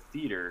get to the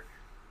theater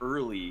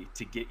early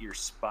to get your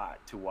spot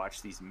to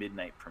watch these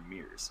midnight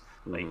premieres.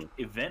 Like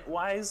event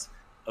wise,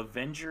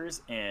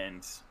 Avengers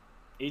and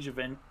Age of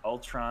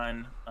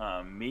Ultron,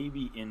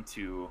 maybe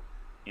into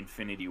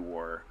Infinity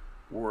War,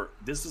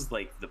 this is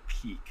like the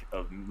peak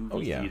of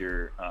movie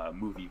theater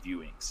movie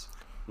viewings.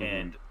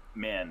 And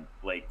man,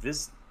 like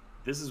this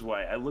is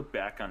why I look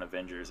back on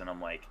Avengers and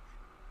I'm like,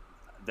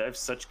 I have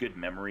such good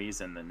memories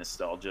and the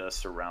nostalgia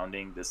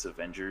surrounding this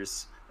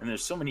Avengers, and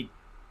there's so many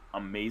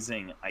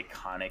amazing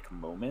iconic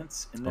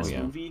moments in this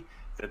movie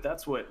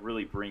that's what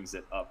really brings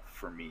it up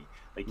for me.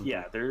 Like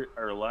there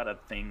are a lot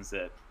of things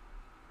that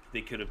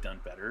they could have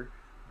done better,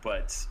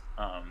 but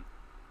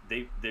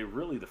they're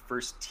really the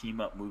first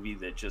team up movie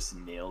that just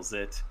nails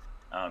it.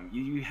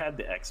 You had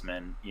the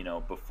X-Men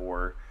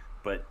before,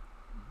 but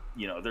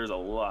there's a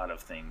lot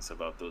of things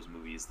about those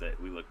movies that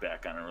we look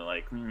back on and we're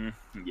like,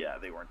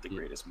 they weren't the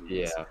greatest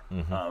movies.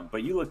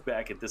 But you look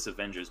back at this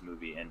Avengers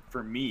movie, and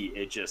for me,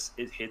 it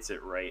hits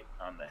it right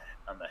on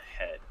the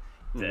head.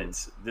 That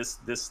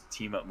this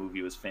team up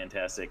movie was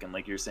fantastic, and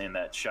like you're saying,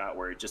 that shot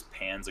where it just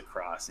pans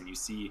across and you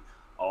see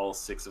all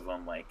six of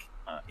them like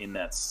in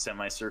that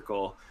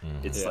semicircle,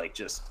 it's like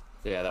just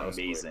that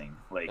amazing.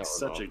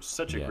 Was like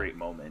such a great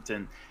moment,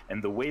 and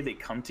the way they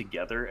come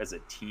together as a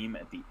team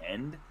at the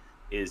end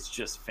is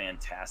just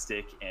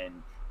fantastic,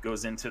 and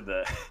goes into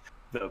the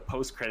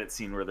post-credit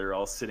scene where they're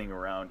all sitting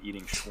around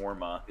eating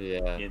shawarma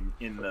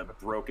in the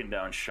broken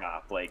down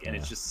shop, like, and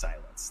it's just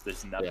silence.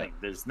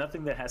 There's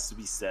nothing that has to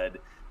be said.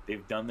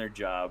 They've done their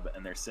job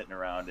and they're sitting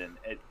around, and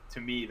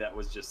to me that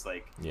was just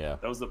like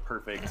that was the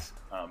perfect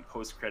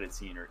post-credit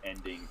scene or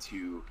ending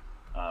to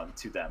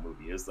that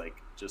movie. It was like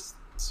just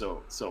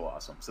so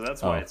awesome. So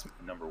that's why it's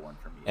number one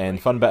for me. And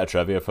fun bit of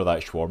trivia for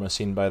that shawarma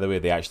scene, by the way,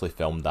 they actually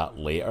filmed that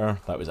later.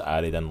 That was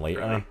added in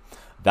later. Really?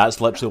 That's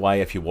literally why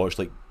if you watch,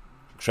 like,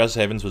 Chris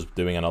Evans was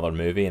doing another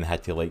movie and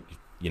had to like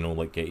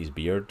get his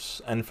beard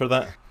in for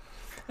that.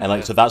 And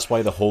like, so that's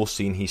why the whole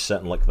scene he's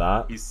sitting like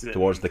that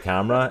towards the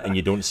camera, and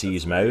you don't see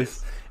his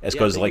mouth. It's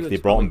because like they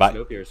brought him back.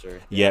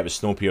 Yeah, it was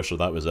Snowpiercer.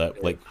 That was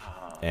it. Like,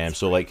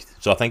 so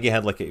I think he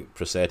had like a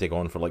prosthetic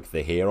on for like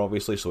the hair,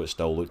 obviously, so it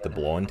still looked the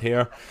blonde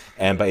hair.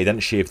 But he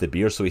didn't shave the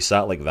beard, so he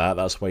sat like that.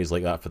 That's why he's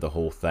like that for the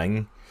whole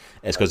thing.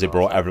 It's because they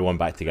brought everyone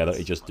back together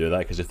to just do that,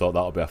 because they thought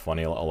that would be a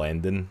funny little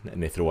ending,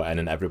 and they throw it in,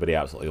 and everybody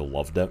absolutely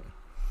loved it.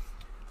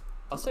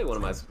 I'll say one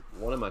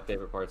of my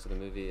favorite parts of the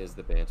movie is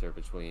the banter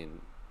between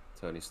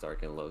Tony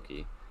Stark and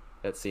Loki.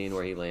 That scene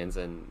where he lands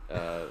in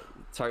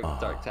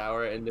Dark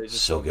Tower, and they're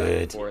just so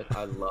good. Back and forth.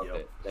 I love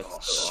it.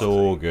 That's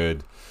so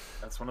good.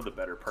 That's one of the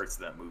better parts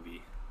of that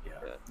movie. Yeah,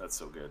 that's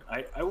so good.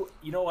 I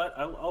you know what?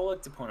 I'll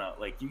like to point out,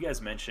 like you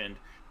guys mentioned,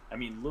 I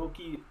mean,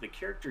 Loki, the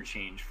character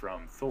change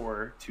from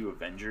Thor to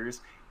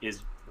Avengers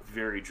is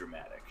very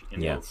dramatic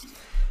in Loki,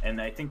 and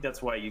I think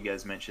that's why you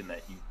guys mentioned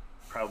that you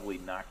probably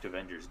knocked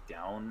Avengers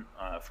down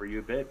for you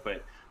a bit,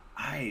 but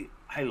I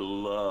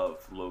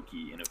love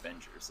Loki in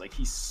Avengers. Like,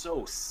 he's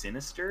so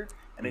sinister,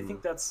 and I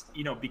think that's,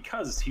 you know,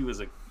 because he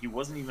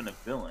wasn't even a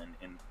villain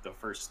in the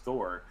first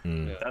Thor.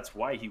 That's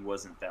why he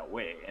wasn't that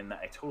way, and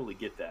I totally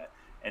get that.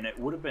 And it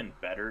would have been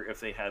better if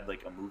they had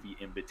like a movie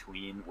in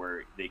between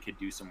where they could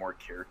do some more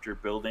character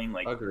building.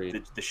 Like,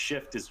 the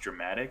shift is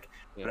dramatic,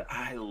 but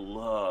I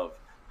love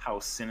how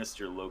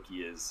sinister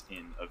Loki is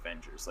in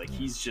Avengers. Like,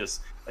 he's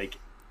just like,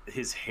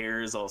 his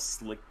hair is all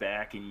slicked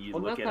back, and you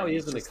look at him. That's how he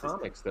is in the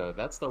comics, though.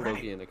 That's the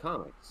Loki in the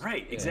comics.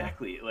 Right,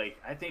 exactly. Like,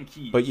 I think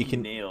he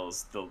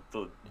nails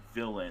the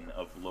villain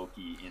of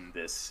Loki in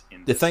this.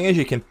 The thing is,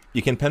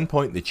 you can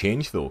pinpoint the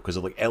change though, because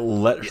like it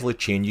literally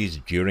changes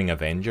during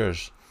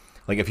Avengers.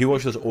 Like, if you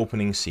watch those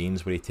opening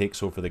scenes where he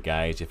takes over the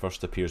guys, he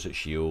first appears at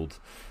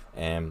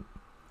S.H.I.E.L.D.,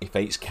 he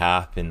fights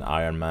Cap and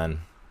Iron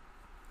Man.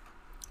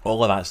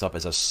 All of that stuff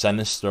is a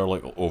sinister,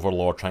 like,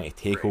 overlord trying to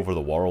take over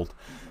the world.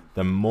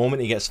 The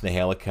moment he gets in the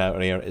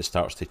helicarrier, it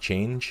starts to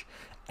change.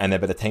 And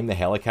then by the time the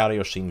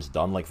helicarrier scene's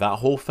done, like, that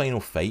whole final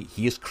fight,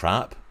 he is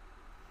crap.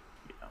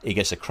 He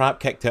gets a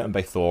crap kicked at him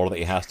by Thor that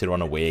he has to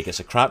run away. He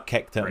gets a crap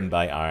kicked at him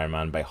by Iron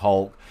Man, by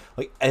Hulk.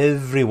 Like,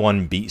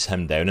 everyone beats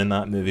him down in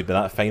that movie,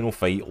 but that final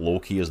fight,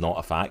 Loki is not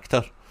a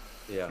factor.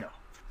 Yeah. No.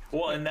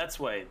 Well, and that's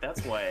why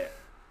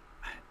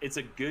it's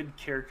a good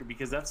character,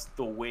 because that's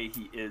the way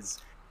he is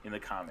in the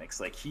comics.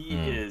 Like,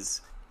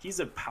 he's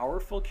a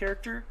powerful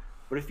character,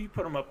 but if you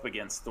put him up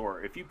against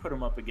Thor, if you put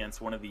him up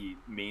against one of the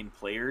main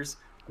players,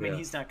 I mean,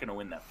 he's not going to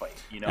win that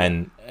fight, you know.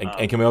 And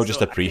can we all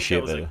just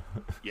appreciate that?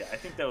 I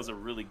think that was a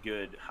really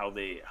good how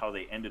they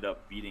ended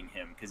up beating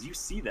him, because you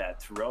see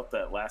that throughout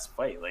that last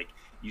fight. Like,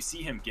 you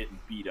see him getting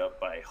beat up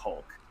by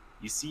Hulk,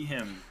 you see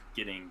him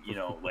getting, you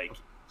know, like,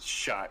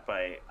 shot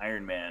by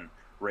Iron Man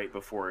right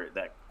before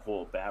that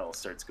whole battle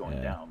starts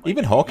going down. Like,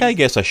 even Hawkeye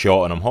gets a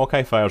shot on him.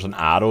 Hawkeye fires an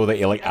arrow that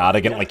he like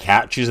arrogantly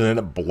catches, and then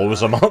it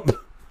blows him up.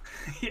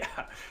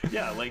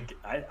 Like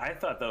I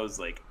thought that was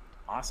like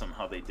awesome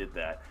how they did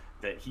that.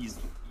 That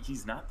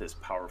he's not this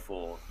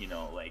powerful, you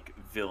know, like,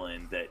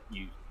 villain that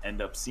you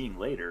end up seeing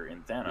later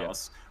in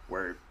Thanos,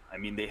 where, I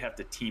mean, they have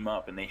to team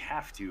up and they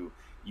have to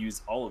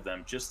use all of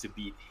them just to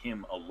beat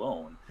him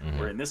alone.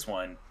 Where in this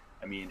one,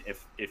 I mean,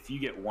 if you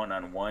get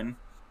 1-on-1,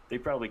 they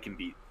probably could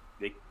beat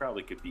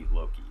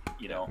Loki,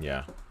 you know.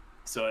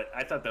 So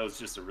I thought that was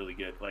just a really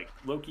good, like,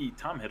 Loki.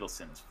 Tom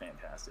Hiddleston is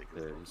fantastic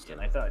as Loki,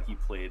 and I thought he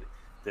played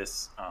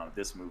this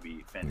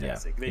movie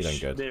fantastic.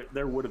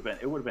 It would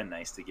have been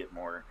nice to get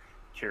more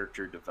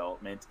character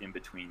development in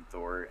between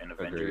Thor and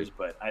Avengers,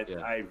 but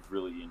I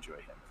really enjoy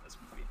him in this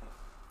movie.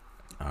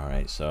 All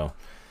right, so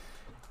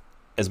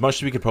as much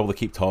as we could probably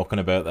keep talking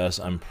about this,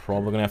 I'm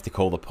probably gonna have to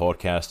call the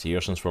podcast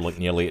here, since we're like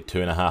nearly at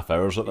 2.5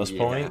 hours at this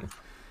point.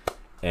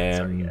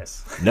 Sorry,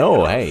 guys.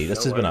 No, hey,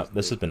 this has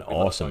been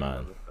awesome,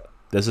 man.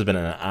 This has been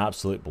an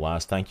absolute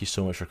blast. Thank you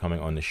so much for coming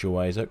on the show,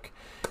 Isaac.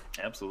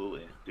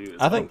 Absolutely, dude. It's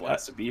been a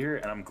blast to be here,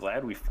 and I'm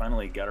glad we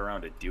finally got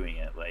around to doing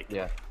it. Like,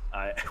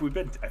 I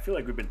feel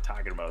like we've been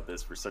talking about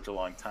this for such a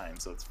long time,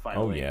 so it's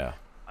finally.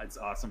 It's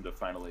awesome to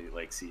finally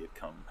like see it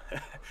come.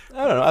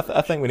 I don't know.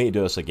 I think we need to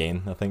do this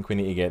again. I think we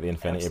need to get the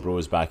Infinity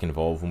Bros back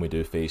involved when we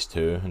do Phase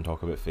 2 and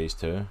talk about Phase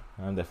 2.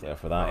 I'm definitely up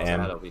for that.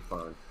 That'll be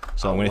fun.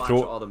 So I'm going to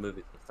throw all the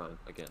movies this time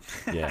again.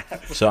 Yeah.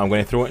 So I'm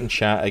going to throw it in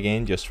chat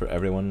again, just for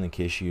everyone, in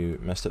case you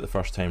missed it the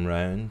first time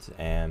round.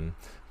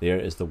 There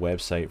is the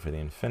website for the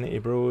Infinity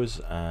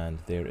Bros, and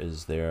there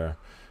is their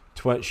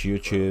Twitch,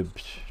 YouTube,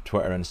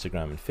 Twitter,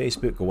 Instagram, and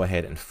Facebook. Go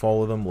ahead and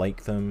follow them,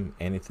 like them,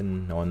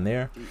 anything on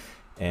there.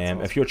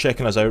 Awesome. If you're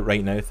checking us out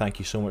right now, thank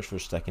you so much for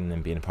sticking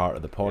and being part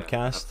of the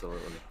podcast.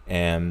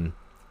 Absolutely.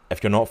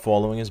 If you're not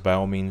following us, by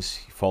all means,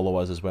 follow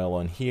us as well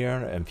on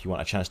here. If you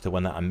want a chance to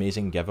win that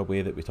amazing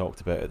giveaway that we talked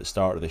about at the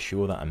start of the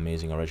show, that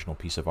amazing original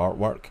piece of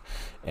artwork,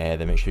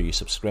 then make sure you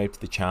subscribe to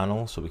the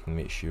channel so we can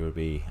make sure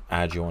we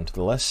add you onto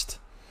the list.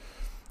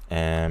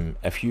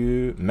 If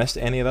you missed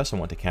any of this and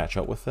want to catch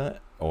up with it,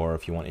 or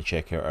if you want to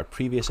check out our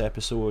previous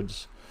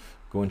episodes,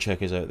 go and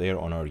check us out there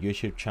on our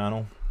YouTube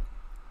channel.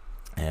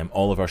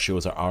 All of our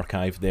shows are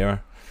archived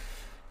there.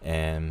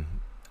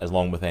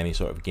 along with any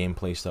sort of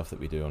gameplay stuff that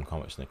we do on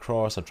Comics in the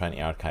Cross. I'm trying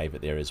to archive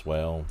it there as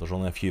well. There's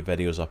only a few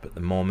videos up at the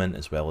moment,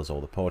 as well as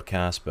all the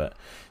podcasts, but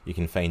you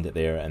can find it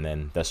there. And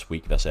then this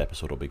week, this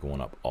episode will be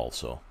going up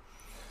also.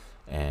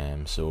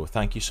 So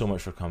thank you so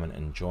much for coming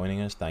and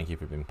joining us. Thank you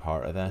for being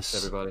part of this.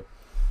 Thanks, everybody.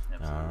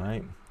 All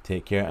right.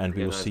 Take care, and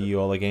we will see you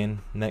all again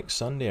next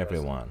Sunday,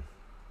 everyone.